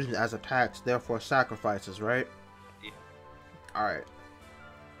your illusion as attacks, therefore sacrifices, right? Yeah. All right.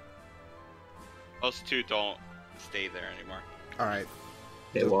 Those two don't stay there anymore. All right.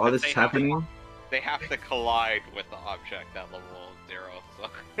 Okay, while all this is happening, They have to collide with the object at level 0. So.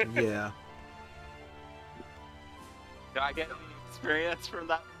 Yeah. Do I get any experience from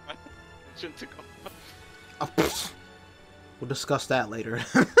that? We'll discuss that later.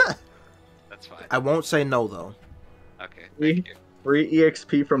 That's fine. I won't say no though. Okay, thank you. free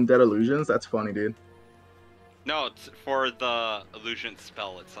EXP from Dead Illusions. That's funny, dude. No, it's for the illusion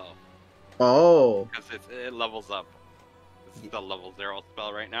spell itself. Oh. Because it levels up. It's the level 0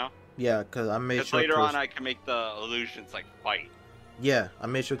 spell right now. Yeah, because I made Because sure later to, on I can make the illusions like fight. Yeah, I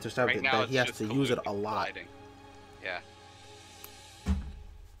made sure to establish Right now that he it's has just to use it a colluding, lot. colliding. Yeah.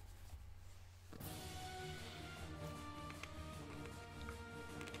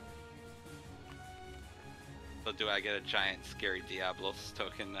 So do I get a giant scary Diablos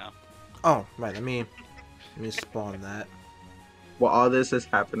token now? Oh, right. Let me spawn that. While all this is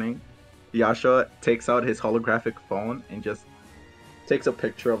happening, Yasha takes out his holographic phone and just takes a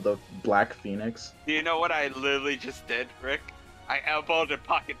picture of the Black Phoenix. Do you know what I literally just did, Rick? I elbowed and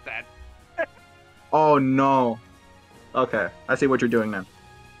pocket that. Oh no. Okay, I see what you're doing now.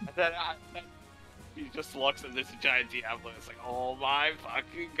 And then he just looks and there's a giant Diablo. It's like, oh my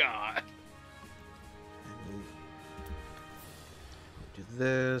fucking god. Do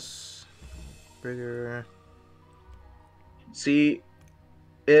this bigger. See,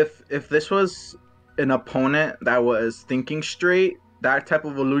 if this was an opponent that was thinking straight, that type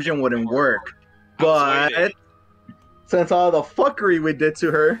of illusion wouldn't work. But Absolutely. since all the fuckery we did to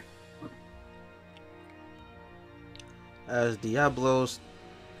her, As Diablos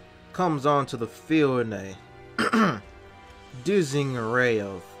comes onto the field in a dizzying array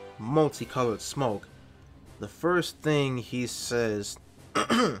of multicolored smoke, the first thing he says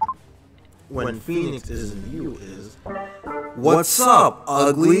when Phoenix is in view is, "What's up,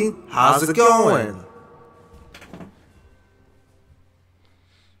 ugly? How's it going?"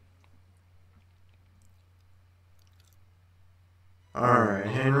 Alright,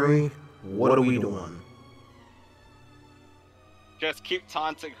 Henry, what are we doing? Just keep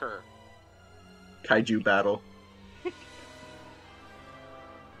taunting her. kaiju battle.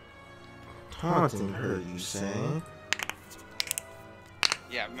 Taunting her, you say?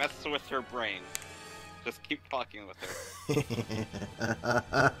 Yeah, mess with her brain. Just keep talking with her.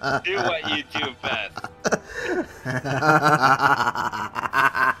 Do what you do best.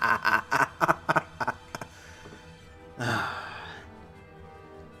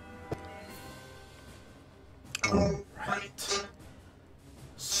 Alright.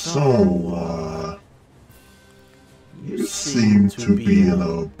 So, you seem to be in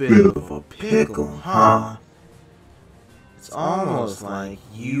a bit of a pickle, huh? It's almost like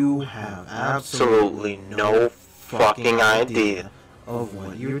you have absolutely no fucking idea of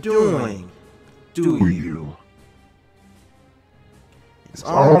what you're doing, do Do you? you? It's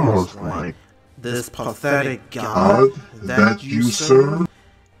Almost like this pathetic God god that you serve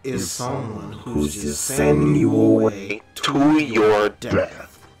is someone who's just sending you away to your death.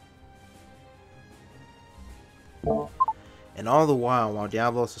 And all the while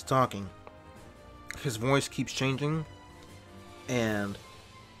Diablos is talking, his voice keeps changing, and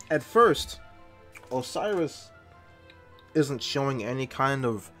at first, Osiris isn't showing any kind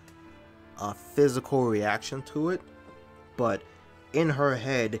of physical reaction to it, but in her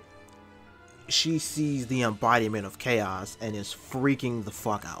head, she sees the embodiment of chaos and is freaking the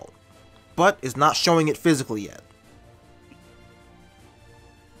fuck out, but is not showing it physically yet.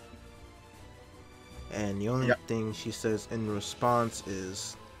 And the only thing she says in response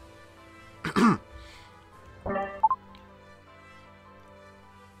is, Am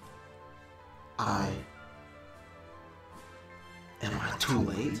I too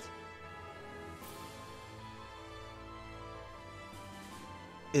late?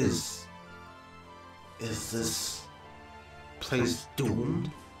 Is this place doomed?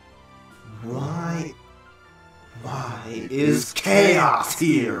 Why is chaos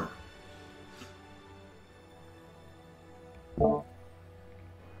here?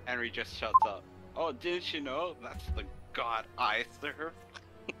 Henry just shuts up. Oh, didn't you know that's the god I serve?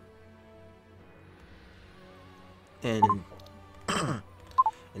 And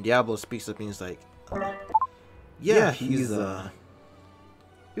and Diablo speaks up and he's like, yeah, he was a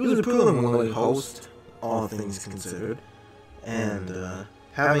preliminary host, all things considered, and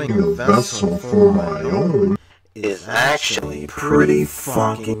having a vessel for my own is actually pretty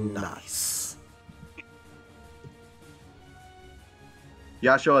fucking nice.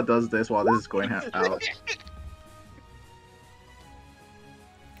 Yashua does this while this is going out.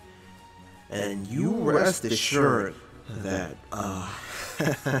 And you rest assured that,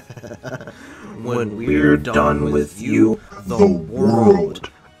 when we're done with you, the world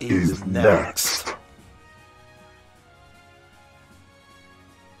is next.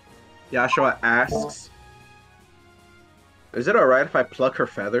 Yashua asks, is it alright if I pluck her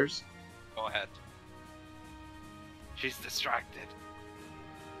feathers? Go ahead. She's distracted.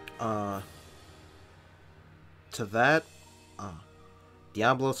 To that,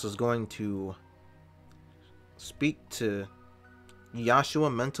 Diablos is going to speak to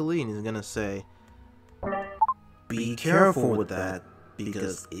Yashua mentally, and he's gonna say, be careful with that,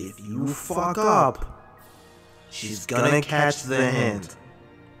 because if you fuck up, she's gonna catch the hint.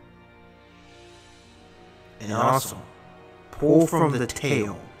 And also, pull from the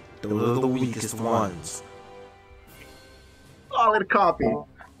tail. Those are the weakest ones. Solid copy. Don't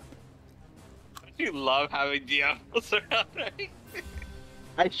you love having Diablos around, right?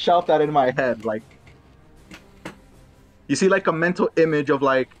 I shout that in my head, like, you see like a mental image of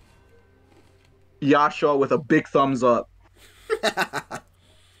like Yashua with a big thumbs up.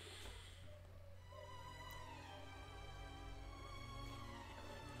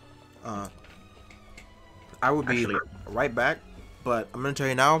 I would be right back, but I'm gonna tell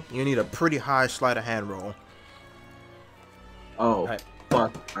you now, you need a pretty high sleight of hand roll. Oh, Right.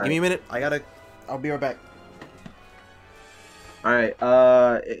 fuck. Give me a minute. I'll be right back. Alright,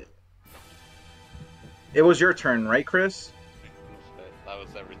 it was your turn, right, Chris? That was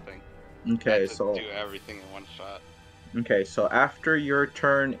everything. Okay, I had to so do everything in one shot. okay, so after your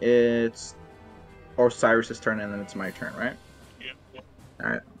turn, it's Osiris' turn, and then it's my turn, right? Yeah.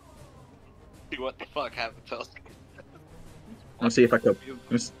 Alright, See what the fuck happened to us. let's see if I could.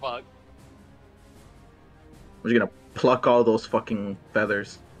 Fuck. I'm just gonna pluck all those fucking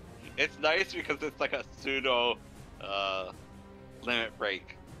feathers. It's nice because it's like a pseudo limit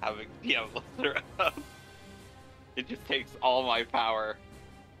break having Diablos around. It just takes all my power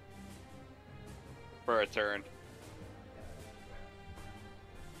for a turn.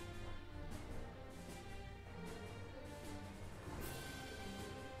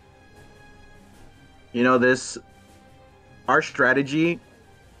 You know, our strategy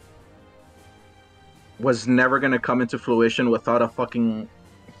was never gonna come into fruition without a fucking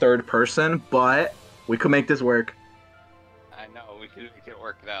third person, but we could make this work. I know, we can make it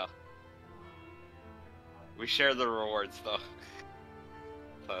work now. We share the rewards though.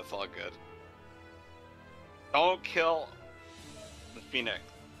 So it's all good. Don't kill the Phoenix,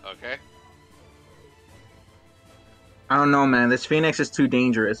 okay? I don't know, man. This Phoenix is too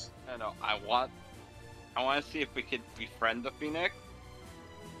dangerous. No, I want to see if we could befriend the Phoenix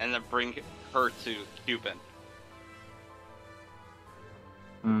and then bring her to Cuban.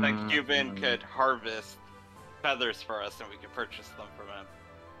 Then Cuban could harvest feathers for us and we could purchase them from him.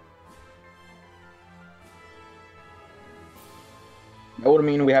 That would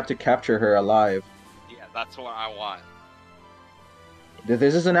mean we have to capture her alive. Yeah, that's what I want.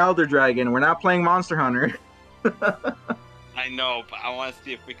 This is an Elder Dragon. We're not playing Monster Hunter. I know, but I want to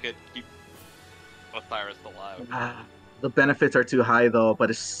see if we could keep Osiris alive. The benefits are too high, though, but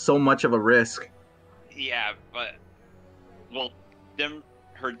it's so much of a risk. Yeah, but we'll dim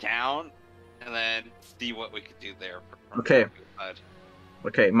her down and then see what we could do there. Okay.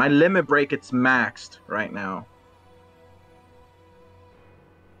 Okay, my limit break, it's maxed right now.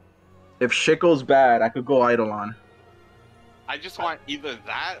 If shit goes bad, I could go Eidolon. I just want either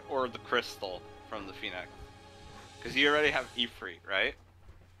that or the crystal from the Phoenix. Because you already have Ifrit, right?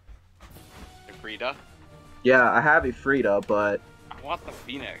 Ifrita? Yeah, I have Ifrita, but... I want the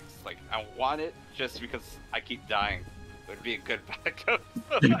Phoenix. Like, I want it just because I keep dying. It would be a good backup.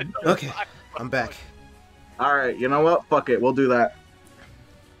 Okay, I'm back. Alright, you know what? Fuck it, we'll do that.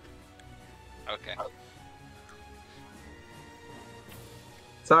 Okay.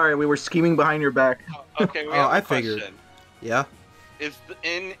 Sorry, we were scheming behind your back. Okay, we have I a figured. question. Yeah?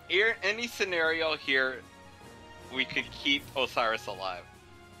 In any scenario here, we could keep Osiris alive?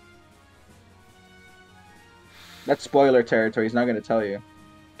 That's spoiler territory, he's not gonna tell you.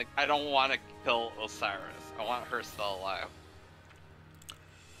 Like, I don't want to kill Osiris. I want her still alive.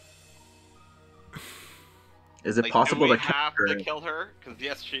 Is it Like, possible do we to have capture to her? kill her? Because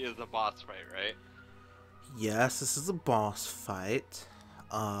yes, she is a boss fight, right? Yes, this is a boss fight.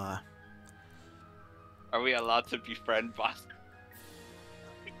 Are we allowed to befriend boss?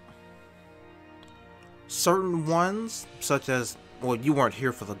 Certain ones, such as, well, you weren't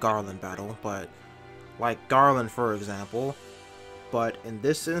here for the Garland battle, but like Garland, for example. But in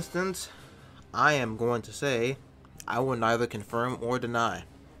this instance, I am going to say I will neither confirm or deny.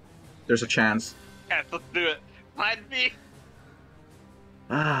 There's a chance. Yeah, let's do it. Find me.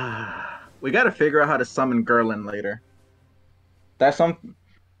 We gotta figure out how to summon Gerlin later. That's something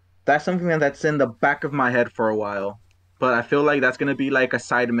that's in the back of my head for a while. But I feel like that's gonna be like a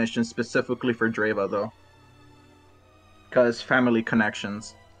side mission specifically for Dreva though. Because family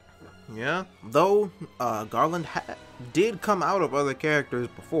connections. Yeah, though Garland did come out of other characters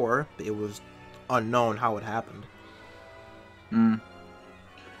before. It was unknown how it happened.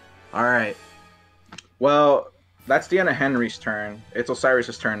 Alright. Well, that's the end of Henry's turn. It's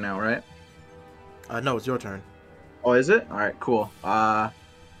Osiris' turn now, right? No, it's your turn. Oh, is it? Alright, cool.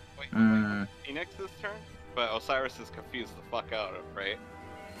 Wait, Phoenix's turn? But Osiris is confused the fuck out of, right?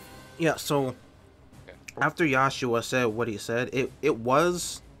 Yeah, so after Yashua said what he said, it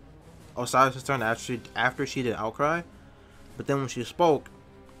was Osiris' turn after she did Outcry. But then when she spoke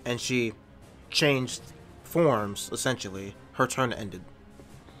and she changed forms, essentially, her turn ended.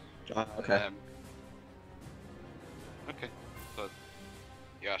 Okay. Okay. So,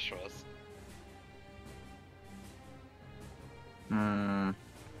 Yashua's.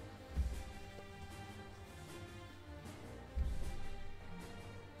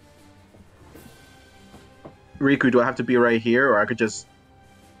 Riku, do I have to be right here, or I could just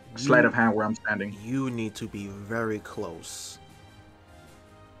sleight of hand where I'm standing? You need to be very close.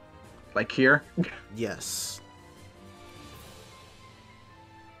 Like here? Yes.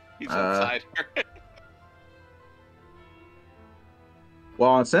 He's inside her.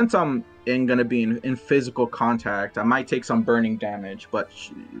 Well, since I'm gonna be in physical contact, I might take some burning damage, but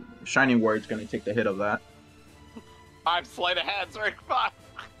Shining Word's gonna take the hit of that. I'm sleight of hands, right? Fuck.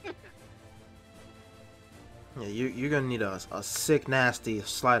 Yeah, you're gonna need a sick, nasty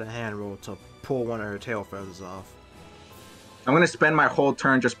sleight of hand roll to pull one of her tail feathers off. I'm gonna spend my whole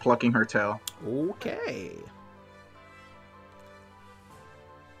turn just plucking her tail. Okay.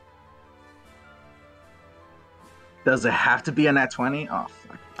 Does it have to be a nat 20? Oh,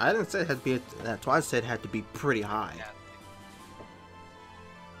 fuck. I didn't say it had to be that. I said it had to be pretty high.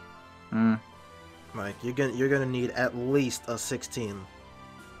 Like you're gonna need at least a 16.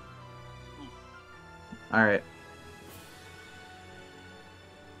 All right.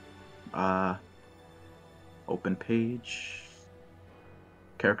 Open page.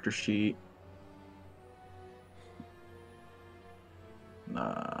 Character sheet.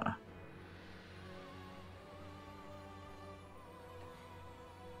 Oh!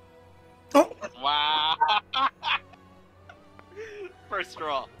 Wow. First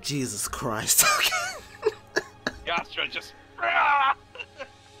roll. Jesus Christ. Yastra just.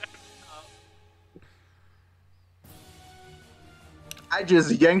 I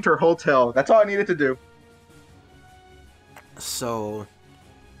just yanked her whole tail. That's all I needed to do. So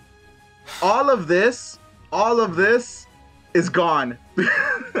All of this is gone.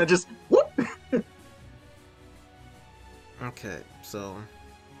 I just whoop. okay, so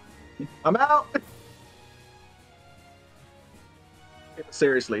I'm out.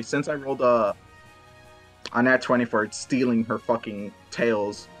 Seriously, since I rolled a nat 20 for stealing her fucking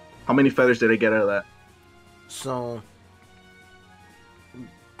tails, how many feathers did I get out of that? So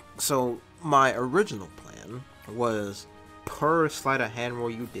my original plan was per sleight of hand roll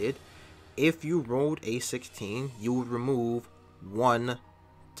you did, if you rolled a 16, you would remove one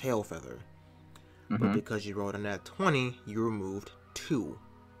tail feather. But because you rolled a nat 20, you removed 2.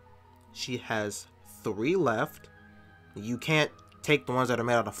 She has 3 left. You can't take the ones that are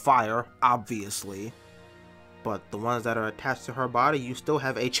made out of fire, obviously. But the ones that are attached to her body, you still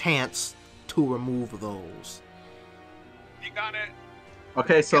have a chance to remove those. You got it.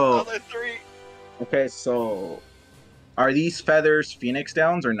 Okay, so Other 3. okay, so are these feathers phoenix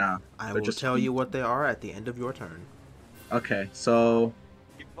downs or not? I will tell you what they are at the end of your turn. Okay, so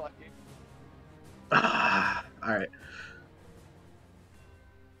Keep plucking. all right.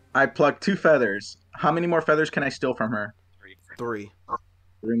 I plucked 2 feathers. How many more feathers can I steal from her? 3.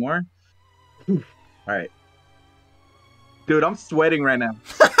 3 more? All right. Dude, I'm sweating right now.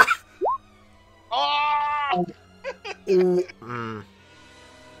 Oh!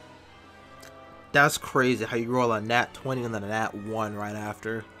 That's crazy how you roll a nat 20 and then a nat 1 right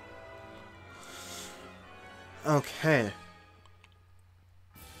after. Okay.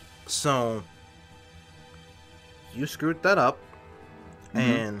 So you screwed that up,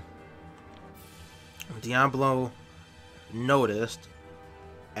 and Diablo noticed,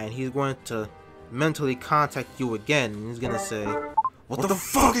 and he's going to mentally contact you again, and he's gonna say, "What the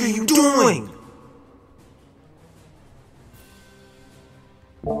fuck are you doing?"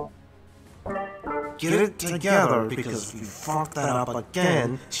 Get it together, because if you fuck that up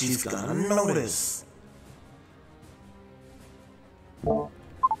again, she's gonna notice.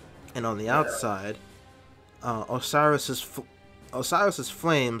 And on the outside, Osiris's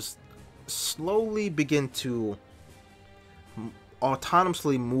flames slowly begin to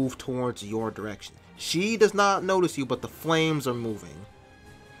autonomously move towards your direction. She does not notice you, but the flames are moving.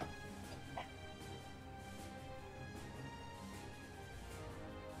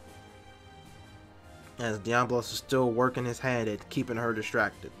 As Diablos is still working his head at keeping her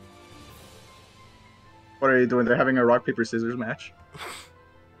distracted. What are you doing? They're having a rock, paper, scissors match.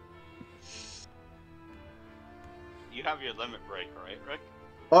 You have your limit break, right, Rick?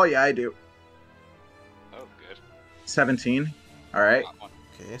 Oh, yeah, I do. Oh, good. 17. Alright.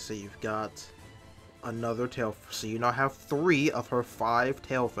 Okay, so you've got another tail. So you now have 3 of her 5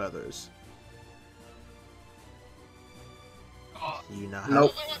 tail feathers. Oh, You now have,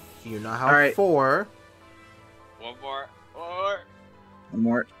 Nope. You now have Alright. 4. one more. One more. One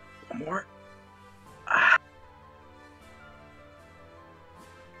more. One more. Ah.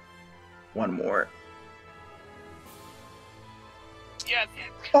 One more. Yes.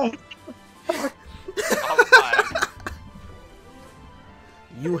 Oh! All 5.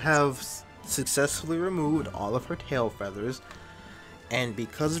 You have successfully removed all of her tail feathers, and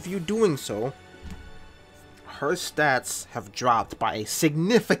because of you doing so, her stats have dropped by a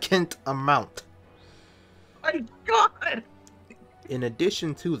significant amount. My God! In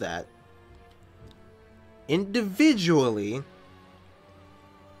addition to that, individually,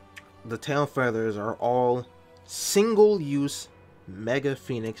 the tail feathers are all single-use Mega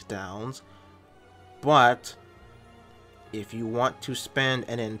Phoenix Downs, but if you want to spend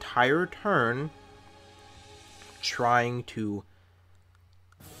an entire turn trying to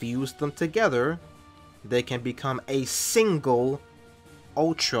fuse them together, they can become a single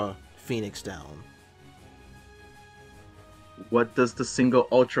Ultra Phoenix Down. What does the single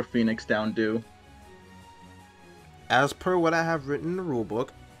Ultra Phoenix Down do? As per what I have written in the rulebook,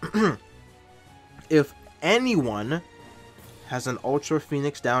 if anyone has an Ultra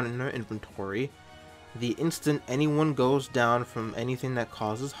Phoenix Down in their inventory, the instant anyone goes down from anything that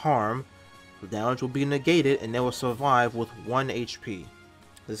causes harm, the damage will be negated and they will survive with 1 HP.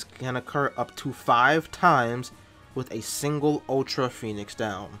 This can occur up to 5 times with a single Ultra Phoenix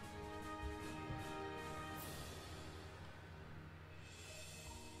Down.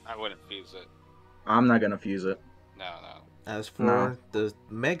 I wouldn't fuse it. I'm not gonna fuse it. No. As for No. the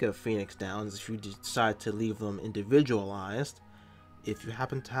Mega Phoenix Downs, if you decide to leave them individualized, if you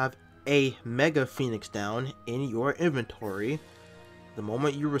happen to have a Mega Phoenix Down in your inventory, the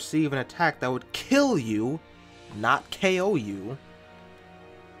moment you receive an attack that would kill you, not KO you,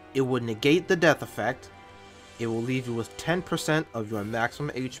 it would negate the death effect. It will leave you with 10% of your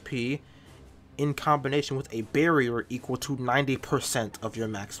maximum HP in combination with a barrier equal to 90% of your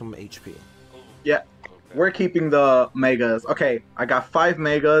maximum HP. Yeah, Okay. we're keeping the megas. Okay, I got 5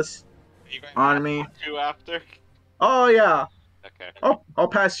 megas Are you going on to me. have 2 after? Oh, yeah. Okay. Oh, I'll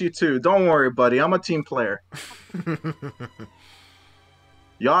pass you 2. Don't worry, buddy. I'm a team player.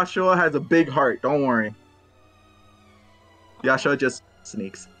 Yashua has a big heart. Don't worry. Yashua just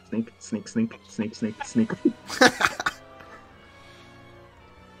sneaks. Sneak, sneak, sneak, sneak, sneak, sneak.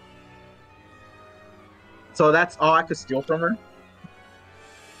 So that's all I could steal from her?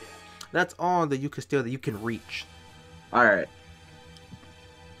 That's all that you can steal that you can reach. Alright.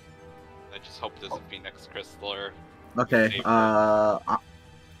 I just hope there's a Phoenix Crystal or... Okay,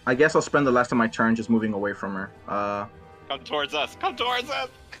 I guess I'll spend the rest of my turn just moving away from her. Come towards us! Come towards us!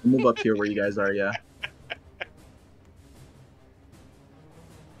 Move up here where you guys are, yeah.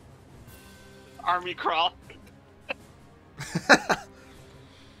 Army crawl!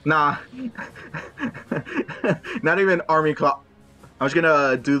 Nah. Not even army claw. I was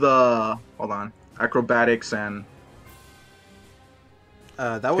gonna do the... Hold on. Acrobatics and...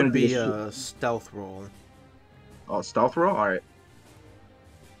 That gonna would be be a a stealth roll. Oh, stealth roll? Alright.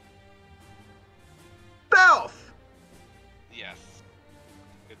 Stealth! Yes.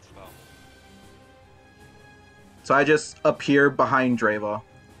 Good spell. So I just appear behind Drevya.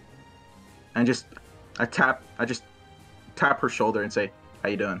 And just... I just tap her shoulder and say, how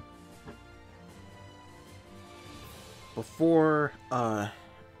you doing? Before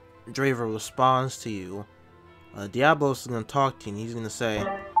Drevya responds to you, Diablos is going to talk to you and he's going to say,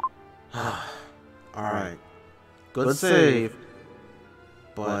 alright, good save,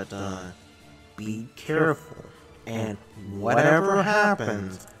 but be careful, and whatever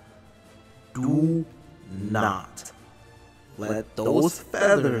happens, do not let those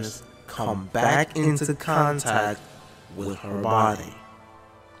feathers come back into contact with her body.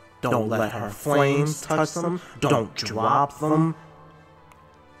 Don't let her flames touch them. Don't drop them.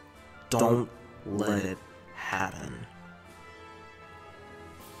 Don't let it happen.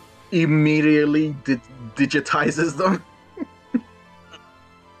 immediately digitizes them.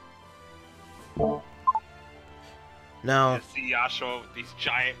 Now, You see Yashua with these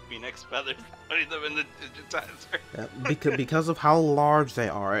giant phoenix feathers, putting them in the digitizer. because of how large they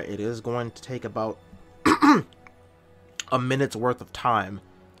are, it is going to take about a minute's worth of time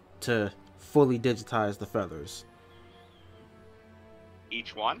to fully digitize the feathers.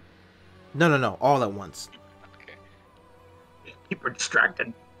 Each one? No, all at once. Okay. Keep her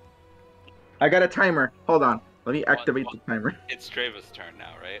distracted. I got a timer. Hold on. Let me activate the timer. It's Drevya's turn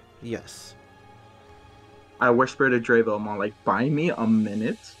now, right? Yes. I whisper to Drevya, I'm like, buy me a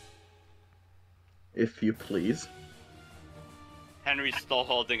minute. If you please. Henry's still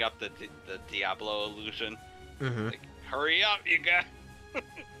holding up the Diablo illusion. Mm-hmm. Like, hurry up, you guys!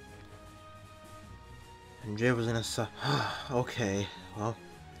 And Jay was gonna say, okay, well,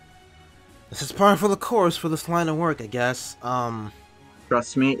 this is par for the course for this line of work, I guess.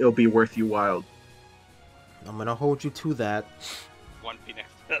 Trust me, it'll be worth you while. I'm gonna hold you to that. One phoenix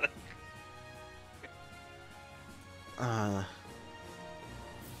feather.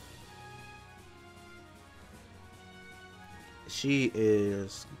 She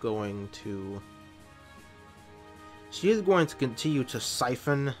is going to continue to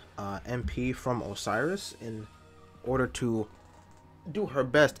siphon MP from Osiris in order to do her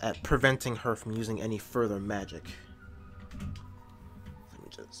best at preventing her from using any further magic. Let me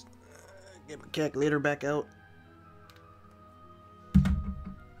just get my calculator back out.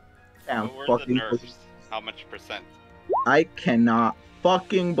 Damn, What were the fucking. nerfs? How much percent? I cannot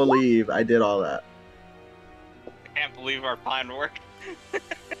fucking believe I did all that. I can't believe our plan worked.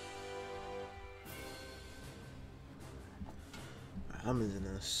 I'm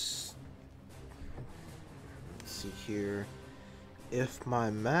gonna let's see here. If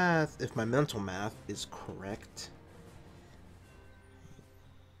my mental math is correct,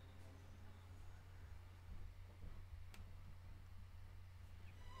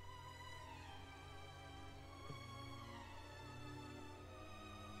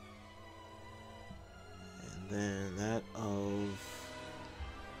 and then that of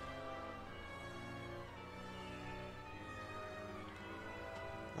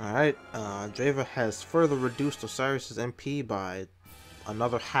Alright, Drevya has further reduced Osiris' MP by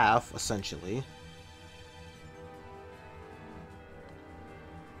another half, essentially.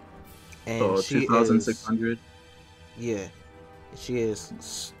 And So she 2,600. Yeah. She is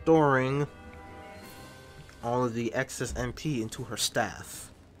storing all of the excess MP into her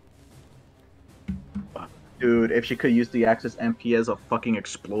staff. Dude, if she could use the Axis MP as a fucking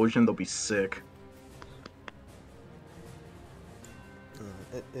explosion, they'll be sick.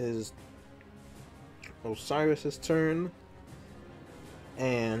 It is Osiris' turn,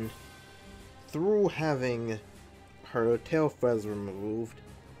 and through having her tail feathers removed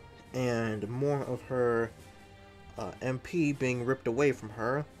and more of her MP being ripped away from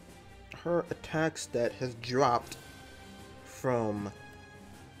her, her attack stat has dropped from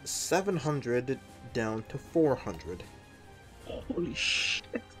 700 down to 400. Holy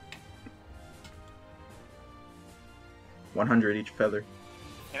shit. 100 each feather.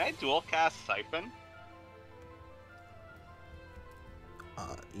 Can I dual cast Siphon?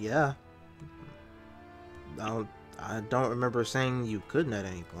 Yeah. I don't remember saying you couldn't at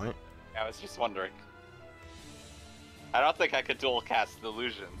any point. I was just wondering. I don't think I could dual cast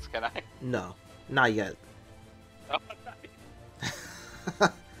illusions, can I? No, not yet. Oh,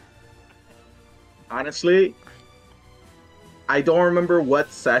 Honestly, I don't remember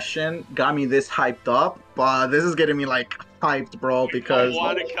what session got me this hyped up, but this is getting me like hyped, bro, because you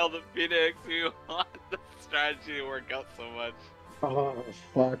want to kill the Phoenix, you want the strategy to work out so much. oh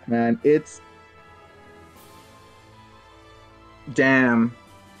fuck, man, it's damn.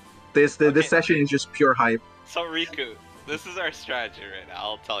 This session is just pure hype. So Riku, this is our strategy right now,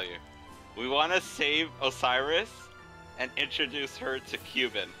 I'll tell you. We want to save Osiris and introduce her to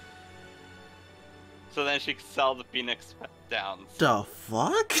Cuban. So then she can sell the Phoenix Downs. The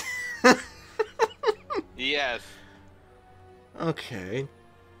fuck? Yes. Okay.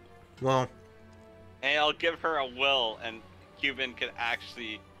 Well, And I'll give her a will, and Cuban can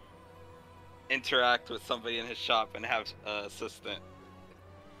actually interact with somebody in his shop and have an assistant.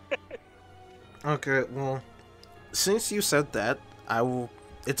 okay, well, since you said that, I will.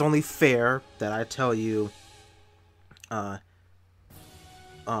 It's only fair that I tell you, how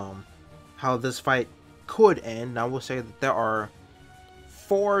this fight could end. I will say that there are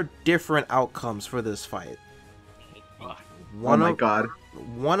 4 different outcomes for this fight. Oh my god.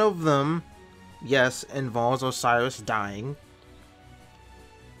 One of them, yes, involves Osiris dying.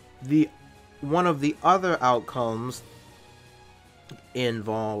 One of the other outcomes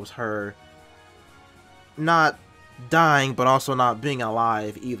involves her not dying, but also not being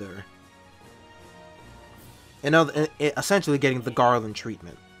alive either. Essentially getting the Garland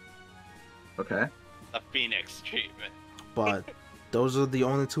treatment. Okay. The Phoenix treatment. But those are the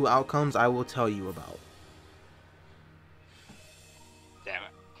only two outcomes I will tell you about. Damn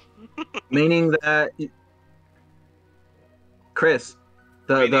it. Meaning that Chris,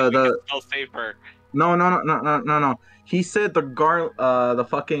 We can still save her. no. He said the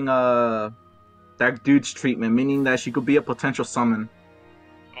fucking that dude's treatment, meaning that she could be a potential summon.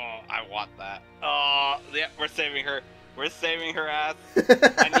 Oh, I want that. Oh, yeah, we're saving her. We're saving her ass.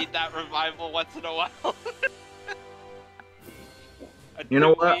 I need that revival once in a while. You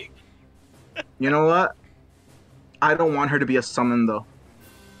know what? You know what? I don't want her to be a summon though.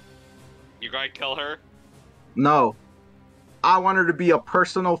 You gonna kill her? No. I want her to be a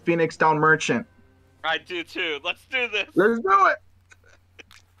personal Phoenix Down merchant. I do too. Let's do this. Let's do it.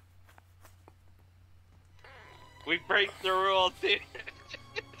 We break the rules here.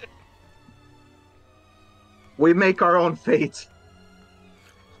 We make our own fate.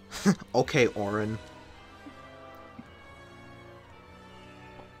 Okay, Orin.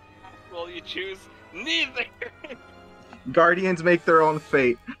 Will you choose neither? Guardians make their own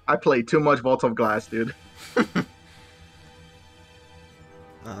fate. I play too much Vault of Glass, dude.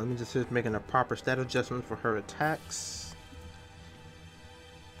 Let me just finish making a proper stat adjustment for her attacks.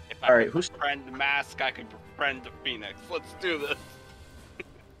 If I Alright, could who's- befriend the mask, I could befriend the Phoenix. Let's do this.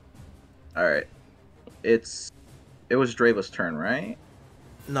 Alright. It was Drevya's turn, right?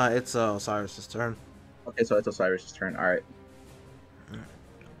 No, it's Osiris' turn. Okay, so it's Osiris' turn. Alright.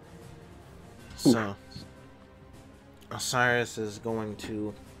 So Osiris is going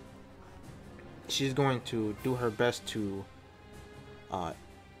to she's going to do her best to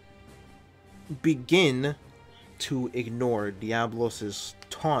begin to ignore Diabolos's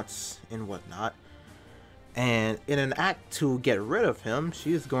taunts and whatnot. And in an act to get rid of him,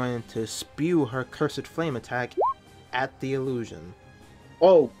 she is going to spew her cursed flame attack at the illusion.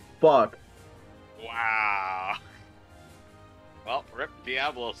 Oh, fuck. Wow. Well, rip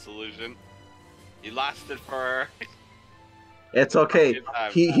Diablo solution. He lasted for. It's okay.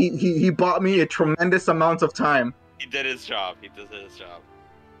 He bought me a tremendous amount of time. He did his job. He did his job.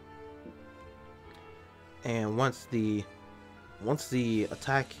 And once the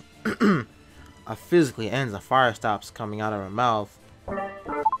attack physically ends, the fire stops coming out of her mouth.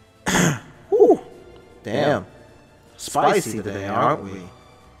 Whew. Damn. Spicy today, aren't we?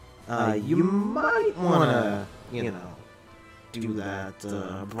 You might wanna, do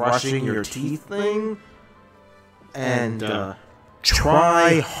that brushing your teeth thing, and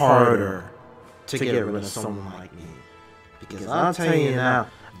try harder to get rid of someone like me. Because I'll tell you now,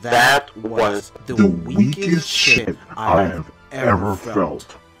 that was the weakest shit I have ever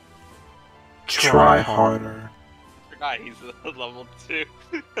felt. Try harder. I forgot he's a level 2.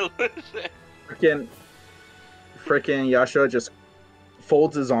 Frickin' Yasha just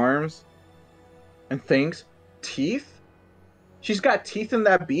folds his arms and thinks, teeth? She's got teeth in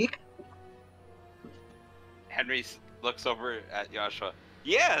that beak? Henry looks over at Joshua.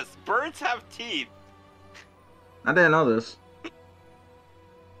 Yes, birds have teeth. I didn't know this.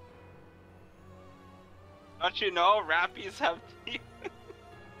 Don't you know rappies have teeth?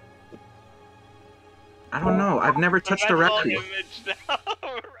 I don't know. I've never touched a Mental rappy. image now,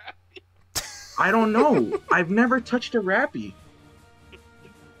 Rappy. I don't know. I've never touched a rappy.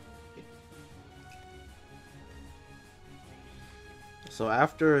 So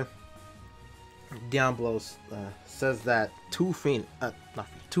after Diablos says that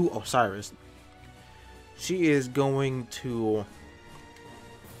to Osiris, she is going to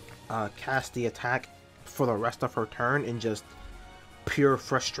cast the attack for the rest of her turn in just pure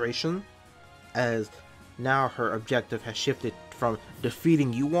frustration, as now her objective has shifted from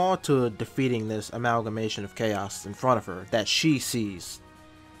defeating you all to defeating this amalgamation of chaos in front of her that she sees.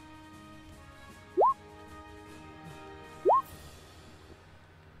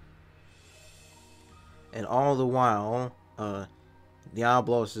 And all the while,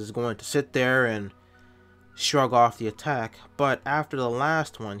 Diablos is going to sit there and shrug off the attack, but after the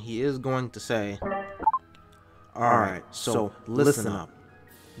last one, he is going to say, "Alright, so listen up.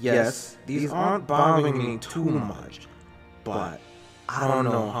 Yes, these aren't bothering me too much, but I don't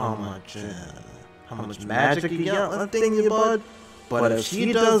know how much magic you got left in you, bud, but if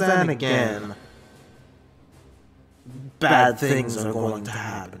she does that again, bad things are going to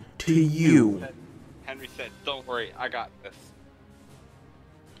happen to you." Henry said, "Don't worry, I got this."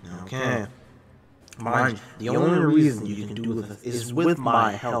 Okay. Mind you, the only reason you can do this is with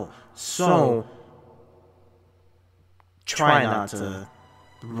my help. So, try not to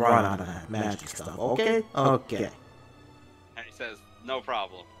run out of that magic stuff, okay? Okay. And he says, no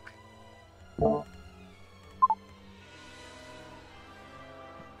problem. So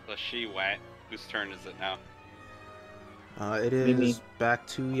she went. Whose turn is it now? It is back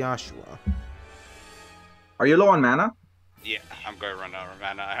to Yashua. Are you low on mana? Yeah, I'm going to run out of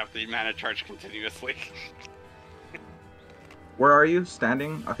mana. I have the mana charge continuously. Where are you?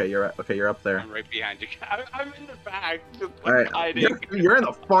 Standing? Okay, you're up there. I'm right behind you. I'm in the back, just All right, hiding. you're in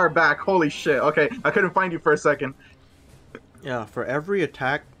the far back. Holy shit. Okay, I couldn't find you for a second. Yeah, for every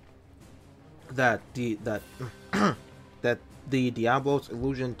attack that the Diablo's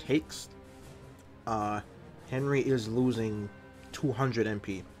illusion takes, Henry is losing 200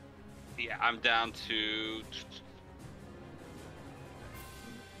 MP. Yeah, I'm down to...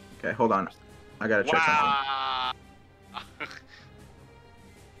 Okay, hold on. I gotta check something. Wow!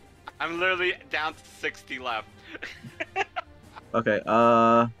 I'm literally down to 60 left. Okay,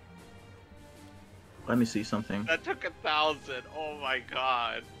 let me see something. That took 1,000. Oh my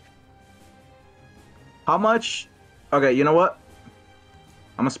god. How much? Okay, you know what?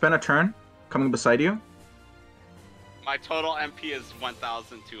 I'm gonna spend a turn coming beside you. My total MP is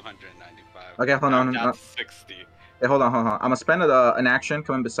 1,295. Okay, hold on. I'm down to 60. Hey, hold on. I'm gonna spend an action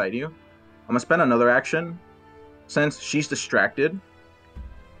coming beside you. I'm gonna spend another action since she's distracted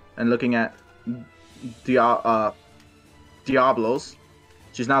and looking at Diablos.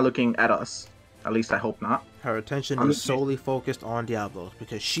 She's not looking at us. At least I hope not. Her attention is solely focused on Diablos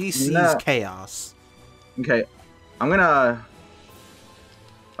because she sees chaos. Okay, I'm gonna...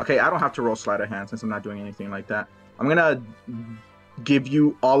 Okay, I don't have to roll sleight of hand since I'm not doing anything like that. I'm gonna give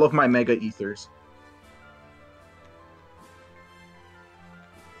you all of my Mega Ethers.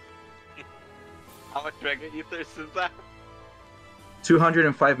 How much Mega Ethers is that?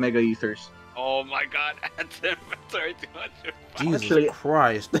 205 Mega Ethers. Oh my god, add to inventory 205. Jesus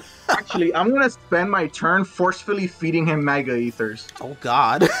Christ. Actually, I'm gonna spend my turn forcefully feeding him Mega Ethers. Oh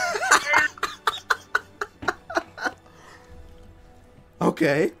god.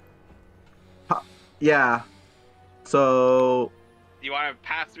 Okay. Yeah. So... You want to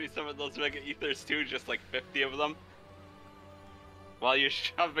pass me some of those Mega Ethers too? Just like 50 of them? While you're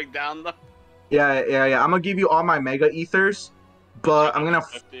shoving down them? Yeah. I'm gonna give you all my Mega Ethers, but I'm gonna...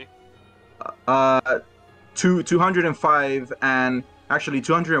 50? 205 and... Actually,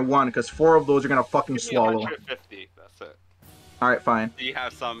 201, because 4 of those are gonna fucking Give me swallow. 150, that's it. Alright, fine. So you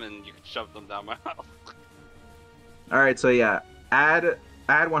have some and you can shove them down my mouth. Alright, so yeah. Add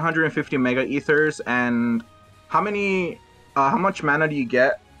 150 Mega Ethers, and how much mana do you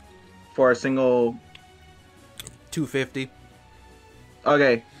get for a single... 250.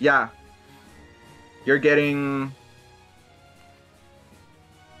 Okay, yeah. You're getting...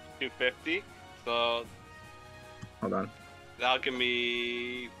 250, so Hold on. that'll give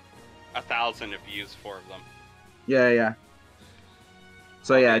me 1,000 if you use 4 of them. Yeah.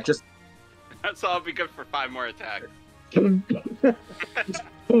 So yeah, Okay. just... So I'll be good for 5 more attacks.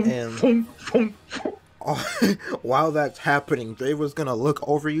 While that's happening, Drevya's gonna look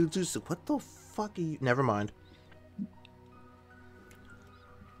over you two. So what the fuck are you? Never mind.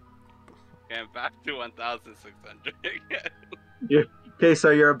 Okay, I'm back to 1,600 again. Okay,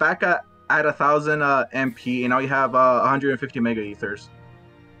 so you're back at 1,000 MP, and now you have 150 Mega Ethers.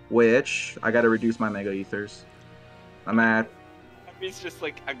 Which, I gotta reduce my Mega Ethers. I'm at... That means just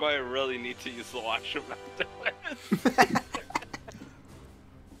like, I'm going to really need to use the washroom after this.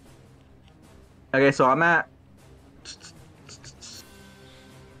 Okay, so I'm at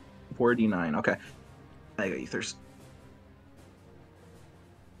 49. Okay, Mega Ethers.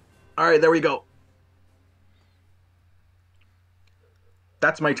 All right, there we go.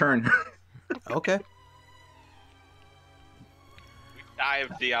 That's my turn. Okay. We die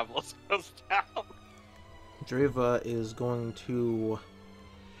if Diablos goes down. Drevya is going to...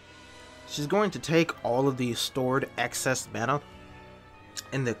 She's going to take all of the stored excess mana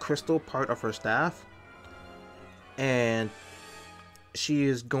in the crystal part of her staff, and she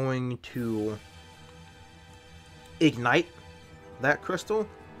is going to ignite that crystal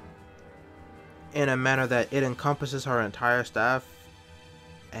in a manner that it encompasses her entire staff,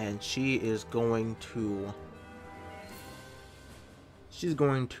 and she's going to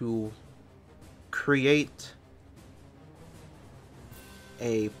create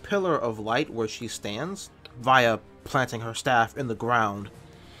a pillar of light where she stands via planting her staff in the ground,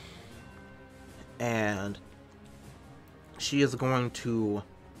 and she is going to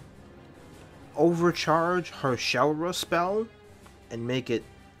overcharge her Shelra spell and make it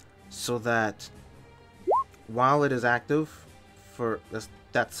so that while it is active for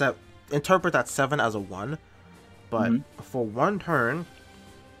interpret that 7 as a 1. But for one turn,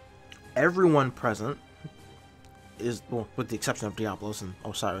 everyone present is, well, with the exception of Diablos and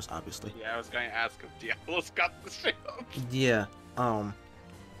Osiris, obviously. Yeah, I was going to ask if Diablos got the shield. Yeah.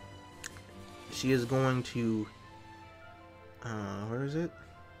 She is going to. Where is it?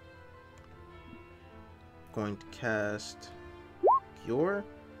 Going to cast Cure,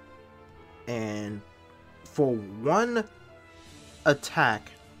 and for one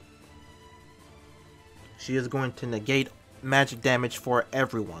attack, she is going to negate magic damage for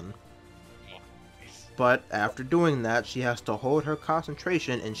everyone. But after doing that, she has to hold her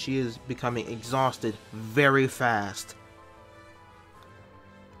concentration, and she is becoming exhausted very fast.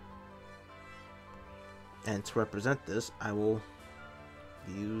 And to represent this, I will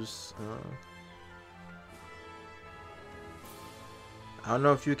use. I don't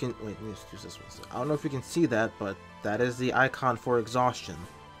know if you can. Wait, let me just use this one. I don't know if you can see that, but that is the icon for exhaustion.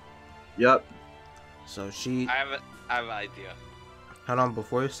 Yep. So she. I have an idea. Hold on,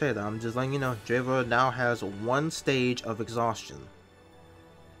 before you say that, I'm just letting you know, Drevya now has one stage of exhaustion.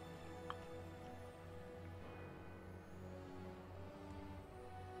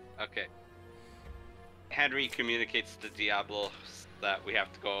 Okay. Henry communicates to Diablo that we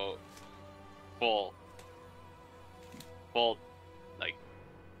have to go full, like,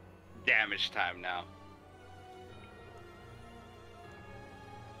 damage time now.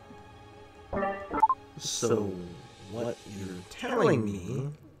 So, what you're telling me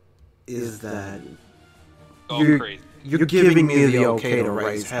is that Go crazy. you're giving me the okay to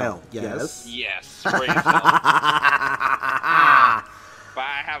raise hell, yes? Yes, raise hell. But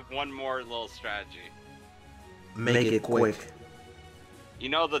I have one more little strategy. Make it quick. You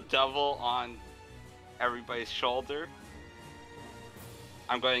know the devil on everybody's shoulder?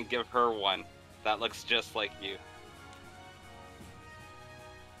 I'm going to give her one that looks just like you.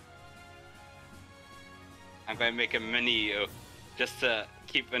 I'm going to make a mini you just to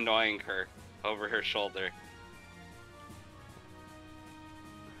keep annoying her over her shoulder.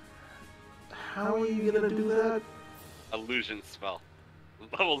 How are you gonna do that? Illusion spell.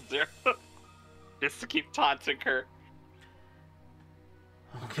 Level 0. Just to keep taunting her.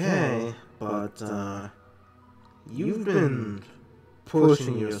 Okay, but you've been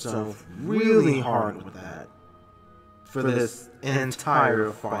pushing yourself really hard with that for this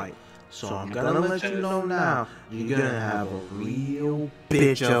entire fight. So I'm gonna let you know now, you're gonna have a real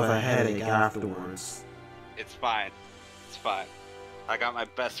bitch of a headache afterwards. It's fine. It's fine. I got my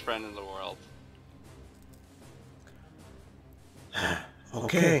best friend in the world.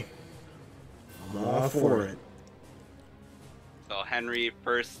 Okay. I'm all for it. So Henry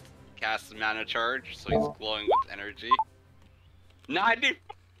first casts mana charge, so he's glowing with energy. 90.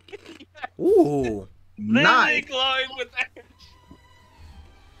 Ooh. Literally Nice. glowing with energy.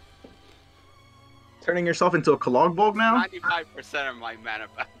 Turning yourself into a Cologbog now? 95% of my mana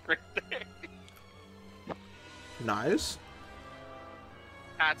back right there. Nice.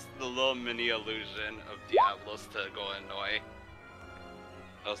 That's the little mini illusion of Diablos to go annoy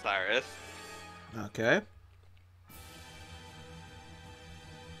Osiris. Okay.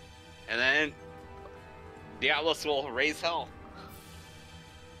 And then Diablos will raise hell.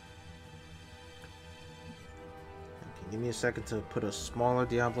 Okay, give me a second to put a smaller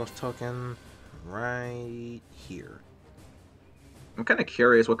Diablos token right here. I'm kind of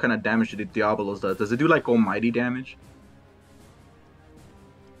curious what kind of damage the Diablos does. Does it do like almighty damage?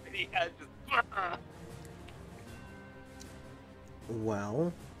 Yeah, just...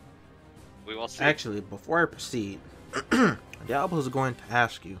 Well, We will see. actually, before I proceed, Diablo is going to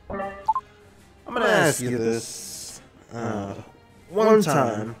ask you. I'm going to ask you this one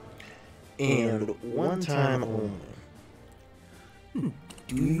time, and one time only.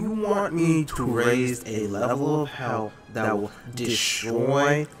 Do you want me to raise a level of hell that will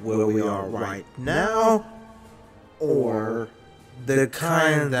destroy where we are right now, or the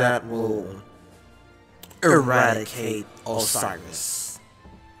kind that will eradicate Osiris?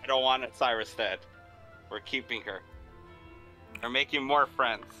 I don't want Osiris dead. We're keeping her. We're making more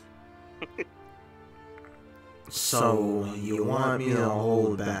friends. So, you want me to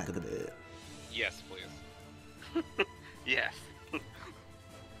hold back a bit? Yes, please. Yes.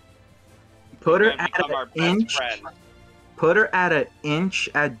 Put her We're gonna at become our an best inch. friend. Put her at an inch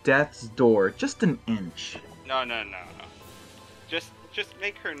at death's door. Just an inch. No. Just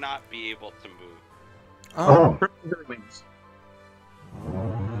make her not be able to move. Oh. Put her wings.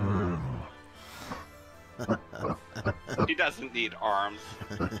 She doesn't need arms.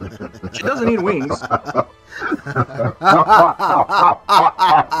 She doesn't need wings.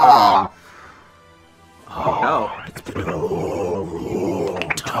 Oh. It's been a long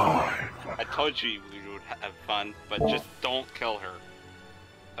time. I told you we would have fun, but just don't kill her.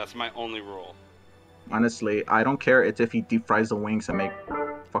 That's my only rule. Honestly, I don't care. It's if he deep fries the wings and make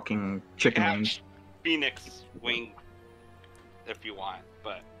fucking chicken You can have wings. Phoenix wing if you want,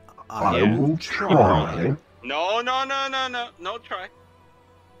 but I Yeah. will try. no try.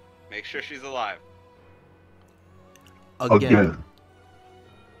 Make sure she's alive. Again.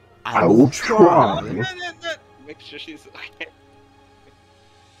 I will try. Make sure she's okay.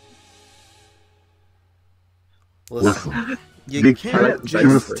 Listen, you You can't can't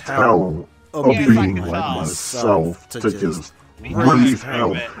just tell a a Yes, being I being can like tell. myself to just Breathe breathe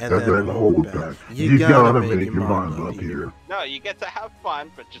out out and then hold back. You gotta make your mind up here. No, you get to have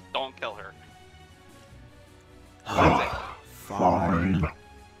fun, but just don't kill her. Fine.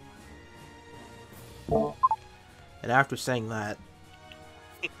 And after saying that,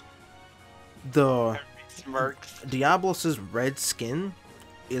 the Smirks. Diablos' red skin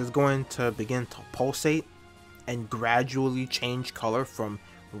is going to begin to pulsate and gradually change color from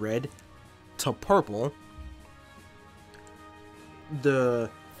red to purple. Damn,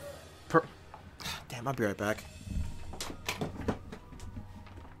 I'll be right back.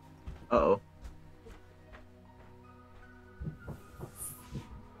 Uh-oh.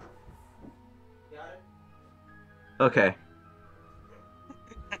 Okay.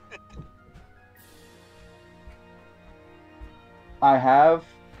 I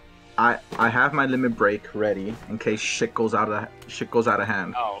have my limit break ready in case shit goes out of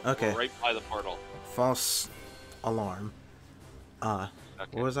hand. Oh, Okay. we're right by the portal. False alarm. Okay.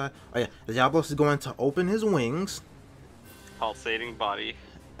 What was I? Oh yeah, Diablos is going to open his wings, Pulsating body.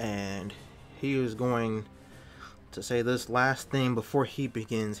 and he is going to say this last thing before he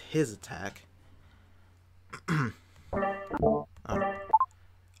begins his attack.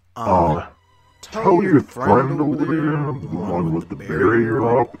 Tell your friend over there, the one with the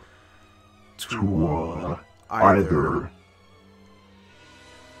barrier up, to either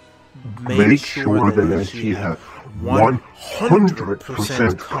make sure that she has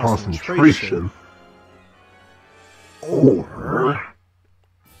 100% concentration, or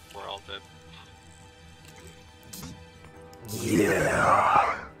We're all dead.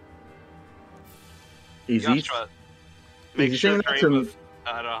 yeah. Easy. Joshua, make Easy sure saying Dre that to- was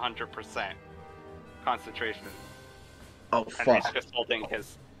at 100% concentration. Oh And he's fuck. just holding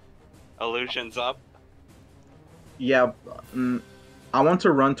his illusions up. Yeah. I want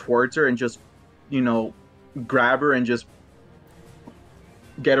to run towards her and just, grab her and just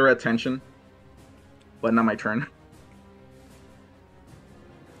get her attention. But not my turn.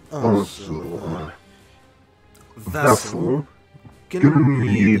 Also, Vessel, Vessel, gonna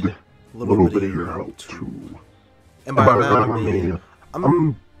need a little bit of your help too. and by that I mean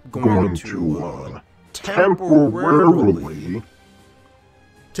I'm going to temporarily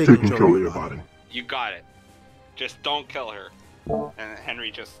take control of your body. You got it. Just don't kill her. And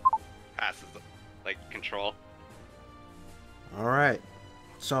Henry just passes, control. Alright,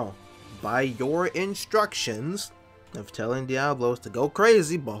 so by your instructions of telling Diablos to go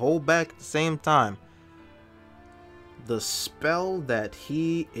crazy but hold back at the same time, the spell that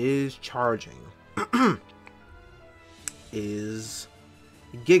he is charging is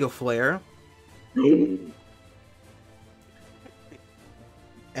Giga Flare.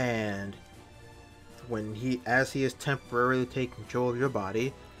 And as he is temporarily taking control of your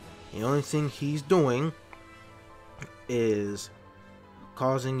body, the only thing he's doing is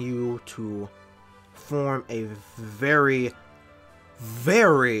causing you to form a very,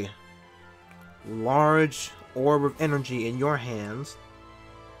 very large orb of energy in your hands,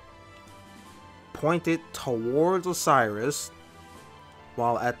 point it towards Osiris,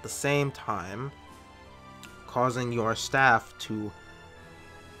 while at the same time causing your staff to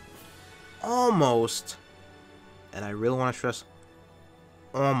almost, and I really want to stress,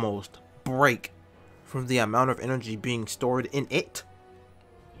 almost break from the amount of energy being stored in it.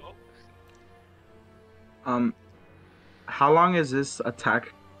 How long is this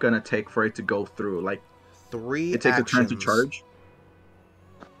attack gonna take for it to go through? Like, 3 it takes a turn to actions. charge?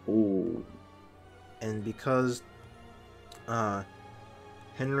 Ooh. And because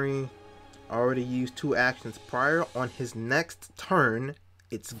Henry already used 2 actions prior, on his next turn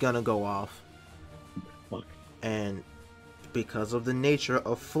it's gonna go off. Fuck. And because of the nature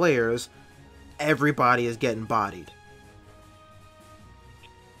of flares, everybody is getting bodied.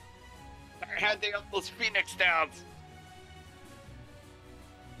 Start handing up those Phoenix downs.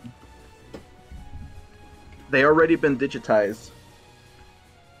 They already been digitized.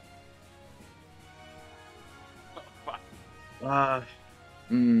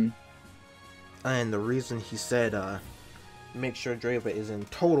 And the reason he said make sure Drevya is in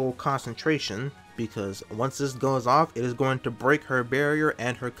total concentration because once this goes off, it is going to break her barrier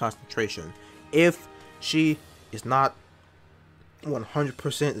and her concentration. If she is not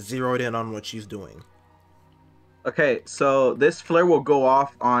 100% zeroed in on what she's doing. Okay, so this flare will go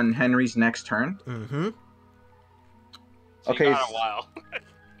off on Henry's next turn. Mm-hmm. She Okay. got a while.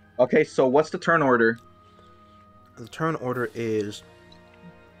 Okay, so what's the turn order? The turn order is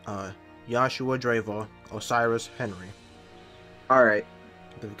Yashua, Drevya, Osiris, Henry. Alright.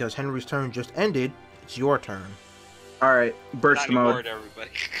 Because Henry's turn just ended, it's your turn. Alright. Burst Not mode. bored, everybody.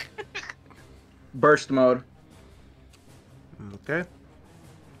 Burst mode. Okay.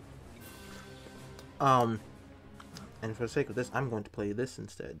 And for the sake of this, I'm going to play this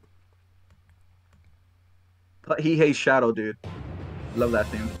instead. He hates Shadow, dude. Love that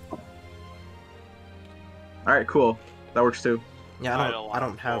theme. Alright, cool. That works too. Yeah, I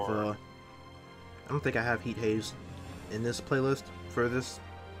don't have for- I don't think I have Heat Haze in this playlist for this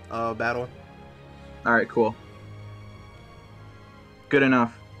battle. Alright, cool. Good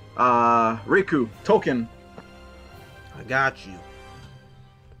enough. Riku, token. I got you.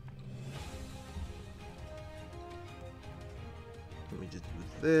 Let me just do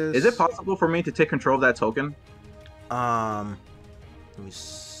this. Is it possible for me to take control of that token? Let me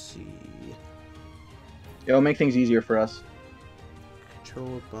see. It'll make things easier for us.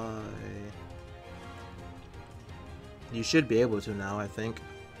 Controlled by. You should be able to now, I think.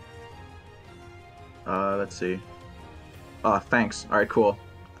 Let's see. Thanks. Alright, cool.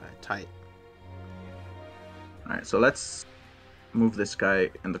 Tight. Alright, so let's move this guy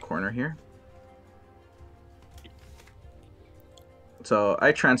in the corner here. So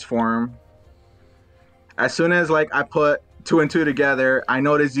I transform. As soon as like I put 2 and 2 together, I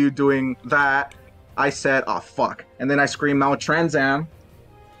noticed you doing that. I said, "Oh fuck!" And then I scream out Transam.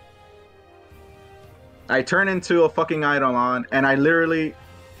 I turn into a fucking Eidolon, and I literally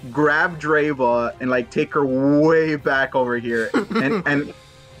grab Drevya and like take her way back over here, and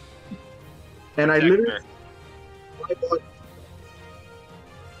I literally.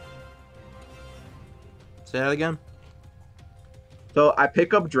 Say that again. So I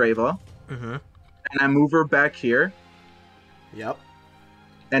pick up Drevya, Mm-hmm. and I move her back here, Yep.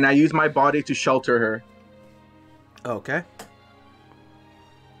 and I use my body to shelter her. Okay.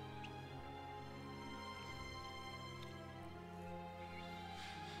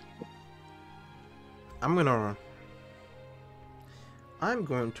 I'm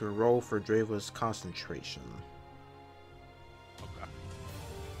going to roll for Drevya's concentration. Okay.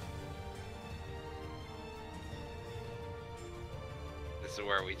 This is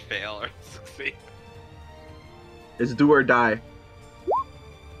where we fail or succeed. It's do or die.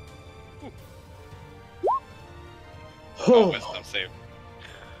 Oh, Oh, wisdom save.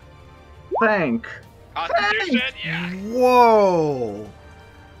 thank. Constitution, yeah. Whoa!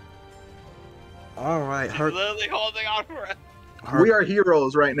 Alright, She's her literally holding on for it. We are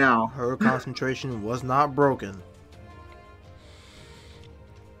heroes right now. her concentration was not broken.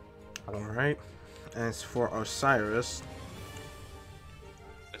 Alright. As for Osiris,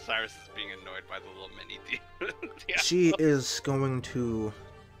 Osiris is being annoyed by the little mini demon. Yeah.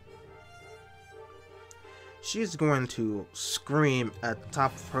 She's going to scream at the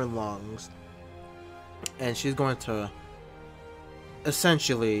top of her lungs, and she's going to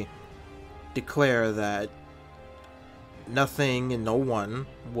essentially declare that nothing and no one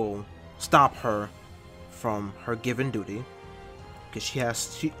will stop her from her given duty, because she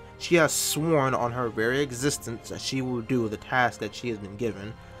has sworn on her very existence that she will do the task that she has been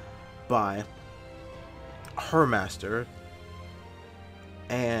given by her master,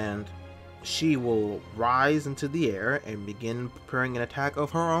 and she will rise into the air and begin preparing an attack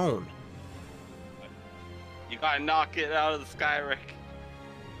of her own. You gotta knock it out of the sky, Rick.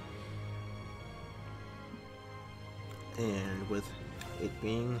 And with it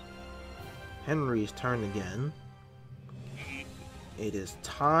being Henry's turn again, it is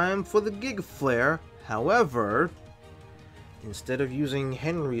time for the Gig Flare. However, instead of using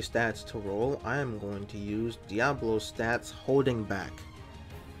Henry's stats to roll, I am going to use Diablo's stats holding back.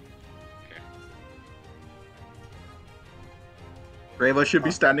 Drevya should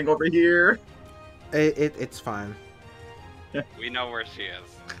be standing over here. It's fine. We know where she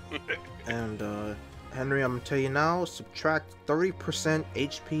is. And Henry, I'm gonna tell you now, subtract 30%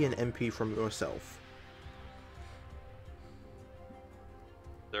 HP and MP from yourself.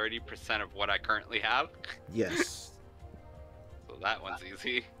 30% of what I currently have. Yes. So that one's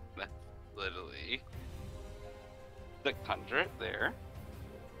easy. That's literally 600 there.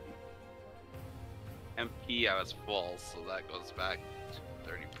 MP I was full, so that goes back to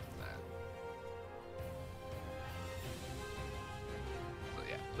 30%. So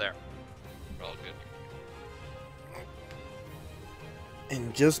yeah, there. All good.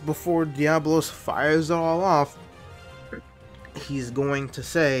 And just before Diablos fires it all off, he's going to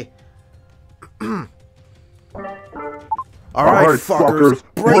say, Alright, fuckers,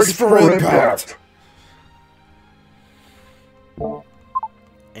 brace for impact!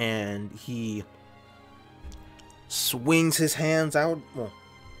 And he swings his hands out, well,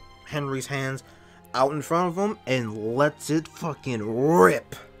 Henry's hands out in front of him, and lets it fucking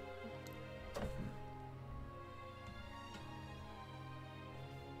rip.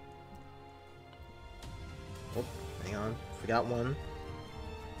 Oh, hang on, forgot one.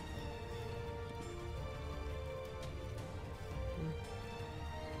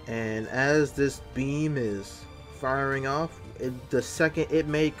 And as this beam is firing off, the second it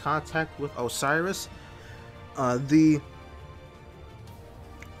made contact with Osiris, what's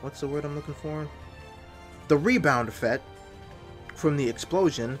the word I'm looking for? The rebound effect from the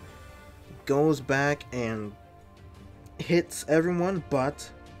explosion goes back and hits everyone, but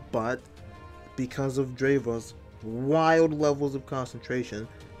because of Drevya's wild levels of concentration,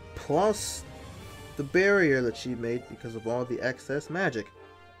 plus the barrier that she made because of all the excess magic,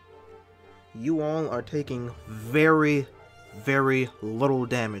 you all are taking very, very little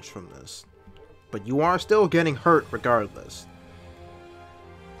damage from this. But you are still getting hurt regardless.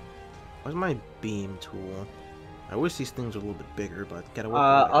 Where's my beam tool? I wish these things were a little bit bigger, but gotta work.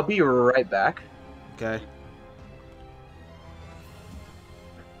 I'll be right back. Okay.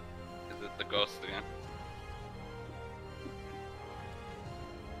 Is it the ghost again?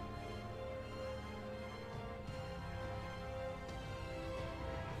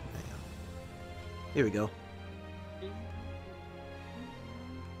 Here we go.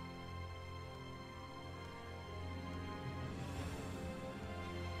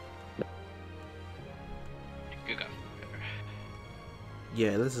 Good go.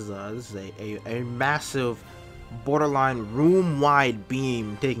 Yeah, this is a massive, borderline room-wide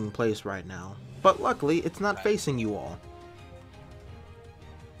beam taking place right now. But luckily, it's not facing you all.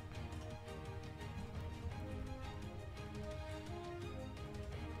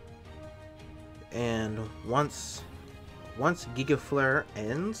 And once Giga Flare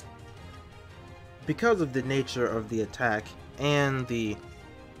ends, because of the nature of the attack and the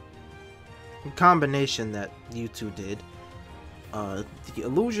combination that you two did, the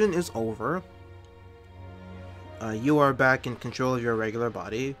illusion is over. You are back in control of your regular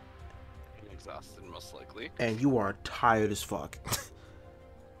body. I'm exhausted, most likely. And you are tired as fuck.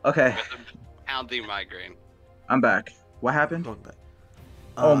 Okay, With a pounding migraine. I'm back. What happened? Welcome back.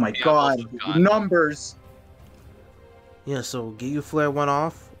 Oh my yeah, god, also gone. numbers! Yeah, so Giga Flare went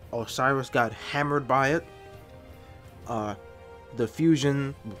off. Osiris got hammered by it. The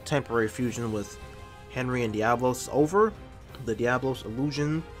fusion, temporary fusion with Henry and Diablos is over. The Diablos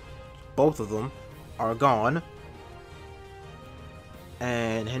illusion, both of them, are gone.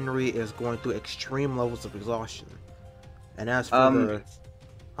 And Henry is going through extreme levels of exhaustion. And as for the...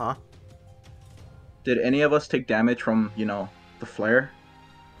 Huh? Did any of us take damage from, the flare?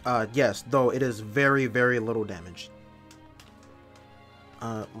 Yes, though it is very, very little damage.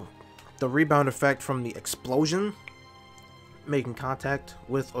 The rebound effect from the explosion making contact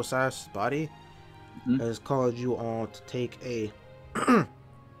with Osiris' body has caused you all to take a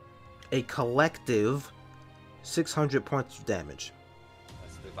a collective 600 points of damage.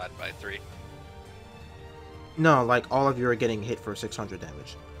 Let's divide by 3. No, like all of you are getting hit for 600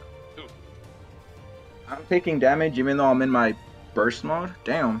 damage. Ooh. I'm taking damage even though I'm in my burst mode?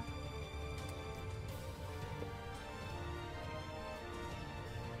 Damn.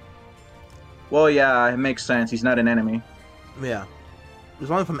 Well, yeah, it makes sense. He's not an enemy. Yeah.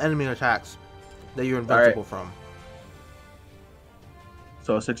 It's only from enemy attacks that you're invincible from.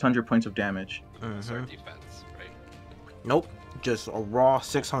 So 600 points of damage. That's our defense, right? Nope. Just a raw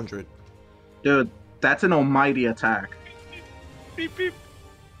 600. Dude, that's an almighty attack. Beep beep.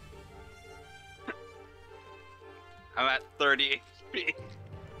 I'm at 30 HP.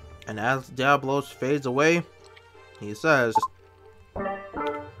 And as Diablos fades away, he says,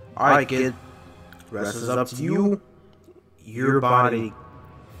 Alright, kid. Rest is up to you. Your body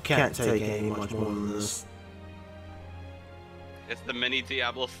can't take any much more than this. Is the mini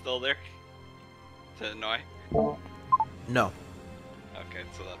Diablo still there? To annoy? No. Okay,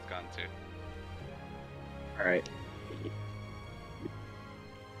 so that's gone too. Alright.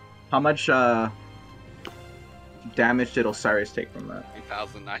 How much damage did Osiris take from that?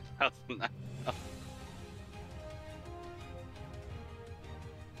 3,000, 9,000, 9,000.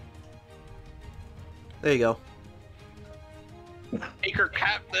 There you go. Take her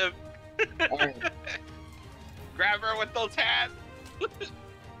captive! Grab her with those hands!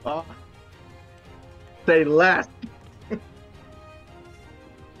 Oh. Say less.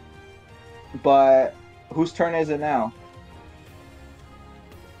 But whose turn is it now?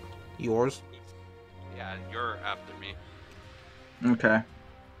 Yours. Yeah, you're after me. Okay.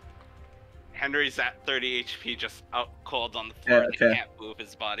 Henry's at 30 HP, just out cold on the Yeah, floor. okay. He can't move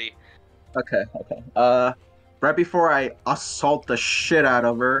his body. Okay. Right before I assault the shit out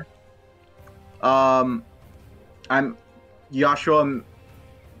of her, Joshua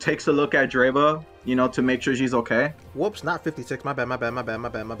takes a look at Dreva, to make sure she's okay. Whoops, not 56. My bad.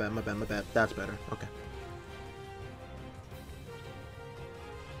 That's better. Okay.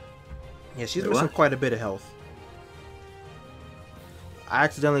 Yeah, she's Wait, missing what? quite a bit of health. I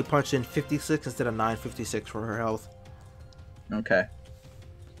accidentally punched in 56 instead of 956 for her health. Okay.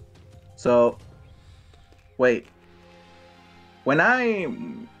 So, wait. When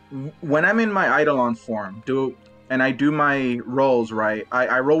I'm in my Eidolon form, I do my rolls, right?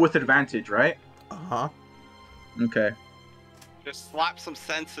 I roll with advantage, right? Uh-huh. Okay. Just slap some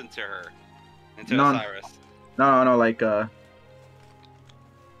sense into her. Into No. Osiris. No, like,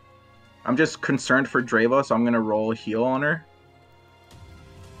 I'm just concerned for Dreva, so I'm gonna roll heal on her.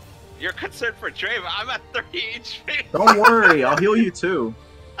 You're concerned for Dreva. I'm at 30 HP. Don't worry, I'll heal you too.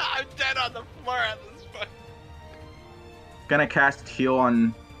 I'm dead on the floor at this point. Gonna cast heal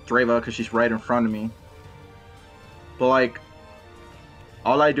on Dreva because she's right in front of me. But like,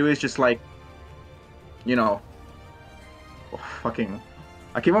 all I do is just like, fucking.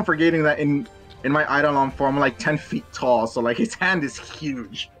 I keep on forgetting that in my Eidolon form, I'm like 10 feet tall, so like his hand is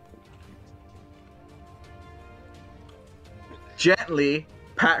huge. Gently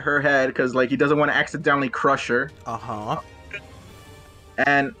pat her head because like he doesn't want to accidentally crush her. Uh-huh.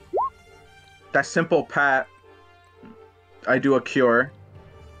 And that simple pat, I do a cure.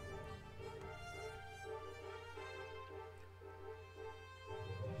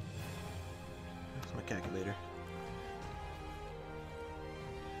 That's my calculator.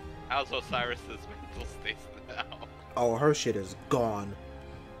 How's Osiris's mental state now? Oh, her shit is gone.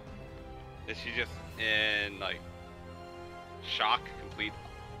 Is she just in like shock, complete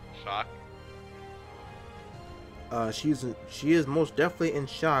shock? She is most definitely in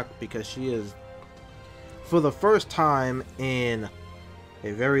shock because she is, for the first time in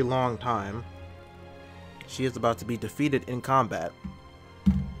a very long time, she is about to be defeated in combat.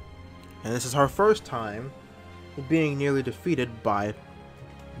 And this is her first time being nearly defeated by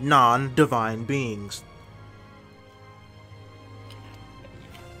non-divine beings.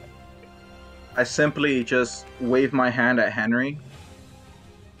 I simply just wave my hand at Henry,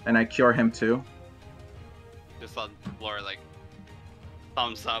 and I cure him too. Just on the floor, like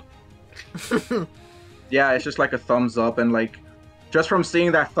thumbs up. Yeah, it's just like a thumbs up, and like, just from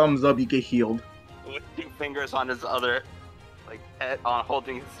seeing that thumbs up, you get healed. With 2 fingers on his other, like head, on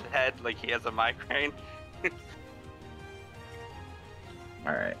holding his head like he has a migraine.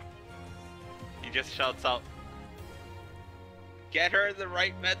 Alright. He just shouts out, "Get her in the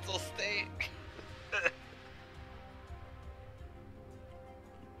right mental state."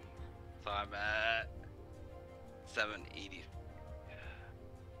 So I'm at 780.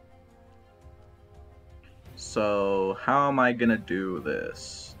 So, how am I gonna do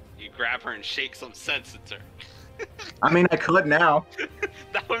this? You grab her and shake some sense into her. I mean, I could now.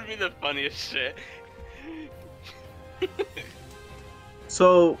 That would be the funniest shit.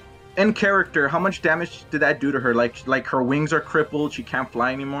 So, in character, how much damage did that do to her? Like her wings are crippled, she can't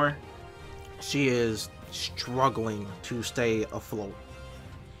fly anymore? She is struggling to stay afloat.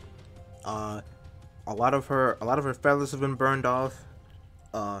 A lot of her feathers have been burned off.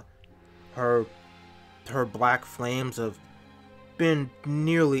 Her black flames have been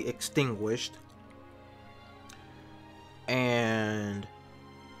nearly extinguished. And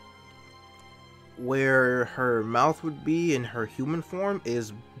where her mouth would be in her human form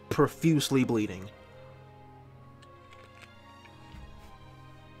is profusely bleeding.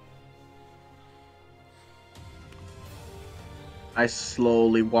 I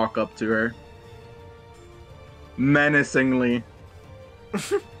slowly walk up to her. Menacingly.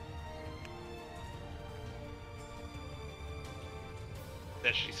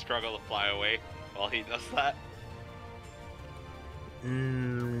 Does she struggle to fly away while he does that?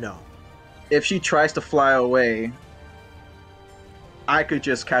 No. If she tries to fly away, I could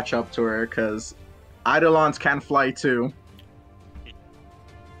just catch up to her, because Eidolons can fly too.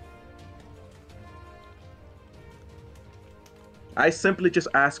 I simply just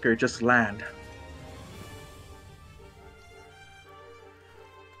ask her, just land.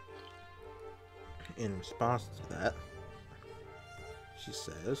 In response to that, she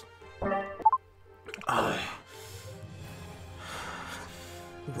says, I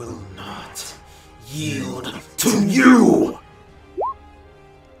will not yield to you!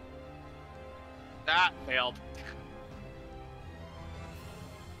 That failed.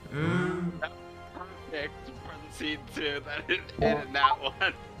 Mm. Perfect for the scene too. That it hit in that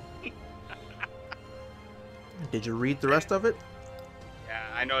one. Did you read the rest of it? Yeah,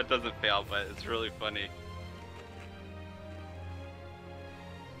 I know it doesn't fail, but it's really funny.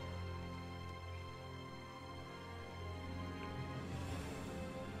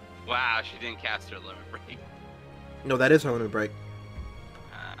 Wow, she didn't cast her limit break. No, that is her limit break.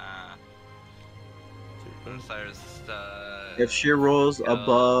 Osiris, If she rolls go.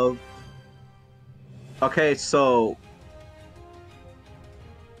 above... Okay, so...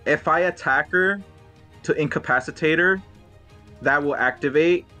 If I attack her to incapacitate her, that will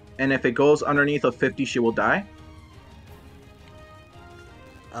activate, and if it goes underneath of 50, she will die?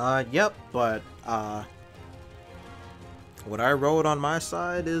 Yep, but, what I wrote on my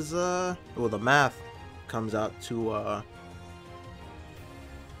side is, well, the math comes out to,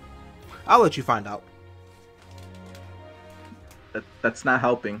 I'll let you find out. That's not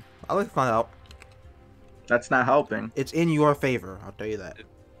helping. I'll let you find out. That's not helping. It's in your favor, I'll tell you that.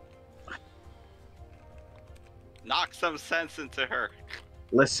 Knock some sense into her.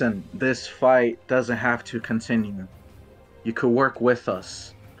 Listen, this fight doesn't have to continue. You could work with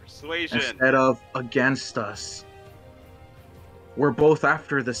us Persuasion. instead of against us. We're both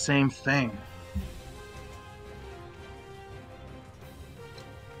after the same thing.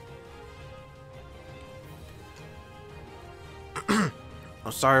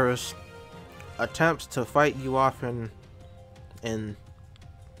 Osiris attempts to fight you off and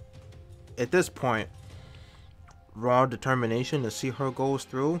at this point raw determination to see her goes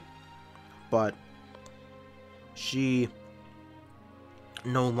through, but she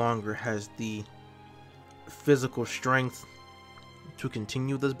no longer has the physical strength to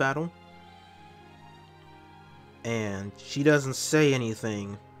continue this battle, and she doesn't say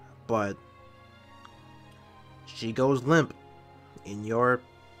anything, but she goes limp in your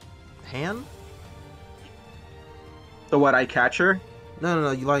hand. So what, I catch her?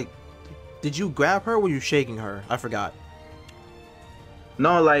 No, you like, did you grab her or were you shaking her? I forgot.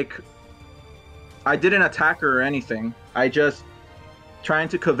 No, like, I didn't attack her or anything. I just trying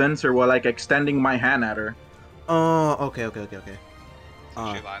to convince her while like extending my hand at her. Oh, okay. She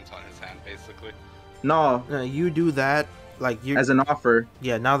lands on his hand, basically. No, You do that, like, you as an offer.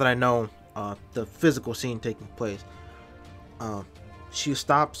 yeah, now that I know the physical scene taking place, she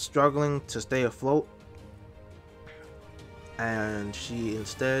stops struggling to stay afloat, and she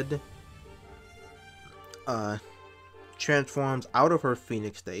instead transforms out of her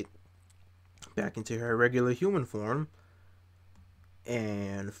phoenix state back into her regular human form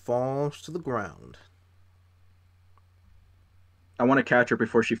and falls to the ground. I want to catch her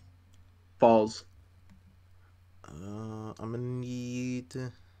before she falls. I'm gonna need...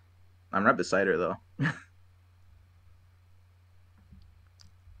 I'm right beside her though.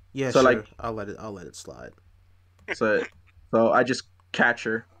 Yeah, So, sure. like- I'll let it slide. So I just catch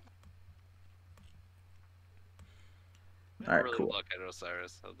her. Never Alright, really cool. look at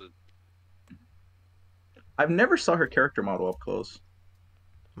Osiris. I've never saw her character model up close.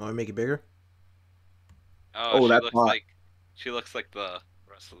 Want to make it bigger? Oh, she that's looks hot. like she looks like the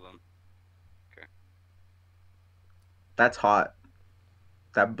rest of them. That's hot.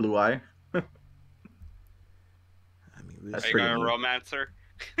 That blue eye. I mean, we That's Are you pretty gonna neat. romance her?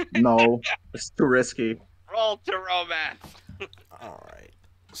 No, it's too risky. Roll to romance. Alright.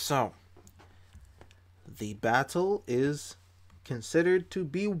 So, the battle is considered to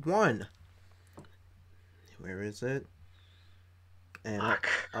be won. Where is it? And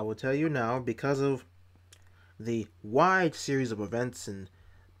I will tell you now, because of the wide series of events and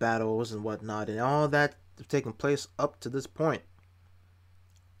battles and whatnot, and all that have taken place up to this point,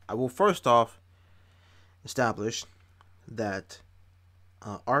 I will first off establish that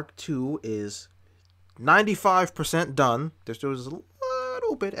Arc 2 is 95% done. There's still a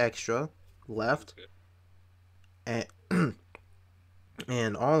little bit extra left. And,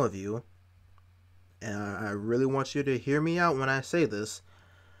 and all of you, and I really want you to hear me out when I say this,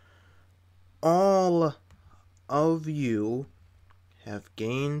 all of you have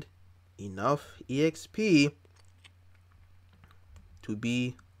gained enough EXP to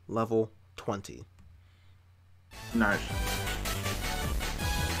be level 20. Nice.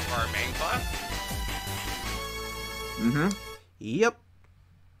 For our main class? Mm-hmm. Yep.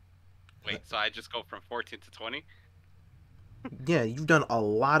 Wait, so I just go from 14 to 20? Yeah, you've done a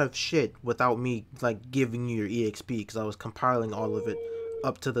lot of shit without me, like, giving you your EXP, because I was compiling all of it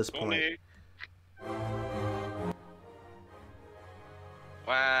up to this point. 20.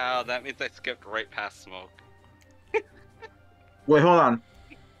 Wow, No, that means I skipped right past smoke. Wait, hold on.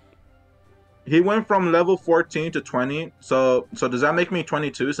 He went from level 14 to 20. So does that make me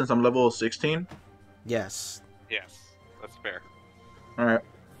 22 since I'm level 16? Yes, Yes, that's fair. All right.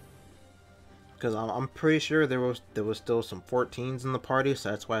 because I'm pretty sure there was still some 14s in the party,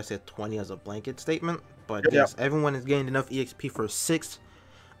 so that's why I said 20 as a blanket statement. But Yep. yes, everyone has gained enough EXP for 6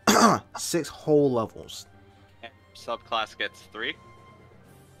 6 whole levels. And subclass gets 3.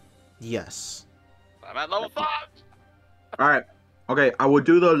 Yes. I'm at level 5. All right. Okay, I will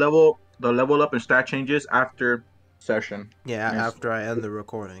do the level up and stat changes after session. Yeah, Yes. after I end the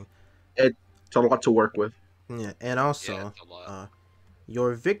recording. It's a lot to work with. Yeah, and Yeah, also, it's a lot.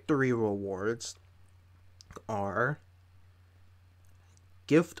 your victory rewards are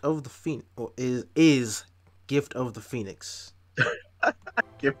Gift of the Phoenix, or is Gift of the Phoenix.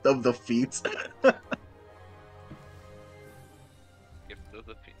 Gift of the feet. Gift of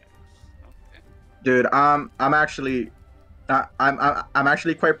the Phoenix. Okay. Dude, I'm actually I'm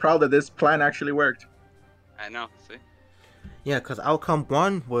actually quite proud that this plan actually worked. I know. See. Yeah, because outcome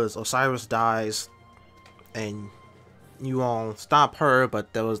 1 was Osiris dies, and you all stop her,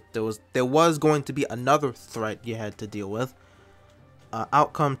 but there was going to be another threat you had to deal with.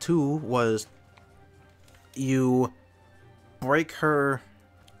 Outcome 2 was you break her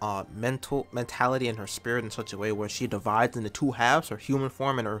mentality and her spirit in such a way where she divides into 2 halves, her human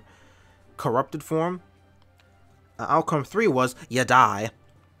form and her corrupted form. Outcome 3 was you die.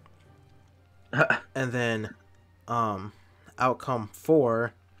 And then outcome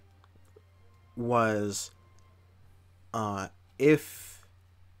 4 was if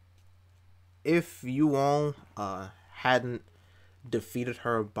you all hadn't defeated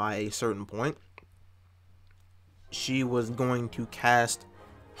her by a certain point, she was going to cast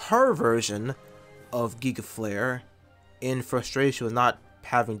her version of Giga Flare in frustration with not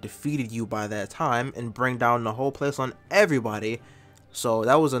having defeated you by that time and bring down the whole place on everybody. So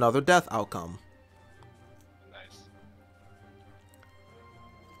that was another death outcome. Nice.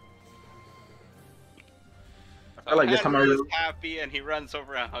 I like this time I Henry is really- happy and he runs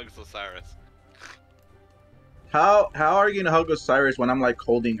over and hugs Osiris. How are you gonna hug Osiris when I'm like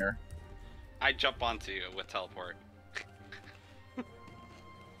holding her? I jump onto you with teleport.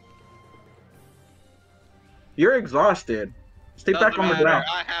 You're exhausted. Stay back Doesn't on the matter, ground.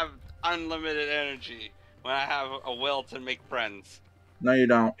 I have unlimited energy when I have a will to make friends. No, you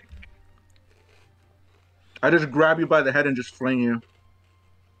don't. I just grab you by the head and just fling you.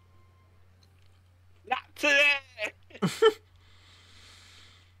 Not today!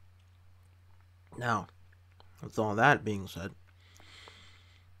 Now, with all that being said,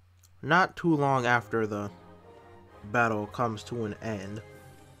 not too long after the battle comes to an end,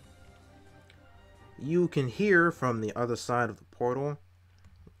 you can hear from the other side of the portal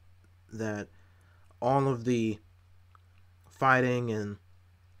that all of the fighting and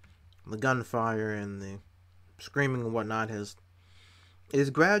the gunfire and the screaming and whatnot is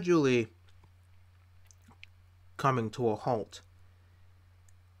gradually coming to a halt.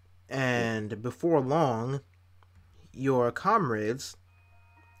 And before long, your comrades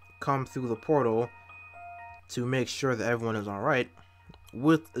come through the portal to make sure that everyone is alright,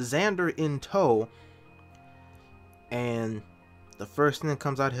 with Xander in tow. And the first thing that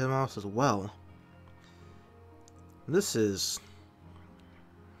comes out of his mouth is, well, this is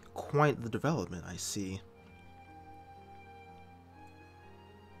quite the development, I see.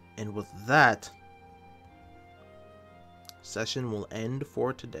 And with that, session will end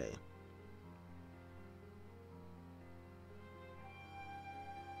for today.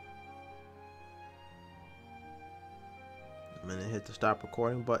 I'm gonna hit the stop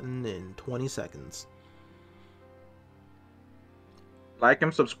recording button in 20 seconds. Like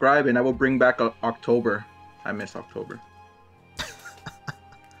and subscribe, and I will bring back October. I miss October.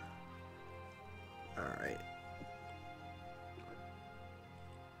 Alright.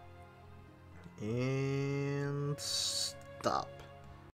 And